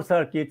more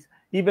circuits.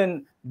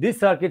 Even these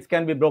circuits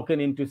can be broken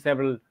into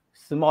several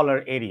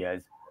smaller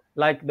areas,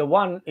 like the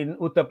one in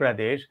Uttar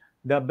Pradesh,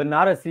 the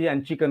Banarasi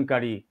and chicken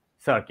curry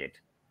circuit.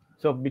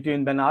 So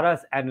between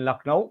Banaras and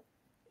Lucknow,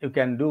 you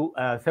can do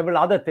several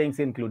other things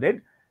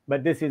included,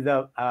 but this is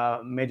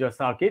a major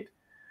circuit.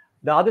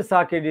 The other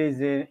circuit is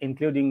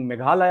including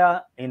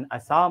Meghalaya in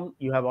Assam.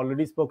 You have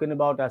already spoken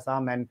about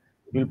Assam, and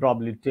we'll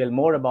probably tell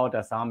more about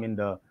Assam in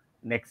the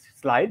next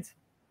slides.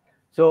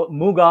 So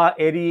Muga,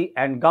 Eri,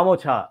 and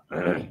Gamocha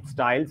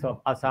styles of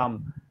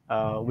Assam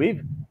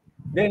weave.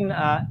 Then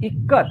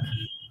Ikkat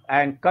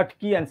and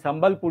Katki and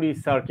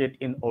Sambalpuri circuit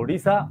in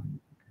Odisha,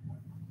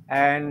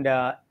 and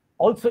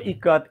also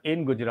Ikat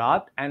in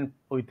Gujarat and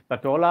with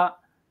Patola.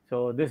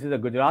 So this is a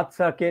Gujarat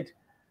circuit.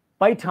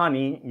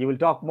 Paithani, you will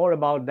talk more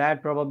about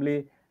that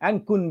probably,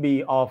 and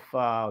Kunbi of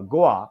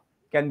Goa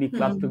can be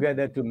clubbed Hmm.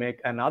 together to make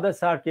another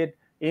circuit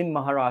in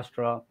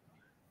Maharashtra.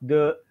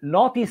 The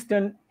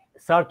northeastern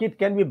circuit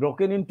can be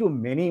broken into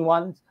many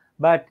ones,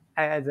 but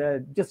as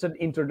just an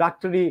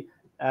introductory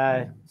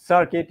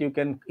circuit, you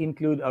can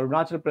include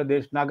Arunachal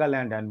Pradesh,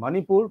 Nagaland, and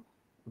Manipur,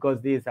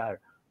 because these are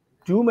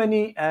too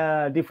many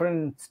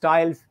different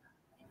styles.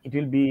 It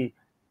will be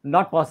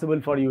not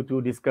possible for you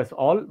to discuss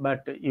all,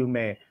 but you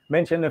may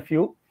mention a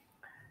few.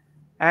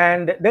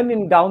 And then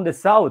in down the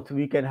south,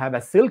 we can have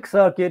a silk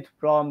circuit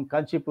from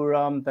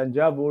Kanchipuram,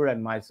 Tanjavur,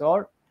 and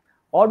Mysore,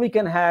 or we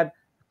can have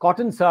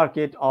cotton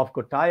circuit of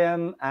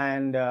Kottayam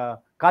and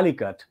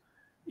Calicut.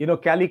 You know,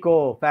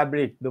 calico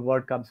fabric, the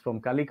word comes from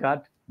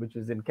Calicut, which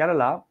is in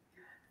Kerala.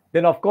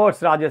 Then, of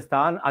course,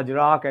 Rajasthan,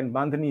 Ajrak and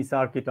Bandhani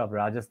circuit of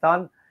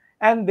Rajasthan.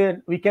 And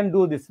then we can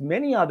do this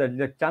many other,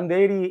 like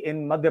Chanderi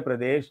in Madhya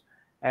Pradesh,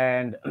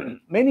 and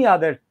many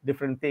other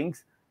different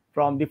things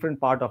from different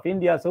part of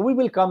India. So we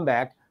will come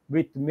back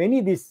with many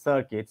of these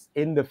circuits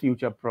in the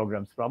future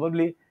programs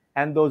probably.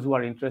 And those who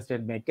are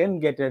interested may can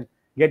get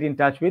in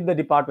touch with the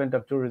Department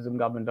of Tourism,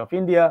 Government of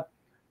India.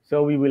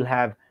 So we will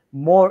have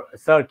more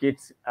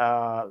circuits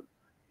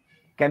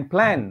can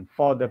plan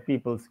for the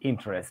people's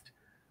interest.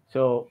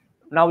 So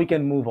now we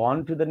can move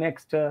on to the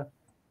next.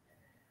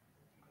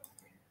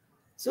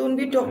 So when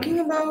we're talking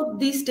about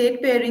these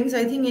state pairings,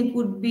 I think it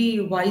would be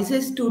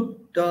wisest to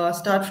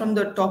start from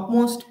the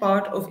topmost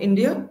part of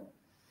India.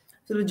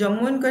 So the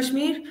Jammu and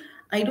Kashmir,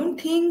 I don't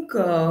think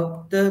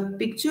the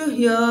picture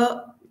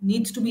here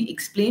needs to be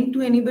explained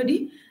to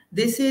anybody.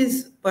 This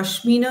is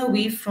Pashmina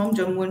weave from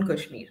Jammu and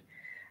Kashmir.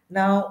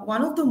 Now,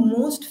 one of the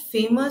most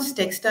famous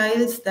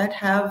textiles that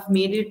have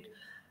made it,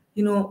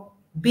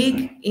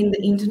 big in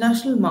the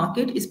international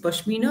market is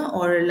Pashmina,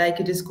 or like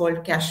it is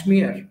called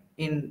Kashmir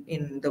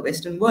in the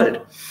Western world.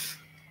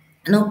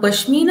 Now,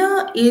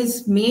 pashmina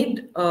is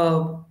made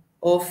of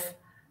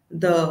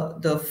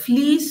the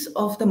fleece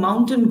of the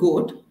mountain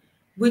goat,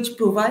 which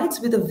provides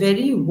with a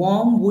very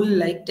warm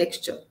wool-like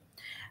texture.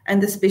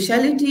 And the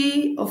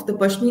speciality of the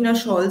pashmina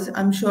shawls,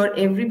 I'm sure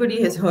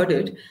everybody has heard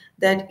it,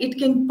 that it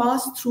can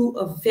pass through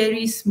a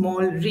very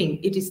small ring.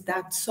 It is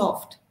that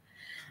soft.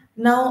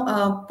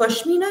 Now,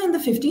 Pashmina in the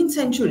 15th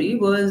century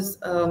was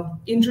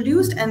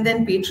introduced and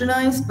then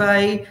patronized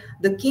by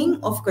the king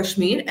of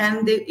Kashmir,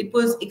 and it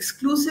was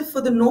exclusive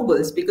for the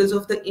nobles because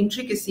of the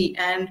intricacy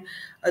and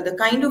the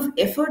kind of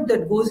effort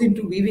that goes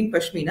into weaving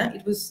Pashmina.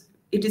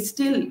 It is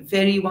still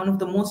very one of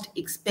the most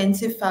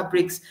expensive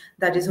fabrics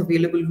that is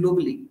available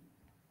globally.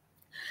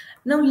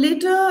 Now,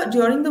 later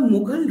during the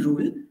Mughal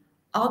rule,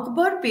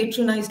 Akbar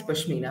patronized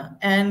Pashmina,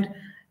 and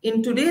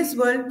in today's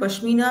world,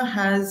 Pashmina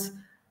has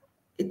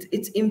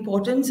its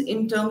importance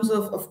in terms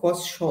of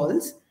course,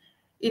 shawls,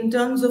 in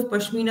terms of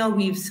Pashmina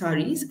weave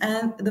saris,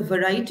 and the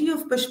variety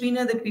of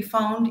Pashmina that we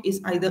found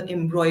is either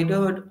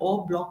embroidered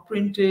or block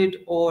printed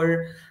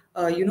or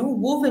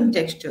woven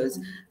textures,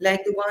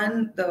 like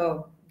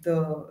the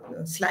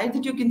slide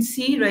that you can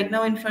see right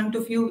now in front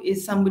of you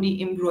is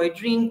somebody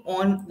embroidering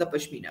on the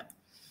Pashmina.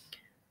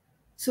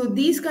 So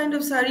these kind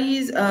of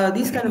saris,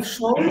 these kind of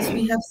shawls,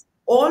 we have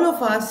all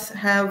of us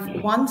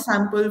have one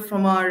sample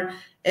from our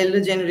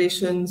elder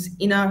generations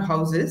in our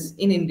houses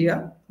in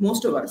India,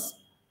 most of us.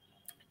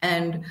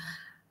 And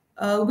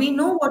we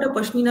know what a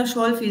pashmina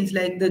shawl feels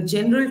like. The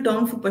general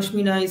term for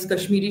pashmina is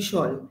Kashmiri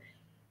shawl.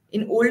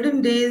 In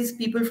olden days,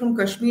 people from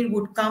Kashmir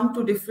would come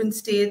to different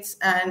states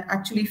and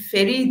actually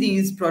ferry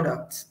these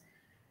products.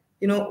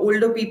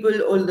 Older people,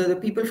 older the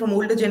people from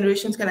older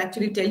generations can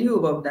actually tell you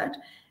about that.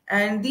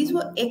 And these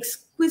were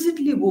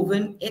exquisitely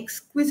woven,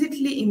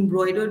 exquisitely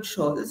embroidered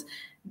shawls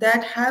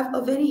that have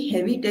a very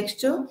heavy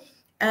texture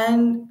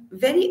and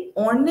very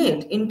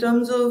ornate in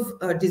terms of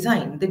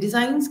design. The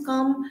designs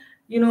come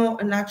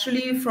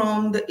naturally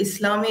from the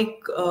Islamic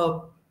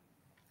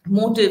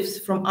motifs,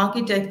 from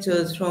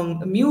architectures,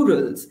 from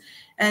murals.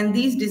 And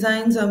these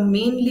designs are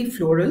mainly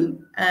floral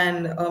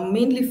and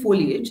mainly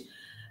foliage.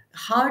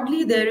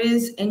 Hardly there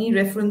is any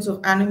reference of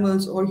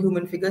animals or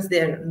human figures.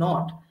 They're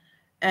not.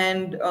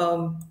 And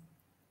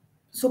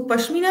so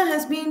Pashmina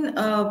has been,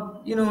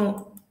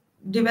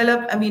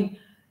 developed. I mean,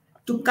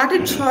 to cut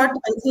it short,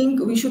 I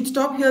think we should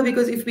stop here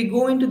because if we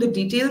go into the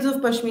details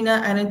of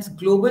Pashmina and its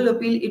global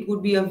appeal, it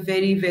would be a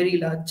very, very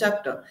large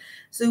chapter.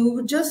 So we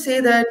would just say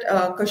that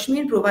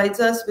Kashmir provides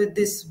us with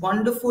this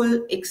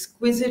wonderful,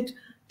 exquisite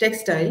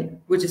textile,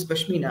 which is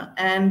Pashmina.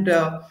 And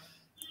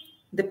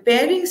the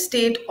pairing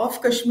state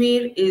of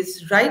Kashmir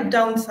is right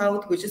down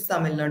south, which is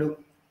Tamil Nadu.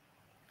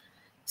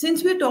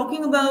 Since we're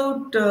talking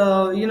about,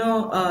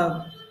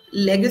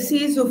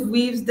 legacies of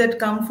weaves that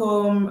come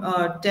from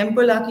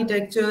temple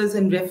architectures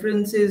and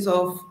references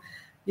of,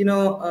 you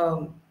know,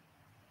 um,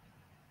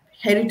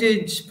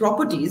 heritage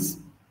properties,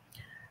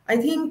 I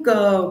think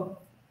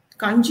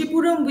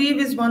Kanchipuram weave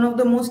is one of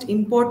the most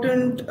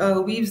important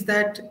weaves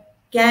that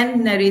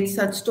can narrate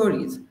such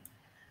stories.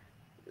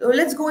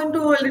 Let's go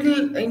into a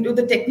little into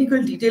the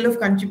technical detail of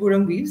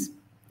Kanchipuram weaves.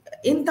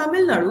 In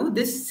Tamil Nadu,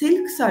 this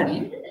silk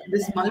sari,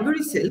 this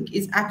mulberry silk,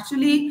 is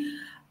actually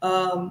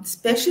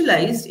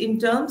specialized in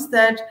terms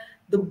that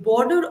the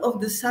border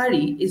of the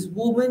sari is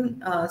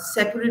woven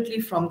separately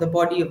from the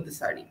body of the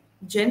sari.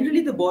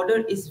 Generally, the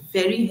border is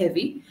very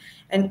heavy,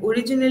 and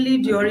originally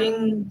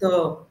during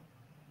the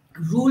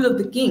rule of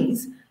the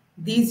kings,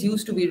 these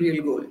used to be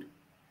real gold.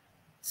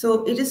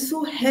 So it is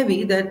so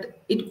heavy that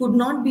it could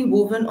not be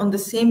woven on the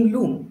same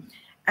loom.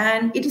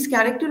 And it is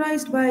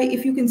characterized by,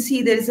 if you can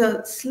see, there is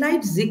a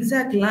slight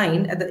zigzag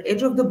line at the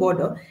edge of the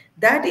border.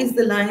 That is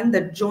the line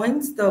that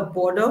joins the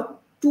border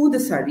to the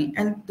sari.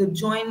 And the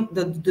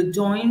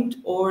joint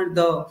or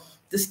the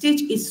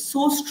stitch is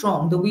so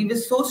strong, the weave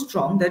is so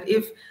strong that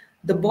if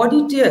the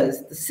body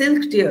tears, the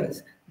silk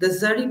tears, the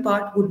zari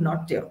part would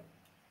not tear.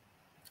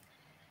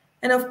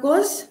 And of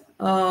course,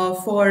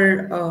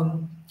 for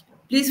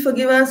please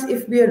forgive us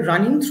if we are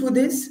running through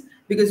this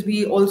because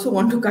we also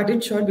want to cut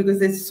it short because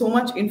there's so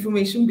much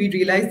information. We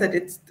realize that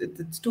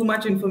it's too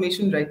much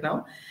information right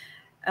now.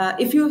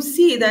 If you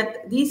see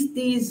that these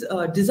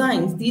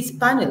designs, these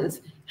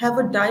panels have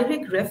a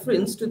direct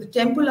reference to the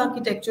temple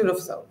architecture of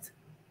South.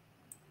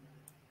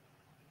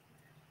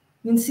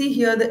 You can see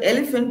here the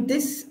elephant.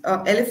 This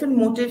elephant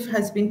motif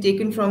has been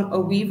taken from a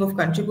weave of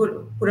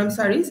Kanchipuram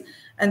saris,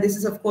 and this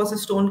is of course a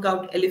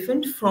stone-carved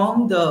elephant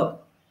from the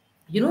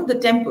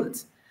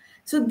temples.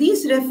 So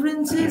these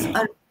references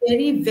are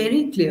very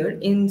very clear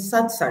in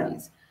such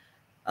saris.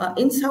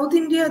 In South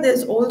India,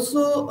 there's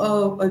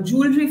also a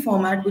jewelry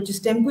format which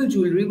is temple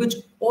jewelry, which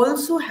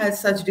also has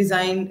such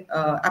design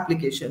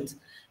applications.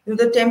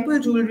 The temple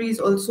jewelries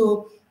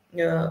also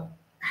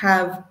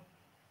have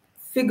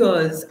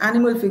figures,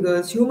 animal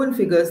figures, human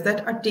figures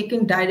that are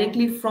taken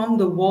directly from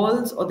the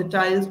walls or the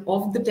tiles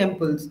of the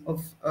temples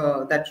of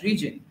that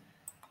region.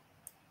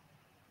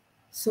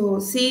 So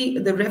see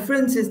the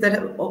references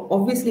that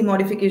obviously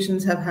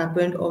modifications have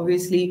happened,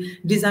 obviously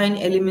design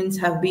elements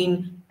have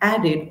been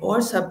added or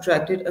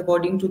subtracted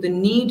according to the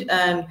need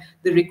and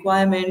the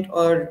requirement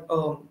or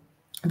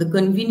the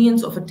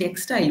convenience of a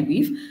textile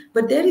weave,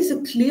 but there is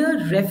a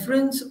clear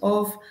reference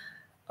of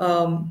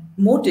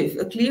motive,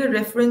 a clear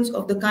reference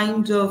of the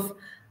kind of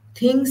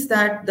things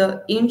that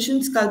the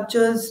ancient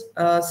sculptures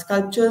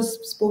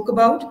spoke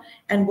about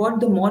and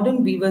what the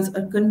modern weavers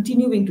are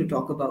continuing to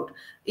talk about.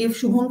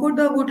 If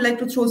Shubhankoda would like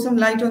to throw some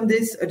light on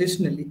this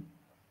additionally.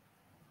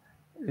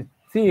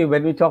 See,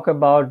 when we talk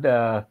about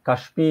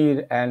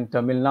Kashmir and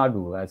Tamil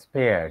Nadu as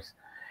pairs,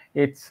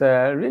 it's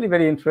really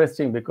very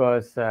interesting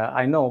because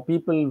I know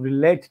people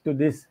relate to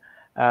these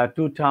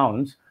two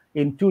towns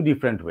in two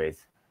different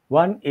ways.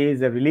 One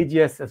is a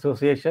religious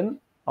association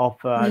of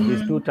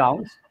these two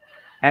towns,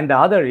 and the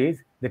other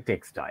is the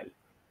textile.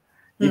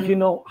 If you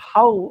know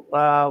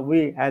how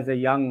we, as a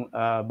young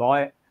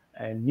boy,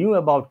 knew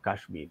about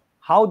Kashmir,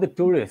 how the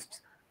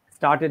tourists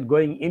started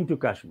going into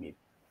Kashmir,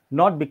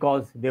 not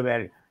because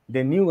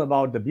they knew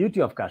about the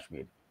beauty of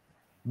Kashmir,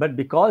 but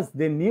because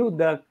they knew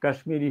the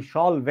Kashmiri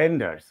shawl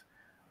vendors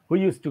who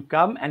used to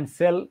come and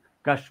sell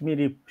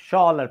Kashmiri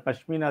shawl or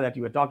pashmina that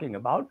you were talking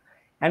about,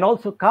 and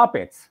also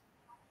carpets,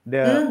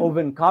 the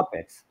woven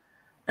carpets.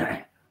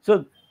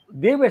 So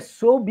they were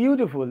so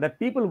beautiful that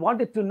people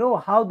wanted to know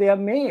how they are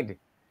made.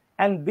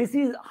 And this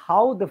is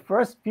how the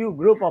first few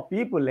group of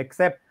people,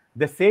 except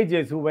the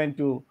sages who went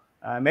to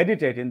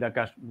meditate in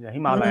the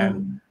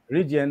Himalayan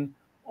region,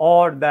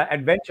 or the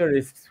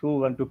adventurists who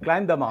want to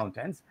climb the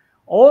mountains,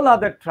 all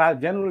other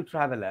general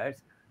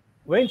travelers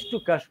went to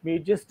Kashmir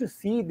just to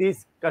see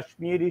this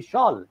Kashmiri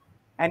shawl.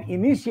 And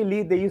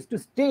initially, they used to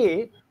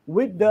stay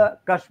with the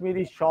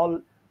Kashmiri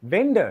shawl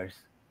vendors.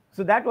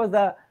 So that was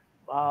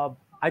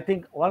I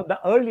think, one of the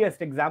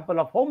earliest example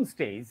of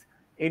homestays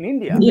in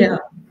India. Yeah.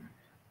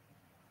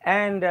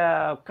 And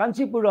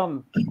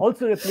Kanchipuram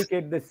also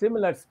replicate the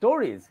similar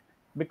stories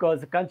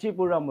because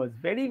Kanchipuram was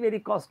very, very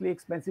costly,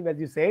 expensive, as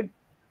you said.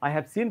 I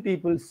have seen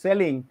people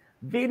selling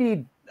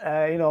very,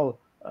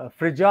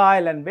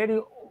 fragile and very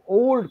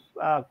old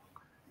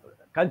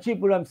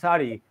Kanchipuram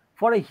sari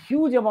for a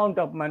huge amount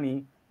of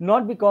money,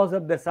 not because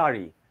of the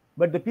sari,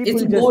 but the It's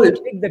people just gold.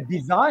 take the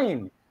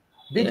design.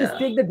 They just Yeah.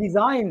 take the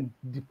design,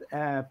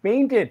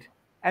 paint it,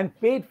 and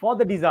paid for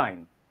the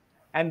design.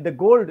 And the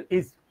gold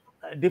is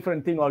a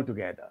different thing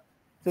altogether.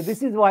 So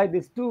this is why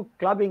this two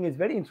clubbing is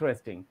very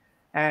interesting.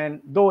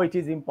 And though it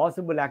is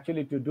impossible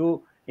actually to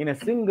do in a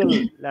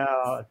single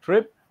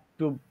trip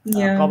to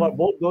Yeah. cover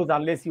both those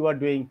unless you are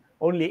doing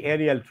only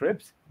aerial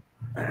trips,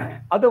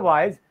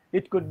 otherwise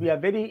it could be a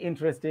very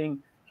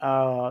interesting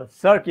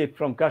circuit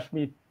from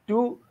Kashmir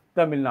to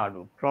Tamil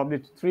Nadu, probably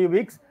 3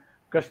 weeks,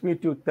 Kashmir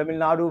to Tamil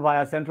Nadu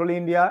via central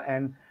India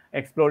and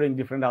exploring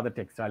different other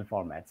textile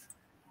formats.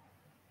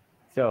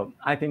 So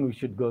I think we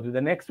should go to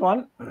the next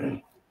one.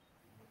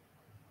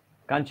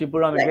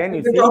 Kanchipuram Like again, we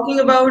you were see talking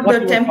about what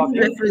the you were temple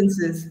talking.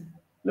 references.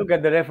 Look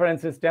at the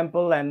references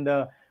temple and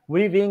the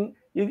weaving,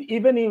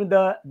 even in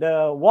the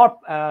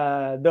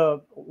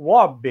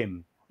warp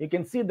beam. You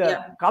can see the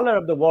Yeah. color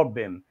of the warp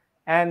beam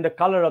and the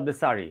color of the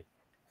sari.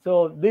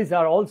 So these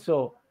are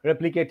also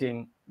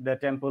replicating the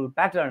temple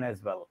pattern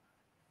as well.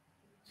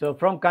 So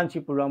from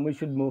Kanchipuram, we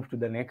should move to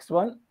the next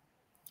one.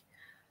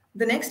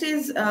 The next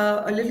is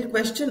a little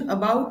question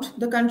about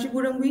the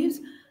Kanchipuram weaves.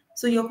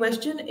 So your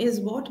question is,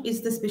 what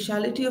is the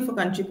speciality of a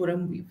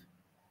Kanchipuram weave?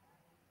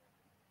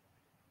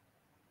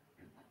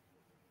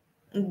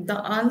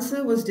 The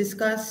answer was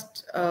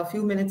discussed a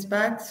few minutes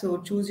back, so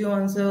choose your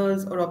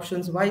answers or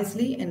options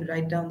wisely and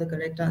write down the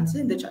correct answer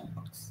in the chat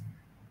box.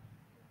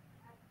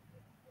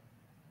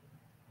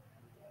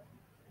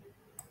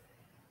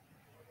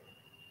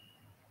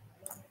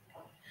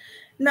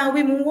 Now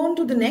we move on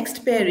to the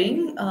next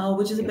pairing,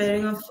 which is a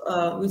pairing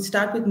of, we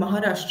start with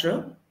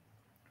Maharashtra.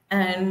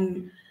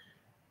 And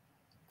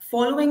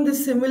following the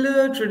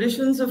similar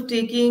traditions of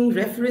taking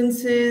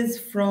references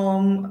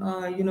from,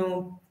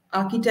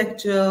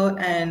 architecture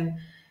and,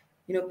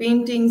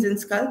 paintings and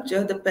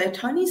sculpture, the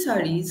Paithani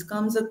saris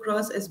comes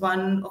across as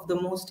one of the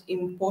most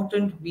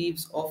important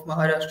weaves of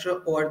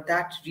Maharashtra or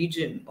that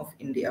region of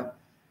India.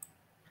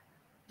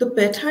 The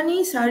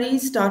Paithani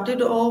saris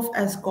started off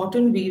as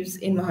cotton weaves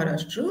in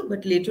Maharashtra,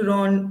 but later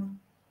on,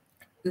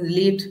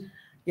 late,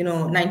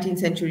 19th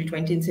century,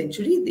 20th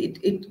century,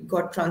 it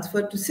got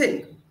transferred to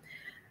silk.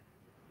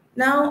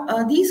 Now,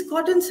 these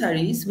cotton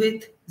saris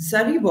with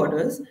zari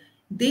borders,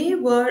 they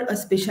were a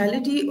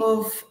speciality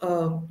of,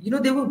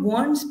 they were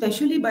worn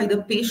specially by the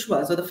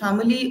Peshwas or the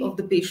family of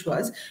the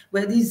Peshwas,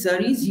 where these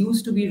zaris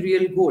used to be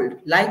real gold,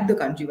 like the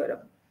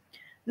Kanjivaram.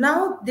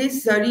 Now,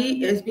 this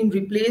zari has been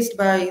replaced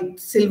by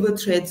silver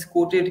threads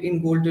coated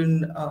in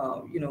golden,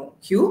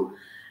 hue.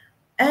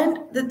 And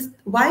that's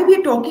why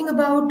we're talking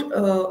about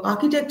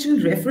architectural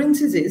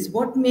references is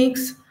what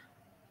makes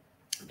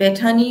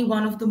Bethani,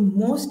 one of the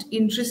most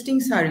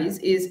interesting saris,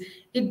 is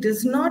it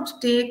does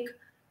not take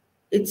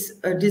its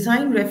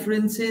design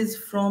references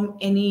from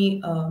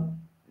any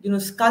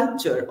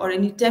sculpture or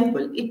any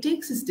temple. It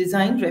takes its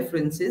design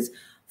references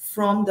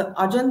from the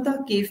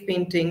Ajanta cave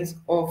paintings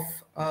of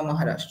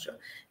Maharashtra.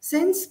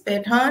 Since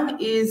Pethan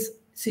is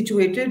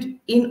situated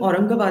in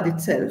Aurangabad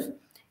itself,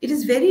 it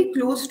is very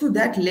close to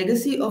that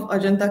legacy of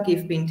Ajanta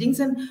cave paintings,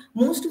 and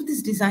most of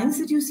these designs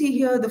that you see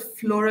here, the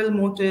floral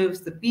motifs,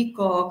 the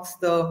peacocks,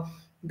 the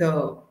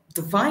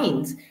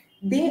vines,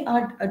 they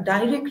are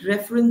direct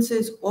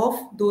references of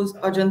those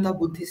Ajanta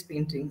Buddhist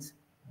paintings.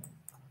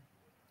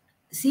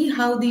 See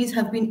how these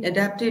have been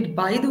adapted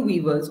by the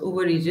weavers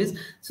over ages.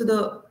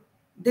 So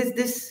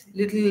this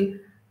little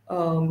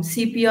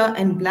sepia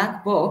and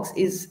black box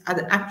is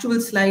the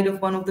actual slide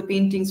of one of the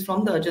paintings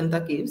from the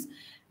Ajanta caves,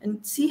 and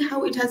see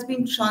how it has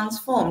been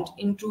transformed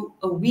into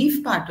a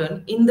weave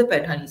pattern in the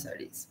Paithani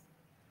sarees.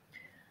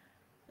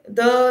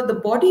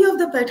 The body of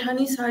the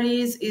Paithani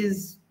sarees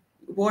is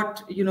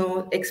what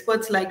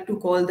experts like to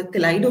call the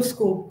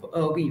kaleidoscope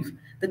weave.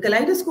 The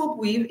kaleidoscope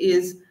weave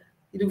is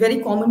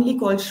very commonly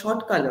called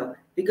short color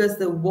because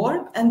the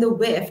warp and the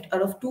weft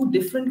are of two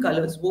different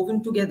colors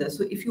woven together.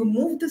 So if you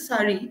move the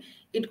sari,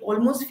 it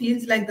almost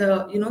feels like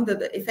the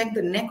effect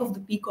the neck of the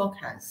peacock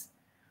has.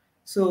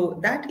 So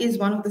that is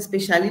one of the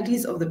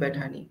specialities of the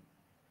Paithani.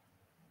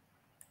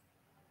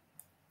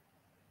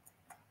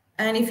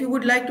 And if you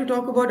would like to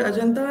talk about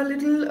Ajanta a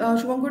little,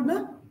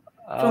 Shubham,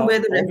 from where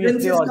the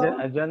Obviously, references come.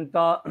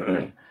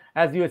 Ajanta,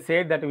 as you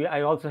said, that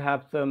I also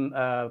have some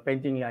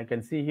painting I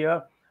can see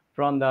here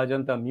from the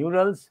Ajanta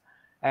murals,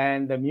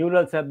 and the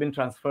murals have been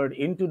transferred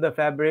into the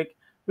fabric,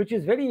 which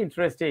is very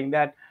interesting.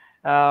 That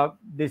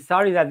the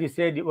saris, as you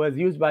said, it was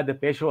used by the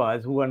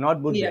Peshwas who were not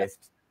Yeah.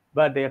 Buddhists,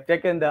 but they have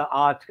taken the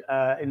art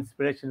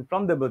inspiration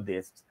from the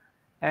Buddhists,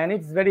 and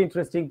it's very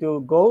interesting to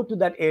go to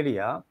that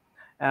area.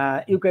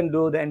 You can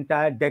do the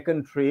entire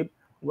Deccan trip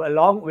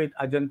along with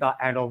Ajanta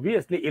and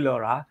obviously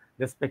Ellora,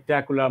 the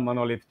spectacular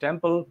monolith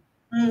temple.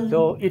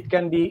 So Mm. it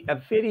can be a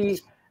very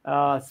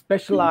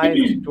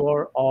specialized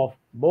tour of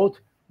both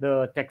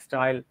the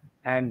textile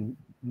and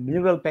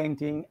mural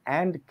painting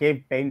and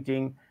cave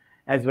painting,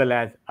 as well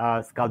as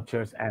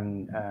sculptures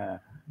and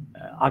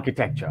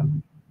architecture.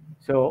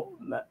 So,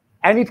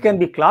 and it can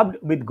be clubbed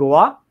with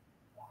Goa,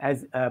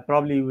 as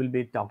probably we'll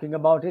be talking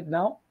about it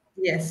now.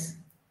 Yes.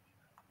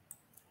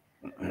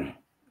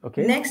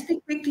 Okay. Next,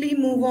 we quickly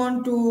move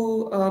on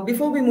to,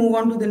 before we move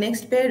on to the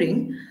next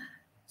pairing.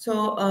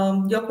 So,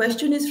 your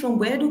question is, from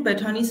where do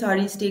Paithani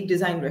saris take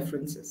design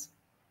references?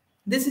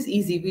 This is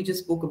easy. We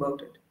just spoke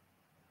about it.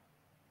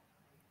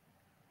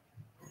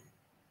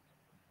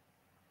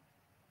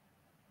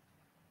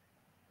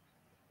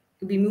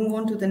 We move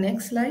on to the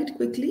next slide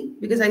quickly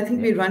because I think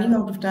Yeah. we're running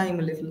out of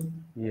time a little.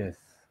 Yes.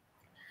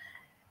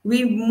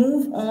 We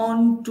move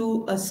on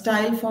to a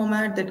style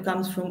format that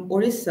comes from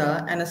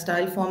Orissa and a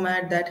style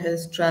format that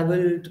has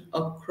traveled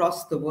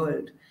across the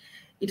world.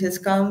 It has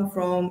come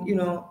from,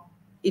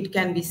 it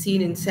can be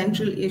seen in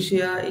Central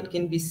Asia, it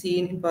can be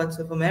seen in parts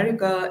of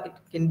America, it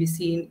can be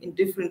seen in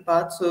different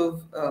parts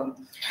of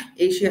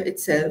Asia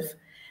itself.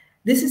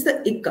 This is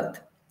the ikat.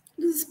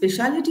 The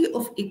speciality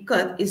of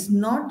ikat is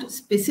not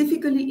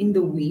specifically in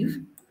the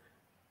weave,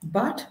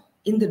 but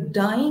in the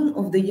dyeing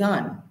of the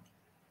yarn.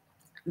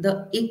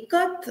 The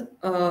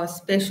ikat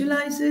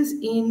specializes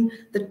in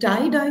the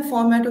tie-dye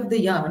format of the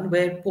yarn,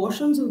 where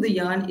portions of the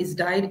yarn is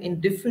dyed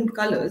in different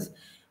colors,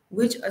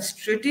 which are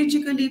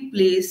strategically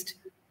placed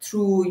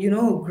through,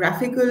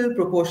 graphical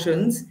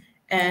proportions,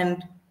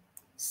 and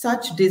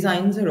such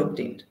designs are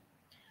obtained.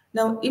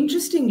 Now,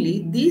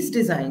 interestingly, these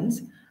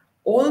designs,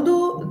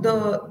 although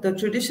the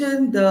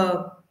tradition,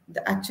 the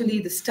actually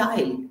the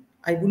style,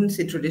 I wouldn't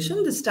say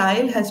tradition, the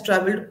style has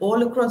traveled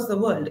all across the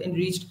world and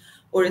reached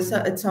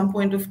Orissa at some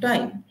point of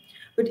time.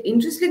 But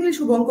interestingly,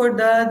 Shubhankar,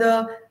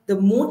 the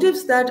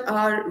motifs that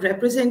are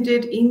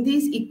represented in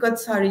these ikat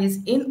saris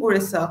in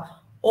Orissa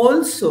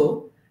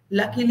also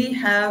luckily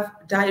have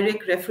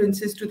direct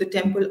references to the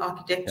temple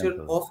architecture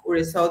Temples. of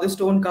Orissa or the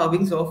stone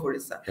carvings of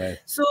Orissa. Yes.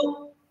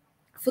 So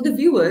for the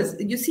viewers,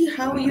 you see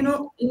how,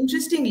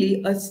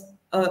 interestingly,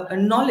 a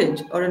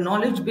knowledge or a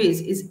knowledge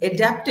base is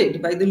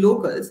adapted by the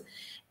locals,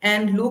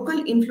 and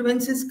local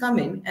influences come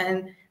in,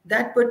 and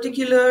that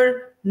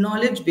particular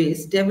knowledge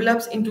base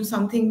develops into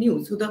something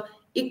new. So the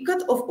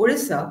Ikat of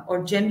Orissa,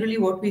 or generally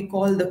what we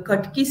call the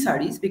Katki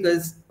saris,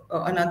 because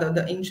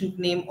the ancient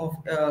name of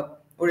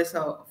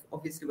Orissa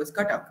obviously was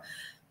Katak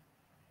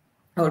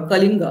or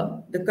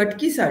Kalinga, the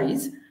Katki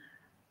saris,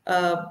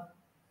 uh,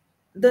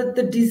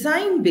 the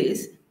design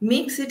base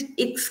makes it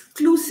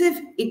exclusive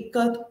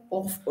ikat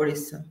of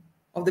Orissa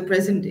of the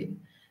present day.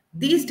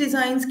 These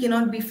designs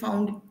cannot be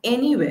found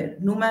anywhere,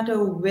 no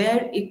matter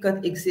where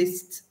ikat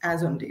exists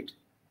as on date.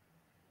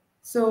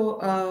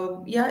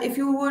 So, yeah, if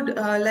you would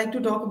like to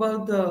talk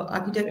about the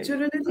architecture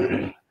a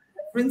little,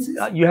 references.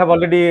 You have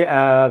already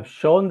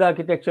shown the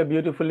architecture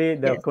beautifully.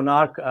 The Yes,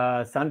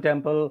 Konark Sun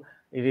Temple.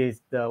 It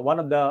is one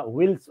of the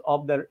wheels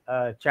of the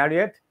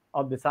chariot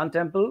of the Sun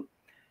Temple,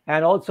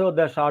 and also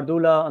the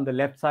Shardula on the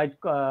left side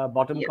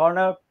bottom yes.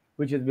 corner,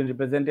 which has been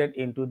represented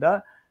into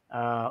the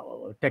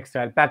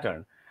textile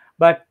pattern.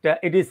 But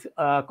it is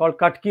called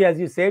Katki, as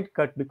you said,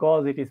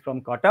 because it is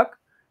from Katak,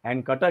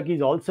 and Katak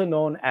is also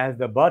known as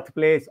the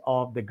birthplace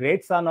of the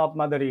great son of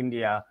Mother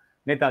India,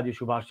 Netaji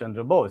Subhash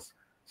Chandra Bose.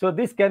 So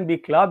this can be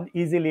clubbed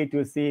easily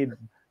to see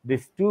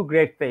these two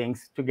great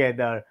things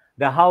together.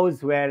 The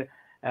house where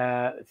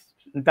uh,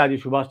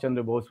 Netaji Subhash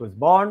Chandra Bose was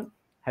born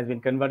has been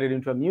converted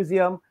into a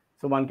museum,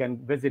 so one can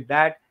visit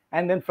that.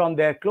 And then from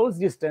there, close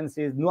distance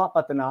is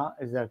Nuapatana,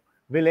 is a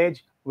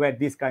village where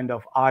this kind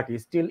of art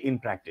is still in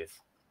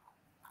practice.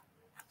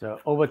 So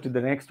over to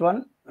the next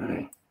one.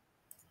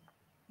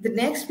 The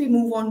next, we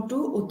move on to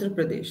Uttar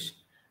Pradesh.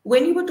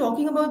 When you were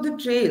talking about the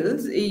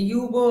trails,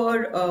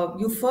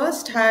 you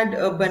first had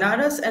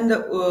Banaras and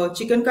the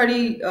chicken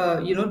curry,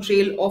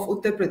 trail of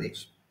Uttar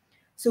Pradesh.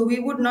 So we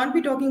would not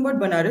be talking about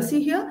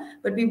Banarasi here,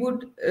 but we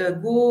would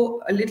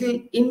go a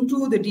little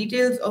into the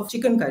details of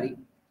chicken curry.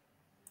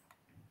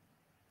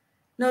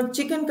 Now,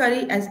 chicken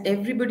curry, as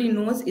everybody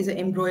knows, is an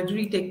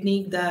embroidery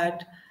technique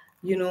that,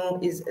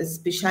 is a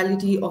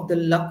speciality of the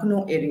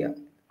Lucknow area.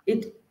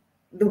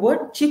 The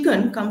word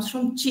chicken comes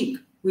from chik,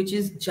 which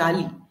is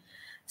jali.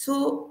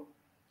 So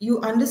you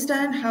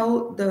understand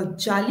how the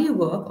jali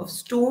work of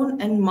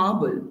stone and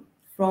marble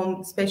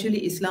from especially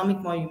Islamic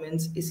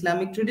monuments,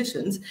 Islamic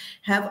traditions,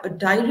 have a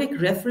direct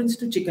reference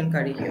to chicken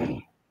curry here.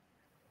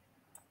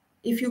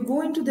 If you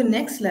go into the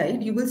next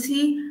slide, you will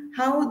see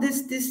how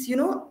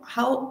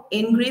how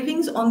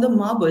engravings on the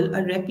marble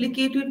are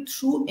replicated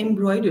through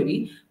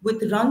embroidery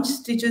with runch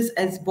stitches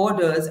as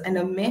borders and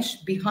a mesh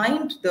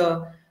behind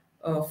the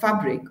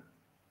fabric.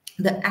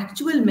 The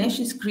actual mesh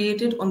is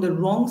created on the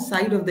wrong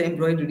side of the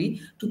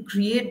embroidery to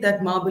create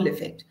that marble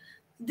effect.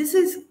 This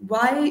is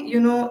why,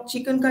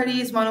 chicken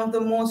curry is one of the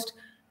most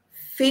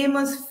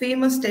famous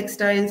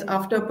textiles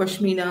after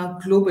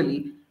pashmina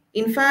globally.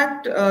 In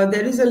fact,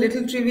 there is a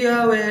little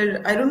trivia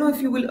where I don't know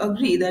if you will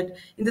agree that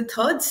in the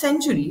 3rd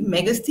century,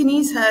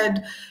 Megasthenes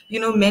had,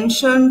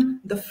 mentioned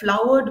the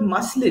flowered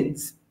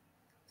muslins,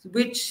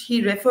 which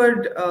he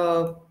referred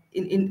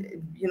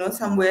in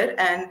somewhere,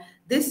 and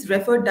this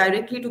referred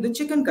directly to the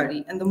chicken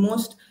curry. And the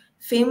most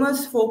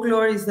famous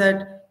folklore is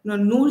that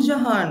Nur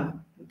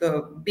Jahan,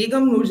 the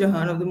Begum Nur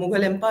Jahan of the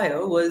Mughal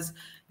Empire, was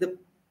the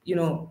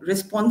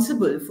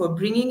responsible for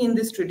bringing in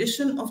this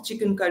tradition of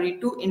chicken curry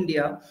to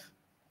India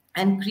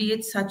and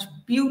create such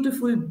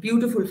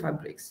beautiful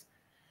fabrics.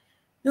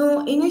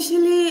 No,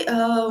 initially,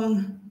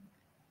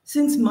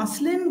 since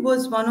muslin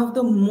was one of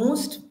the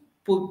most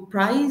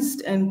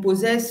prized and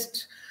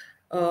possessed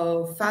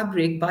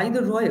fabric by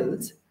the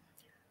royals,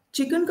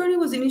 chicken curry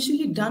was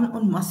initially done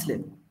on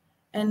muslin.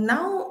 And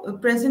now,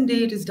 present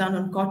day, it is done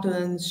on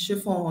cottons,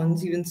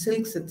 chiffons, even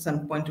silks at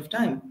some point of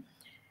time.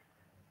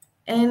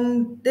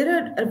 And there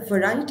are a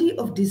variety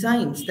of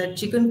designs that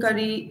chicken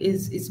curry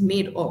is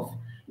made of.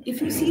 If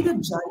you see the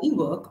jali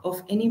work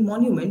of any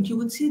monument, you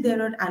would see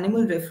there are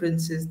animal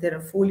references, there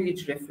are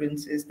foliage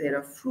references, there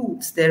are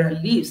fruits, there are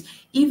leaves,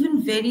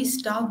 even very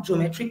stark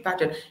geometric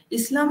pattern.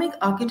 Islamic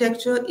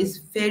architecture is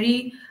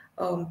very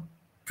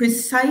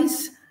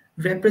precise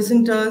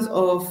representers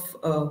of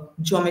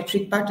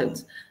geometric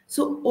patterns.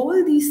 So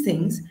all these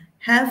things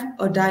have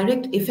a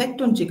direct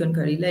effect on chicken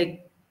curry,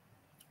 like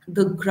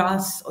the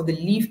grass or the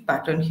leaf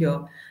pattern here,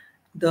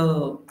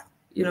 the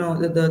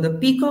the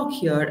peacock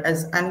here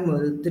as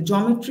animal, the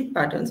geometric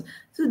patterns.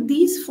 So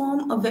these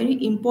form a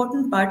very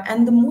important part,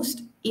 and the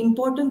most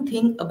important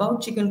thing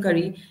about chicken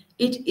curry,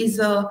 it is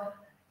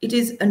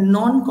a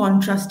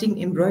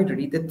non-contrasting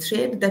embroidery. The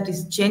thread that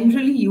is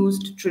generally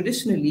used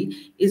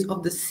traditionally is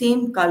of the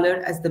same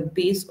color as the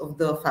base of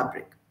the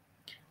fabric.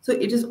 So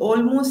it is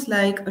almost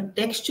like a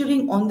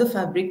texturing on the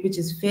fabric, which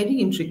is very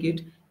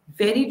intricate,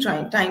 very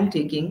time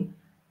taking.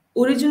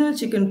 Original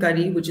chicken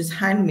curry, which is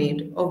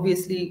handmade.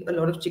 Obviously, a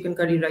lot of chicken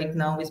curry right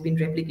now is being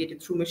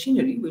replicated through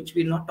machinery, which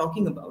we're not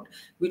talking about,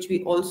 which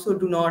we also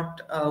do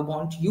not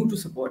want you to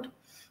support.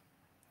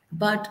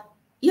 But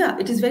yeah,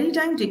 it is very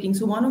time taking.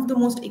 So, one of the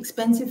most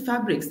expensive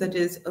fabrics that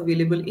is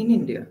available in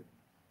India.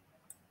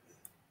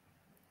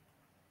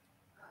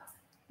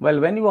 Well,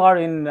 when you are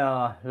in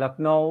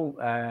Lucknow,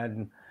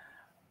 and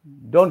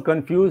don't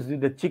confuse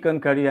the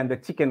chicken curry and the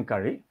chicken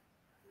curry.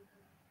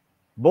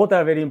 Both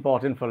are very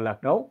important for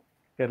Lucknow.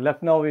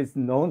 Lucknow is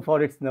known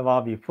for its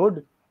Nawabi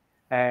food,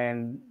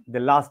 and the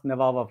last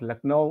Nawab of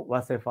Lucknow,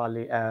 Wasif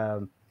Ali,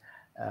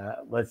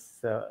 was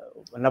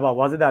Nawab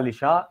Wazid Ali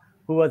Shah,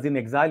 who was in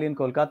exile in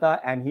Kolkata,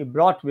 and he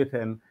brought with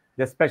him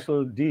the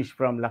special dish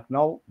from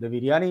Lucknow, the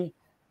biryani,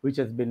 which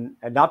has been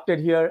adapted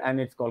here, and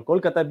it's called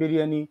Kolkata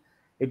biryani.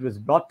 It was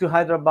brought to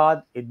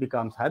Hyderabad. It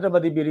becomes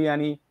Hyderabadi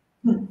biryani.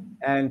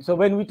 And so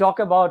when we talk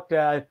about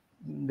the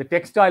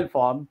textile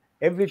form,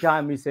 every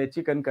time we say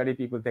chicken curry,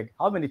 people think,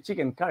 how many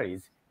chicken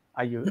curries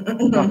are you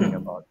talking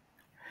about?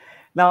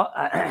 Now,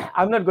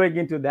 I'm not going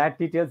into that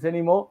details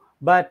anymore,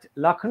 but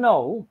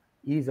Lucknow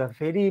is a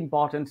very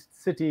important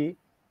city.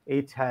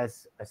 It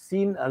has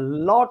seen a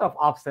lot of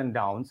ups and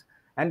downs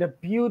and a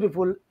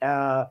beautiful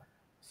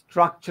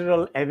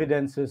structural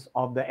evidences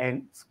of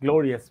the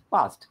glorious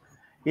past.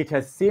 It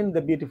has seen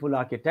the beautiful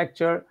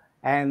architecture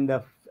and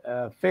the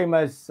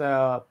famous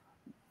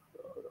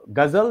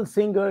ghazal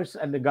singers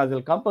and the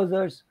ghazal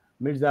composers,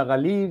 Mirza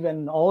Ghalib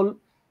and all.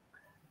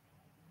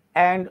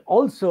 And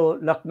also,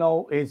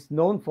 Lucknow is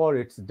known for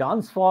its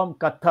dance form,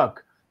 Kathak,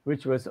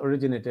 which was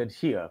originated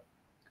here.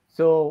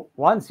 So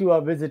once you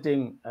are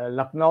visiting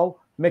Lucknow,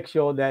 make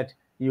sure that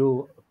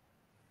you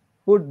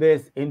put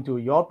this into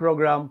your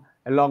program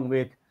along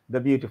with the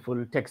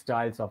beautiful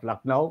textiles of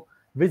Lucknow.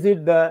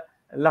 Visit the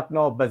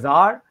Lucknow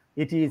Bazaar.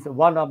 It is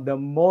one of the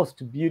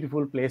most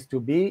beautiful place to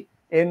be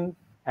in,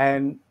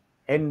 and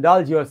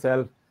indulge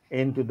yourself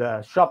into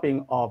the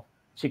shopping of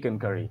chicken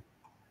curry.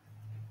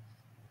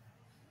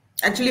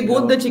 Actually,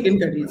 both the So, chicken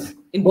curries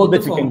in both both the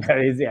the chicken forms.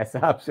 curries, yes,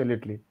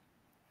 absolutely.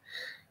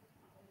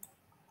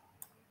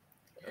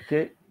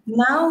 Okay.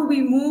 Now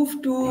we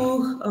move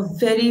to a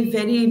very,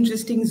 very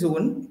interesting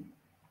zone.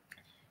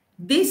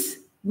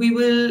 This we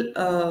will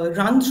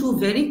run through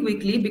very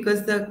quickly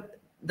because the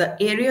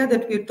area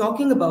that we're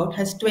talking about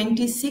has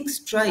 26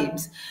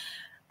 tribes,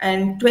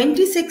 and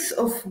 26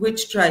 of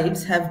which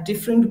tribes have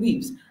different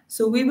weaves.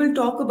 So we will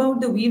talk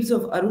about the weaves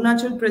of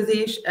Arunachal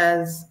Pradesh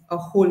as a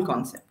whole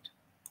concept.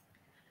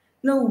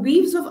 Now,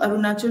 weaves of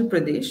Arunachal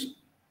Pradesh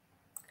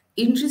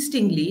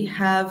interestingly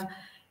have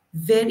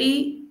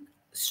very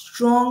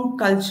strong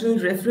cultural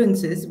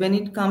references when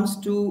it comes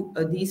to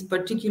these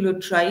particular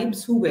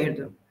tribes who wear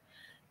them.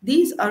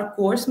 These are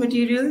coarse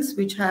materials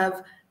which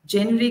have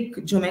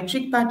generic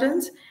geometric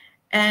patterns,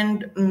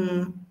 and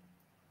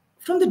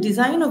from the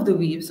design of the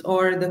weaves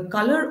or the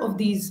color of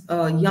these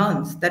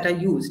yarns that are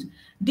used,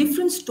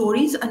 different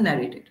stories are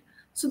narrated.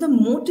 So the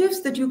motifs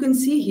that you can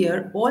see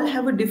here all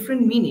have a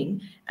different meaning,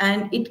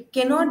 and it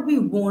cannot be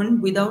worn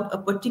without a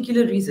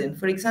particular reason.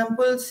 For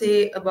example,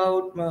 say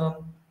about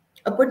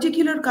a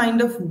particular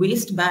kind of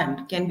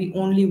waistband can be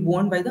only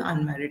worn by the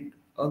unmarried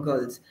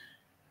girls.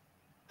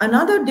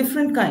 Another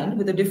different kind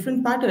with a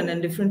different pattern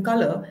and different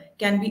color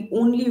can be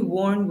only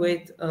worn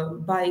with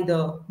by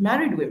the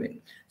married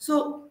women.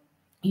 So,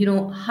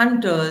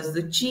 hunters,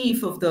 the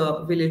chief of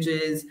the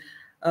villages,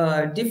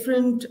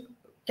 different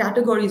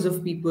categories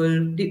of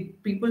people,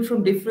 people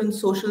from different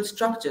social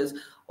structures,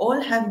 all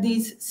have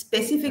these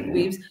specific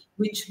weaves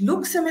which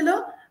look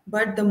similar,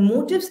 but the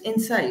motifs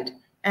inside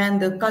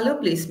and the color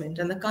placement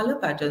and the color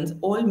patterns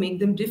all make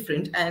them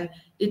different, and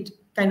it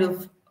kind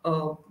of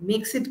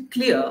makes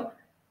clear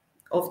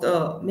of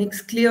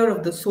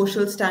the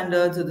social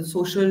standards or the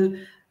social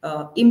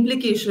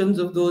implications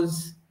of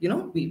those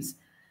weaves.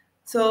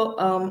 So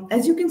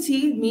as you can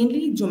see,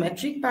 mainly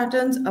geometric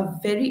patterns are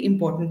very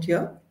important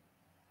here.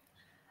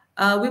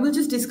 We will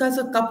just discuss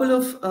a couple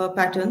of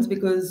patterns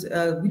because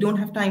we don't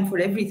have time for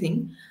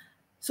everything.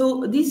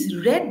 So these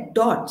red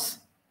dots,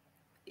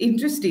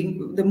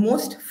 interesting, the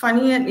most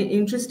funny and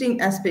interesting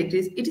aspect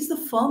is it is the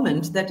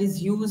ferment that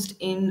is used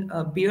in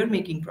a beer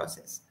making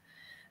process.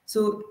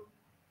 So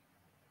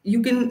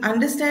you can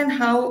understand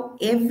how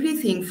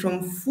everything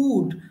from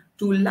food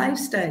to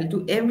lifestyle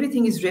to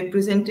everything is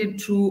represented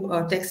through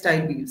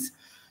textile weaves.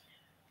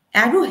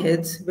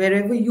 Arrowheads,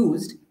 wherever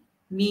used,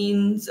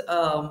 means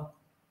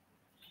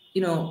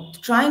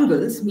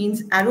triangles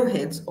means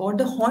arrowheads or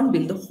the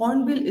hornbill. The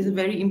hornbill is a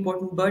very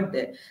important bird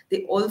there.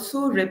 They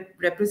also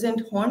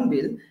represent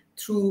hornbill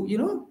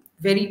through,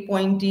 very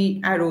pointy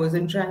arrows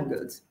and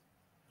triangles.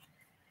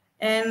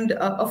 And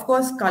of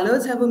course,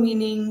 colors have a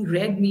meaning.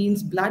 Red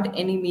means blood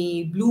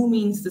enemy, blue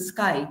means the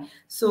sky.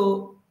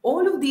 So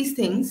all of these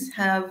things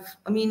have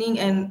a meaning,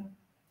 and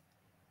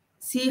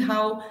see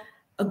how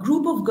a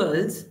group of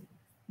girls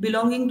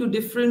belonging to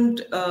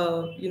different,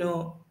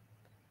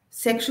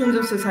 sections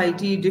of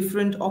society,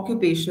 different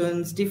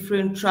occupations,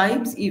 different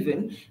tribes,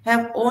 even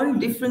have all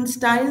different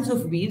styles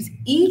of weaves.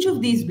 Each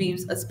of these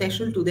weaves are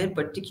special to their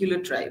particular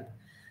tribe.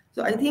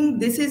 So I think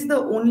this is the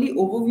only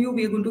overview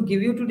we are going to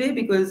give you today,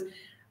 because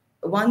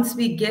once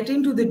we get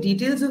into the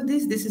details of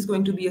this is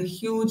going to be a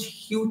huge,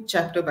 huge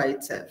chapter by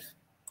itself.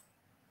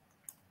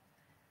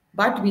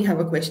 But we have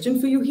a question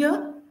for you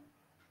here.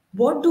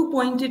 What do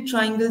pointed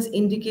triangles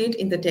indicate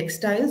in the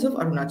textiles of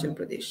Arunachal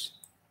Pradesh?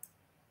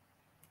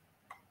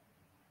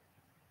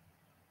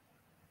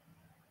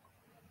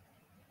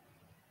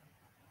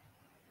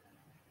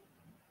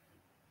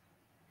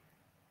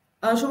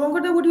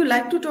 Shubhankar, would you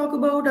like to talk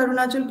about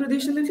Arunachal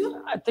Pradesh a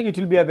little? I think it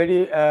will be a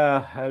very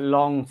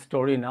long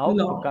story now. To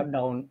Long. cut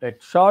down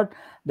it short,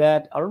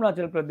 that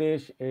Arunachal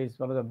Pradesh is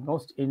one of the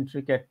most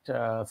intricate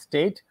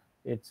state.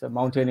 It's a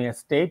mountainous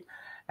state,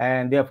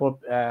 and therefore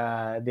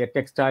their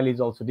textile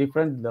is also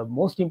different. The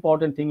most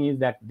important thing is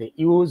that they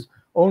use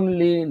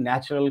only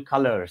natural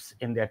colors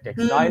in their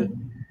textile,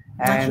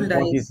 Natural and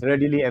what is dyes.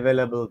 readily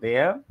available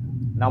there.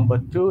 Number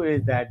two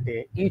is that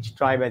each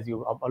tribe, as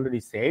you have already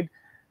said,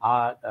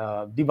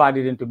 are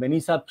divided into many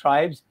sub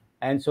tribes,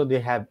 and so they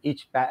have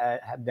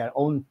have their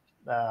own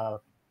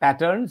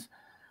patterns.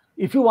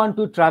 If you want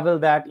to travel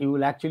that, you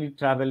will actually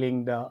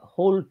traveling the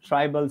whole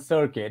tribal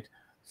circuit,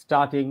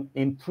 starting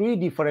in three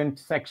different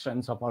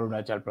sections of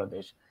Arunachal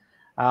Pradesh.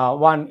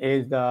 One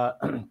is the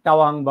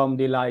Tawang,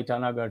 Bamdila,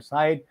 Itanagar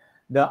side.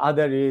 The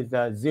other is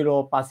the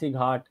Zero,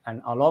 Pasighat,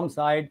 and Alom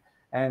side.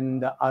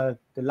 And the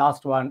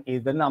last one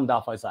is the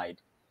Namdafa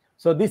side.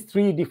 So these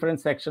three different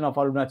sections of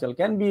Arunachal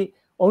can be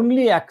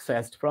only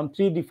accessed from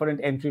three different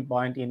entry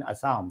points in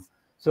Assam.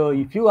 So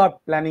if you are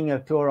planning a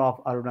tour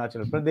of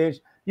Arunachal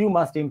Pradesh, you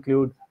must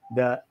include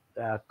the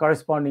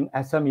corresponding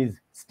Assamese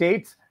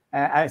states,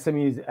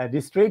 Assamese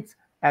districts,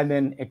 and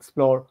then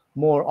explore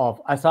more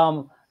of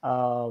Assam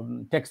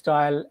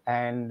textile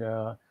and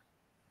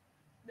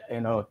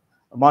you know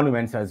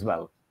monuments as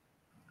well.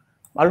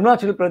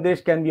 Arunachal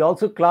Pradesh can be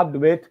also clubbed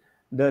with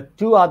the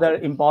two other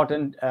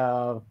important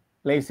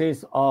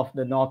places of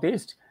the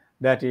Northeast,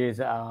 that is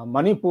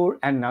Manipur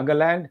and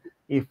Nagaland.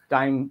 If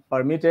time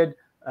permitted,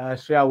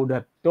 Shreya would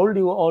have told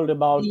you all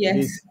about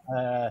these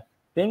Yes.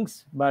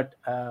 things. But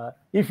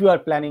if you are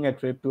planning a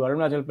trip to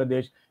Arunachal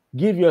Pradesh,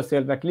 give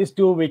yourself at least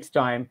 2 weeks'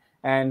 time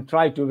and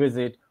try to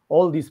visit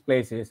all these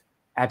places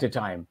at a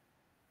time.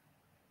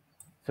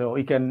 So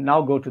we can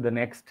now go to the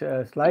next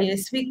slide.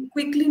 Yes, we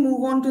quickly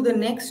move on to the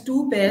next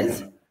two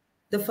pairs.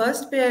 The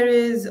first pair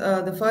is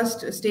the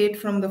first state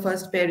from the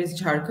first pair is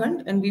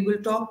Jharkhand, and we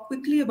will talk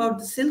quickly about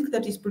the silk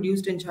that is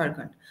produced in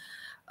Jharkhand.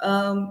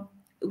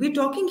 We're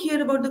talking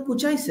here about the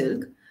Kuchai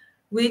silk,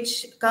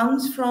 which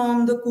comes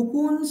from the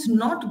cocoons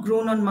not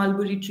grown on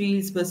mulberry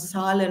trees but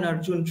sal and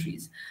arjun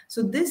trees.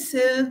 So this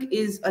silk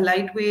is a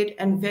lightweight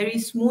and very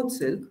smooth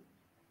silk,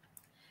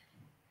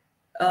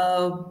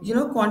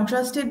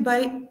 contrasted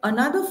by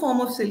another form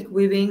of silk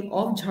weaving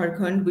of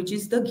Jharkhand, which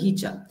is the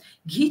ghicha.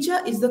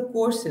 Ghicha is the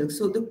coarse silk.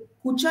 So the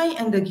kuchai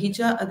and the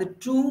ghicha are the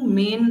two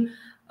main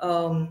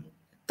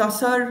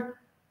tasar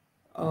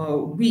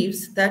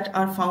weaves that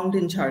are found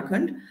in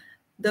Jharkhand.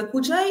 The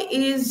kuchai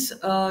is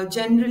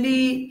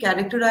generally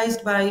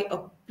characterized by a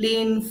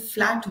plain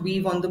flat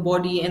weave on the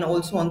body and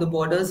also on the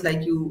borders,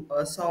 like you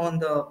saw on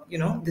the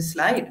the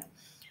slide.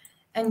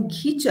 And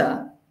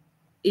ghicha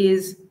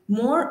is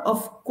more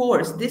of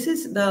course. This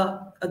is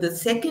the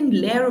second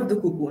layer of the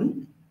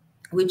cocoon,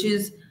 which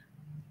is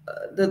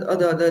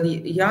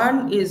the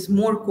yarn is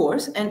more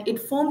coarse and it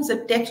forms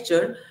a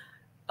texture,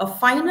 a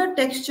finer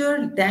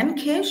texture than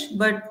kesh,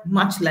 but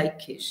much like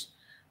kesh.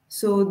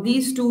 So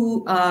these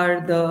two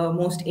are the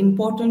most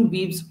important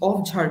weaves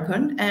of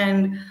Jharkhand.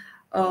 And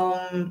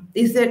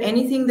is there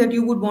anything that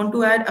you would want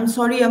to add? I'm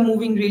sorry, I'm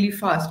moving really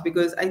fast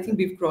because I think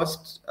we've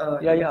crossed,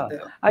 Yeah, yeah.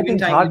 the I given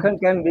think time limit.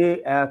 Jharkhand can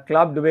be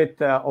clubbed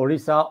with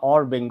Orissa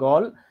or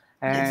Bengal. Yes.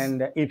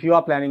 And if you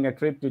are planning a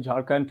trip to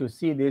Jharkhand to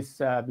see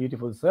this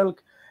beautiful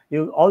silk,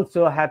 you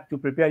also have to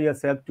prepare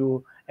yourself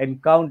to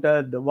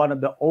encounter one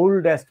of the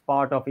oldest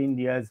part of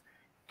India's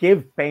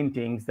cave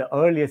paintings, the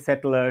earliest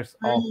settlers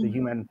of the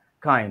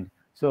humankind.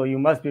 So you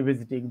must be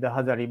visiting the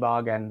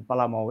Hazaribagh and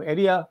Palamau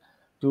area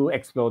to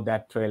explore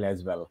that trail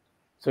as well.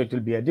 So it will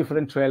be a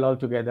different trail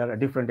altogether, a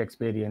different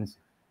experience,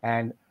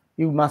 and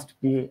you must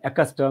be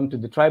accustomed to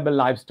the tribal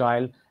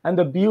lifestyle and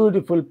the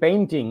beautiful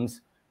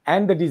paintings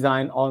and the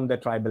design on the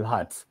tribal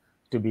huts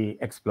to be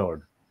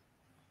explored.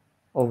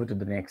 Over to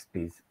the next,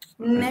 please.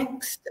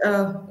 Next,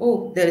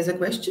 there is a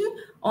question.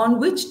 On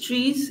which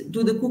trees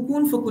do the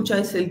cocoon for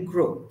Kuchai silk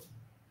grow?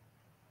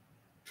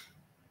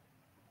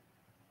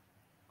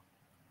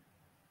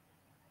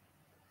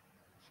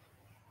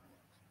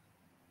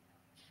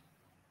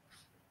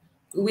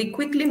 We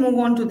quickly move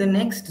on to the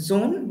next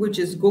zone, which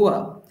is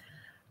Goa.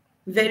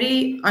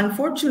 Very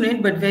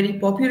unfortunate, but very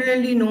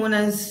popularly known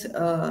as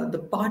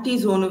the party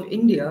zone of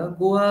India.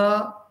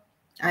 Goa,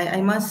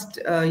 I must,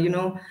 tell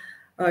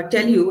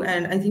you,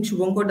 and I think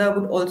Shubhankoda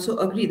would also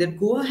agree that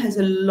Goa has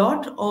a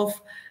lot of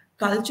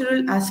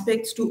cultural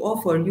aspects to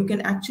offer. You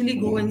can actually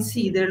go and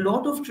see there are a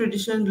lot of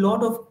tradition,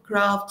 lot of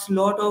crafts,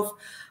 lot of,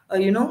 uh,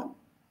 you know,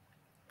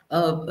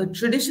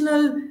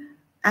 traditional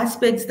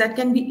aspects that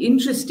can be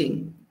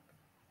interesting,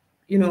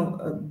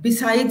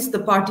 besides the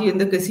party and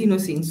the casino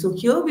scene. So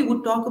here we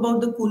would talk about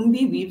the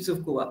Kunbi weaves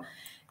of Goa.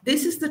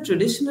 This is the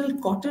traditional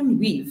cotton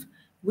weave,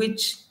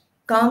 which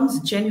comes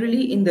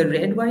generally in the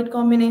red-white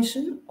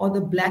combination or the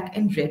black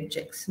and red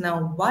checks.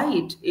 Now,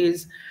 white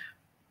is,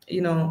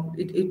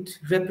 it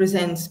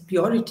represents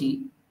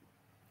purity,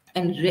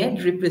 and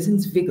red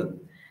represents vigor.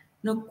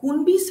 Now,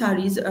 Kunbi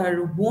saris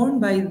are worn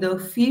by the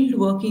field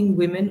working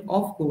women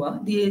of Goa,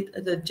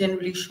 the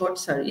generally short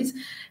saris,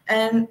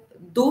 and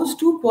those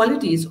two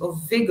qualities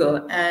of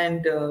vigor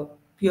and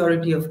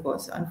purity, of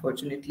course,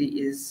 unfortunately,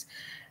 is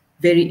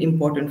very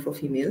important for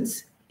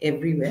females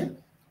everywhere.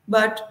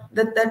 But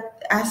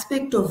that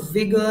aspect of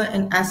vigor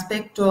and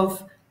aspect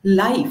of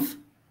life,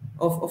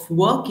 of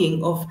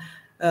working, of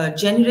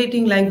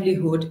generating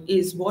livelihood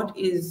is what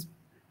is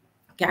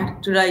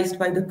characterized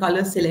by the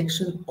color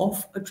selection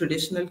of a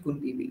traditional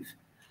Kunbi weave.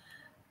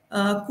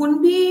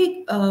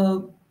 Kunbi,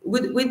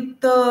 with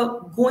the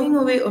going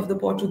away of the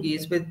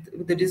Portuguese,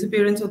 with the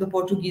disappearance of the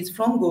Portuguese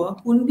from Goa,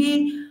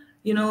 Kunbi,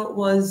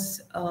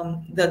 was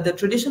the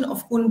tradition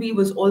of Kunbi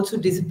was also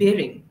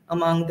disappearing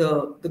among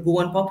the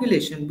Goan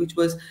population, which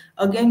was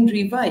again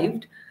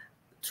revived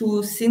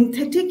through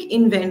synthetic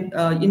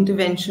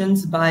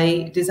interventions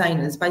by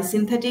designers. By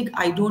synthetic,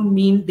 I don't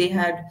mean they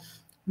had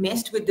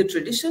messed with the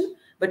tradition,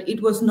 but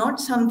it was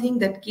not something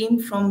that came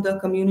from the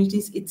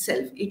communities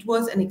itself. It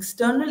was an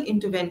external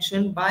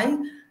intervention by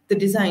the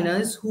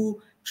designers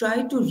who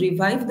tried to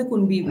revive the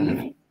Kunbi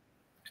weave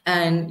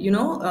and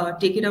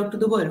take it out to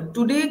the world.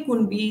 Today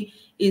Kunbi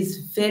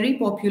is very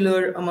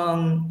popular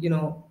among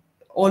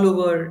all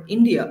over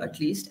India at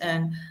least,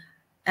 and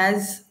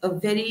as a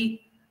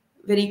very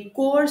very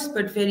coarse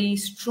but very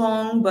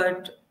strong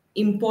but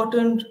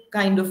important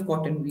kind of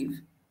cotton weave.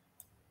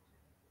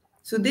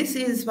 So this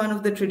is one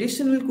of the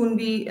traditional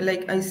Kunbi.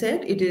 Like I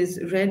said, it is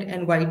red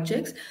and white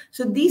checks.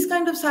 So these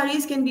kind of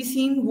saris can be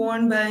seen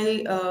worn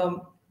by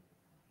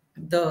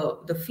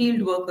the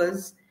field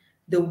workers,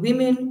 the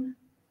women,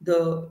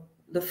 the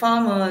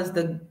farmers,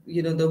 the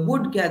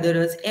wood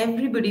gatherers.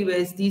 Everybody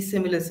wears these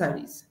similar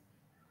saris.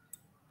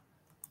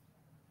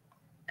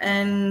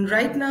 And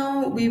right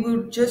now, we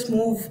would just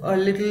move a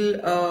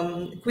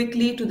little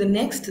quickly to the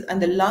next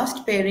and the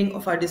last pairing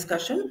of our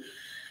discussion,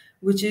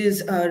 which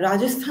is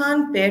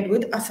Rajasthan paired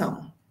with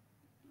Assam.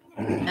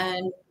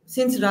 And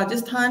since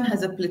Rajasthan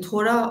has a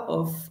plethora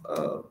of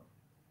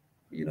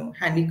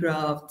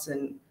handicrafts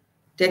and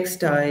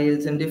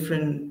textiles and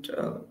different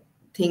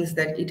things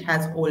that it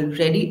has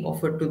already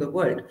offered to the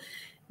world,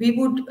 we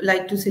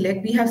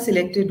have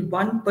selected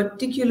one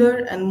particular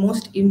and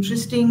most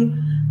interesting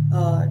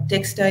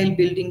textile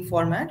building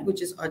format,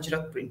 which is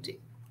ajrak printing.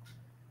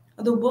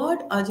 The word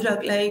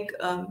ajrak, like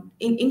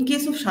in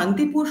case of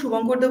Shantipur,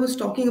 Shubhankoda was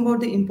talking about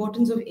the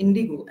importance of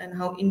indigo and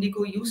how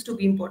indigo used to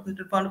be important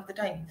at one of the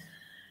time.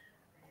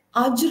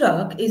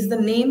 Ajrak is the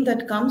name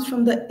that comes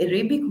from the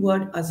Arabic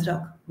word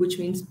azrak, which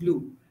means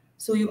blue.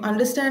 So you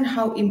understand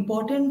how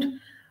important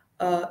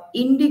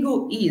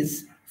indigo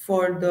is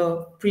for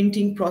the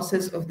printing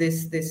process of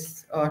this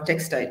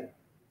textile.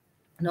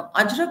 Now,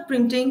 ajrak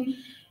printing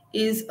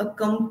is a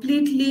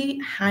completely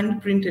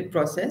hand printed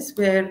process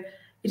where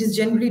it is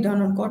generally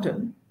done on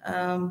cotton,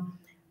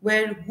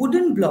 where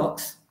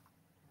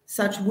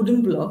such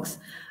wooden blocks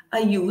are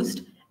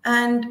used,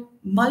 and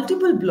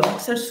multiple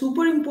blocks are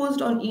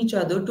superimposed on each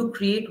other to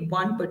create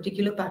one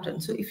particular pattern.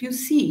 So if you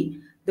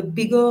see the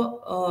bigger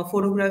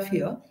photograph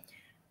here,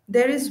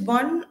 there is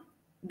one,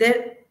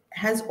 there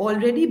has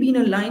already been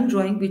a line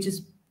drawing which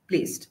is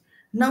placed.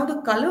 Now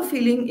the color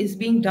filling is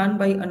being done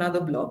by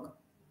another block,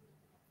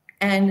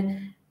 and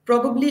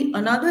probably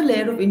another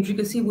layer of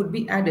intricacy would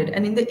be added.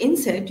 And in the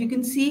inset you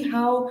can see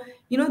how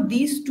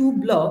these two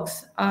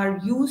blocks are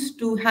used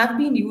to have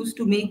been used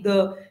to make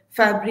the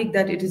fabric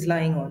that it is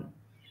lying on.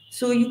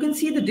 So you can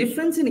see the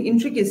difference in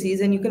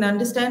intricacies, and you can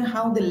understand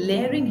how the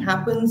layering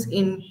happens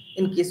in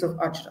case of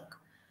ajrak.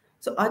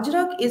 So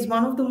ajrak is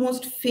one of the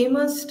most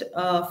famous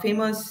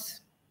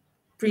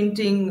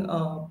printing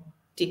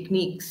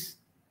techniques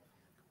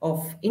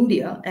of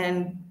India,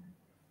 and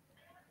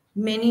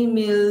many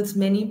mills,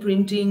 many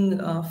printing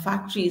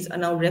factories are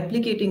now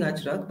replicating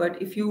ajrak.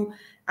 But if you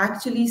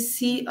actually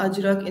see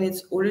ajrak in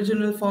its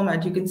original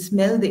format, you can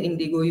smell the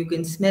indigo, you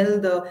can smell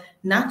the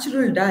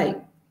natural dye.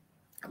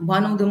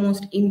 One of the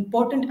most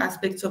important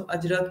aspects of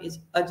ajrak is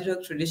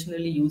ajrak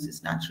traditionally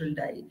uses natural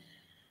dye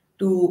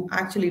to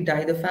actually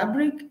dye the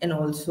fabric, and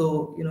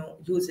also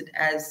use it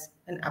as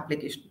an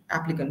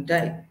applicant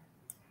dye.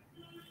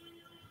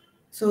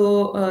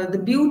 So the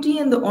beauty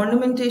and the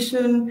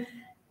ornamentation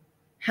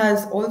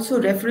has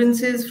also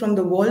references from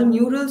the wall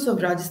murals of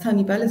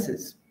Rajasthani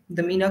palaces,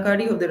 the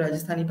Meenakari of the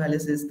Rajasthani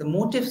palaces, the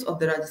motifs of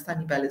the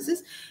Rajasthani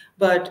palaces.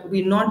 But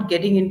we're not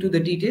getting into the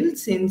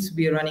details since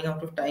we are running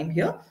out of time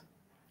here.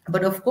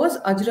 But of course,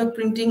 Ajrak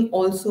printing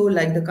also,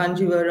 like the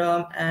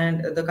Kanjivaram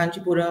and the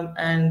Kanchipuram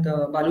and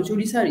the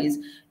Baluchuri saris,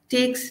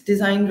 takes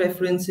design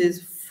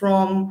references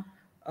from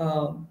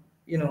uh,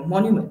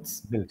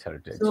 monuments. Built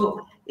heritage.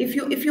 So if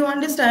you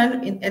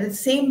understand, at the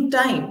same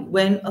time,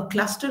 when a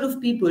cluster of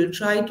people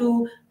try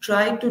to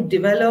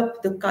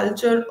develop the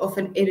culture of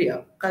an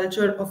area,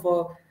 culture of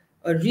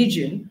a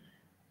region,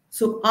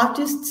 so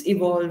artists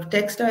evolved,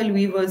 textile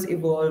weavers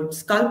evolved,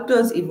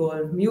 sculptors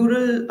evolved,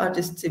 mural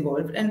artists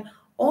evolved, and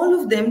all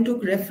of them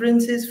took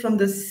references from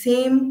the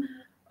same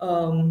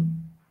um,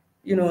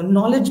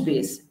 knowledge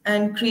base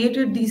and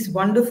created these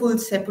wonderful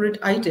separate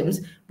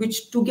items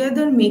which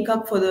together make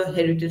up for the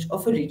heritage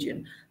of a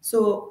region.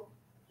 So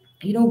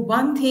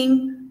one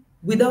thing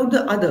without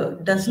the other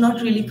does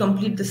not really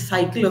complete the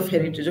cycle of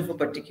heritage of a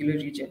particular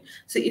region.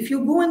 So if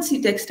you go and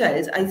see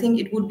textiles, I think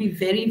it would be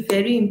very,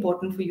 very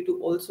important for you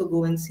to also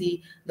go and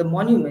see the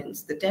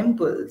monuments, the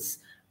temples,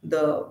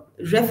 the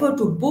refer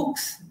to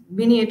books,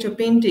 miniature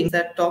paintings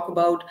that talk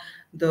about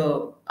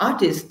the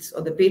artists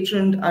or the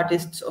patroned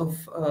artists of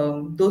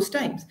those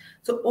times.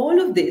 So all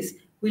of this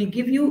will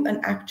give you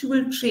an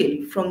actual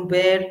trail from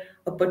where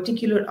a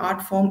particular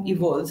art form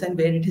evolves and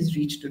where it has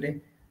reached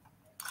today.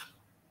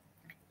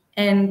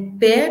 And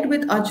paired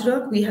with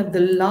Ajrak, we have the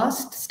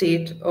last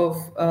state of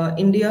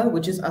India,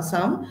 which is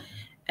Assam.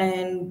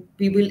 And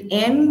we will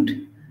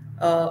end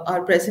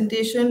our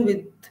presentation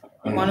with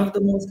one of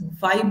the most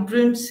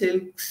vibrant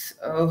silks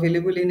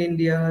available in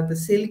India. The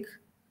silk,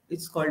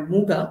 it's called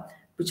Muga,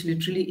 which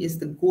literally is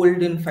the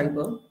golden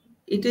fiber.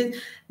 It is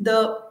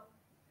the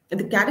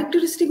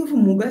characteristic of a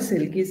Muga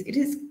silk is it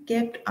is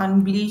kept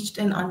unbleached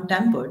and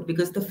untampered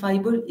because the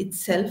fiber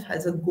itself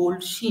has a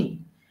gold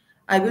sheen.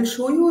 I will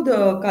show you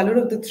the color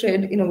of the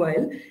thread in a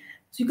while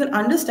so you can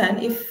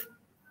understand if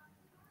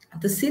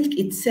the silk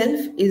itself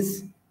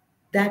is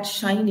that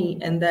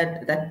shiny and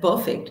that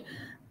perfect.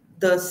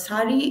 The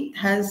sari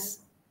has,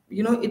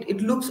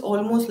 it looks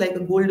almost like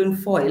a golden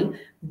foil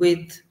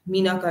with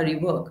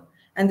meenakari work.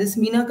 And this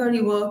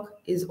meenakari work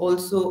is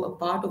also a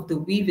part of the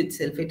weave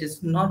itself. It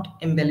is not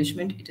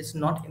embellishment, it is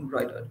not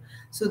embroidered.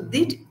 So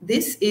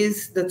this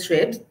is the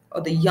thread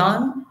or the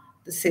yarn,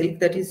 the silk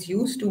that is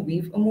used to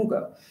weave a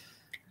muga.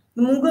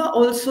 The muga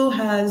also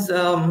has,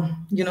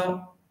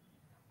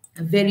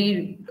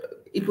 very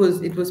it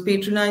was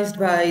patronized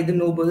by the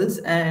nobles,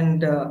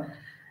 and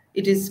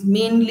it is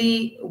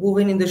mainly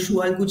woven in the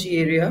Shualkuchi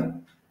area.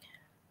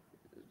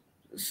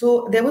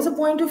 So there was a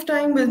point of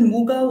time when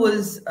muga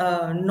was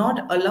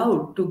not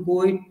allowed to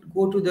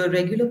go to the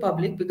regular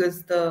public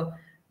because the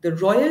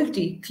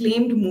royalty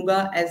claimed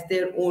muga as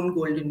their own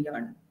golden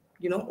yarn,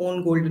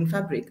 own golden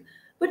fabric.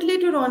 But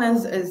later on,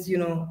 as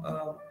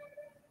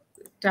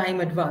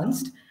time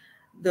advanced,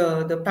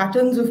 the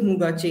patterns of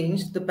muga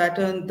changed,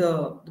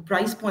 the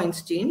price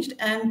points changed,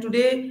 and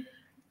today,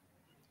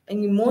 I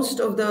mean, most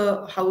of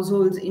the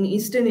households in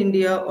Eastern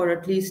India, or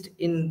at least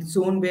in the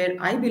zone where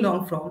I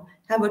belong from,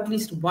 have at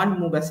least one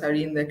muga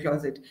sari in their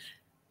closet.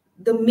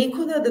 The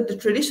mekhola, the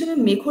traditional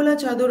mekhola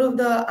chador of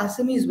the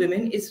Assamese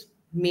women is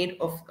made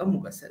of a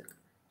muga silk.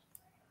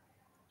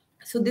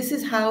 So this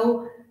is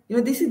how,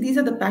 these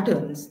are the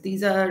patterns.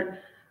 These are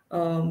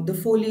the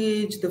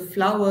foliage, the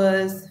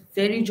flowers,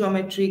 very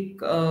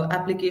geometric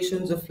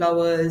applications of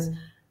flowers,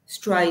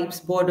 stripes,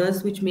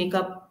 borders, which make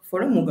up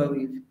for a muga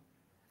weave.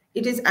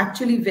 It is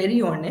actually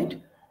very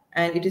ornate,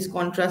 and it is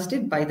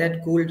contrasted by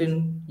that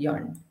golden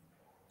yarn.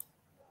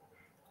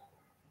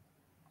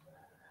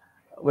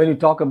 When you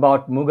talk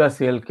about Muga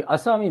silk,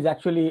 Assam is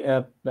actually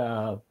a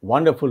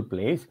wonderful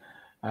place,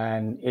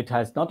 and it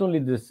has not only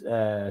this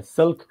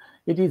silk,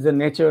 it is a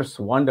nature's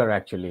wonder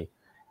actually.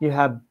 You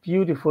have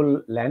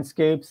beautiful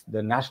landscapes,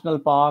 the national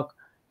park,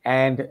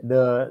 and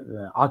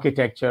the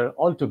architecture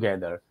all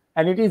together.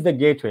 And it is the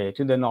gateway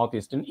to the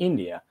northeastern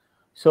India.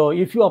 So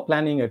if you are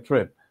planning a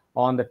trip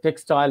on the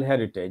textile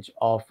heritage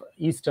of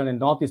eastern and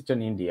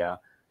northeastern India,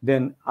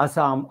 then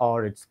Assam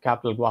or its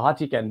capital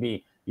Guwahati can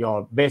be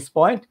your base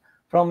point,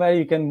 from where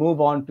you can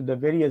move on to the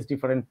various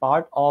different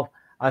part of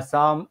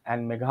Assam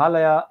and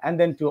Meghalaya, and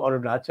then to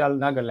Arunachal,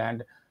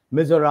 Nagaland,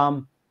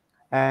 Mizoram,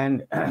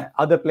 and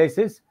other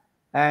places,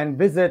 and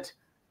visit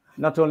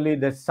not only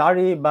the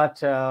sari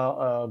but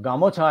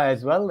gamocha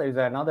as well. There is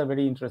another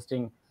very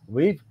interesting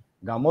weave,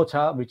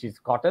 gamocha, which is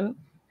cotton,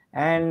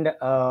 and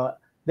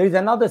there is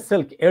another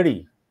silk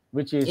eri,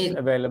 which is It,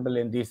 available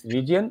in this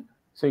region.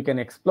 So you can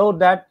explore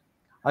that.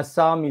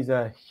 Assam is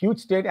a huge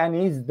state and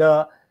is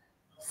the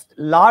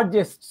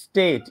largest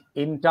state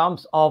in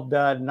terms of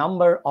the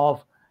number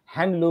of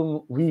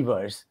handloom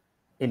weavers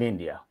in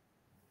India.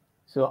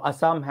 So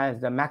Assam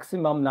has the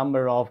maximum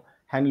number of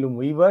handloom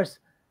weavers,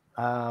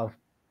 uh,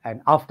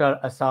 and after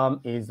Assam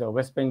is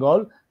West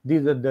Bengal.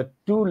 These are the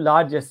two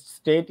largest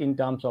state in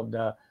terms of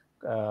the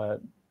uh,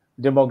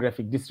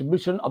 demographic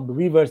distribution of the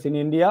weavers in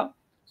India.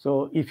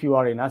 So if you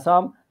are in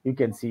Assam, you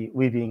can see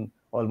weaving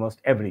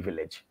almost every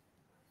village.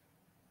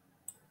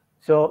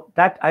 So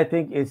that, I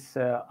think, is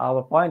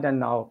our point. And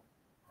now,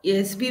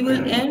 Yes, we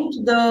will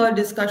end the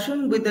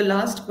discussion with the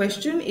last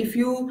question. If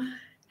you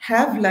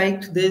have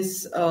liked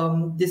this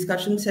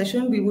discussion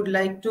session, we would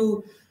like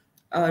to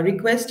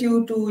request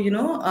you to,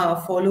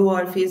 follow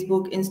our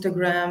Facebook,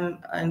 Instagram,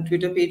 and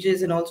Twitter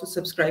pages, and also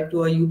subscribe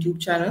to our YouTube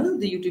channel,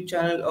 the YouTube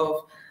channel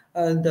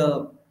of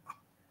the,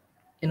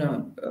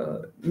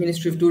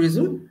 Ministry of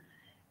Tourism.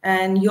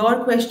 And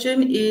your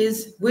question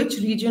is, which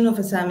region of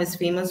Assam is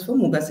famous for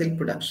muga silk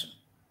production?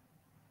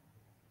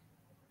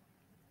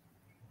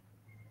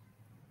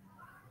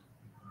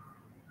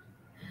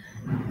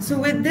 So,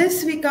 with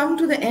this, we come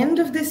to the end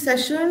of this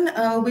session.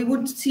 We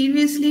would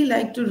seriously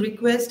like to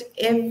request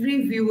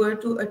every viewer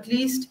to at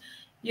least,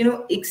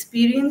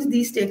 experience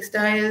these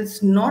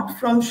textiles not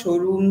from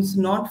showrooms,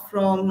 not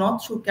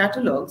through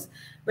catalogs,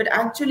 but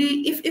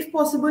actually, if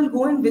possible,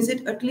 go and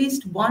visit at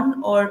least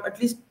one or at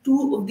least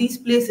two of these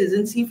places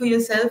and see for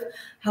yourself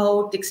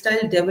how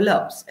textile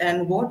develops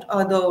and what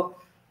are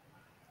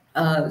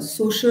the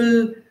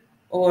social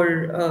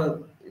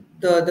or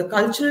the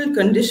cultural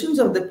conditions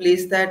of the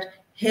place that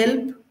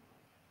help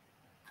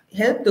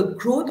the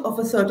growth of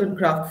a certain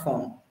craft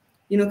form.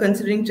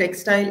 Considering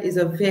textile is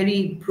a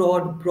very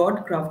broad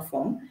craft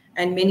form,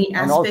 and many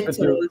and also aspects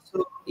are to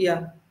also,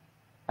 yeah.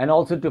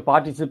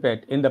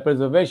 participate in the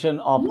preservation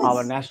of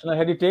our Yes, national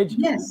heritage,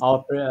 yes.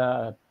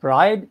 our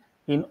pride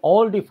in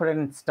all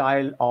different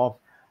style of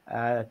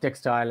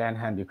textile and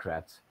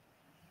handicrafts.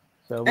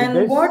 So with And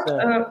this, what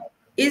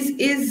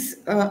is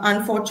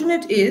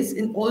unfortunate is,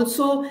 in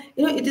also,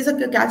 it is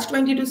a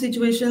catch-22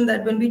 situation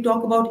that when we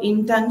talk about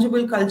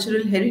intangible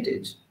cultural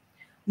heritage,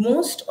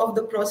 most of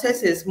the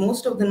processes,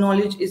 most of the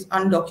knowledge is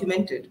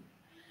undocumented.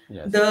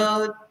 yes,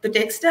 The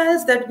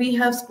textiles that we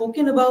have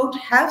spoken about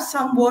have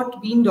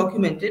somewhat been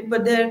documented,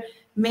 but there are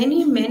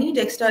many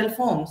textile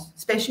forms,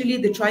 especially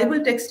the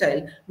tribal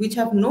textile, which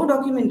have no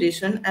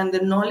documentation and the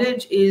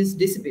knowledge is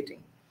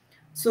dissipating.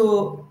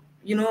 So,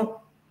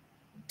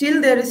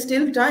 till there is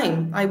still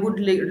time, I would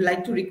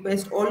like to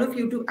request all of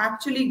you to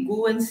actually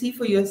go and see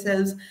for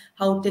yourselves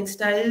how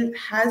textile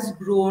has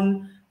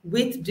grown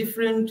with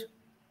different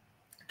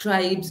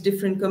tribes,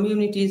 different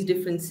communities,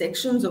 different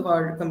sections of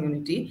our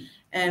community,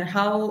 and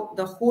how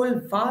the whole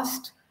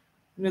vast,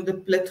 the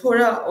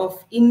plethora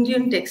of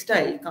Indian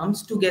textile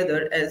comes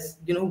together as,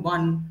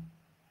 one,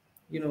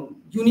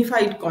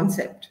 unified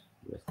concept.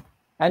 yes,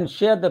 and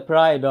share the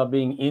pride of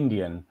being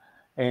Indian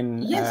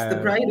in Yes, the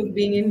pride of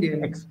being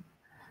ex-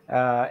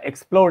 Indian.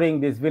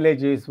 exploring these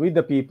villages with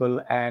the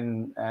people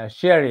and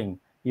sharing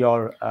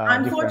your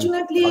different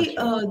Unfortunately,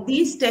 culture.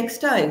 these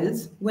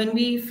textiles, when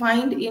we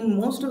find in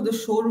most of the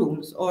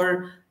showrooms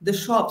or the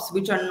shops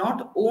which are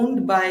not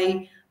owned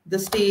by the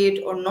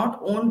state or not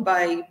owned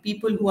by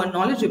people who are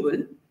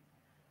knowledgeable,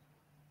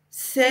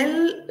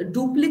 sell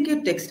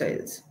duplicate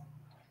textiles,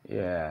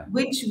 Yeah,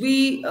 which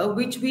we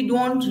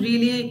don't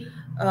really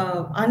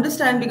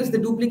understand because the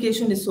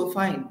duplication is so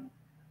fine.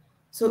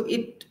 So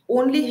it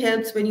only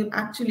helps when you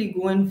actually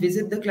go and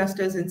visit the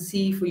clusters and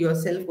see for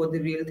yourself what the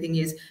real thing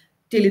is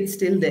till it's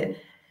still there.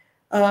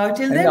 Till and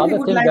the then, we other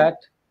would thing like, that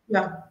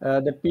yeah,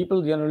 that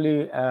people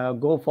generally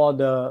go for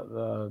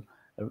the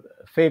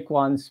fake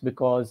ones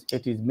because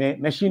it is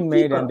machine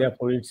made and cheaper.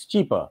 therefore it's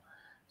cheaper.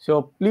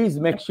 So please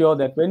make sure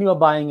that when you are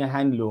buying a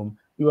handloom,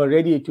 you are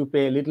ready to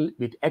pay a little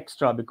bit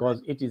extra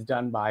because it is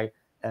done by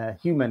a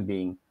human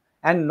being.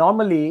 And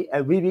normally,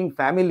 a weaving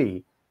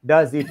family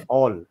does it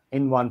all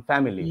in one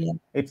family. Yeah.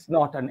 It's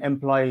not an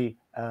employee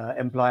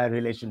employer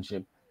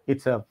relationship,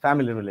 it's a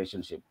family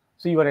relationship.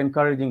 So you are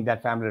encouraging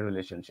that family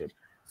relationship.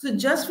 So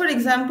just for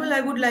example,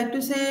 I would like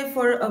to say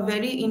for a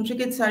very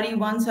intricate sari,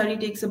 one sari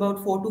takes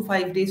about 4 to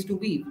 5 days to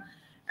weave.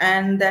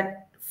 And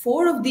that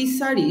four of these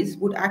saris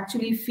would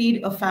actually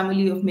feed a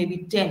family of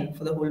maybe 10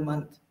 for the whole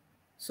month.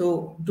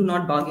 So do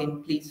not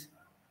bargain, please.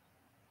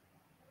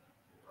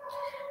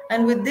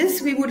 And with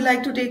this, we would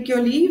like to take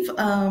your leave.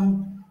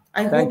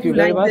 I Thank hope you you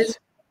very like much. this.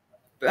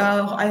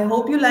 I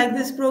hope you like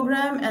this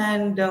program,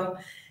 and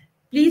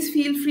please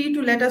feel free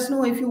to let us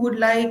know if you would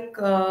like,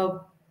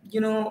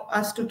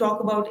 us to talk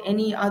about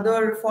any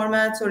other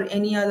formats or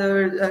any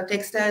other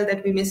textile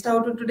that we missed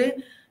out on today.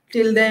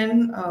 Till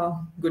then,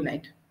 good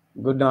night.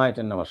 Good night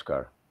and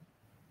namaskar.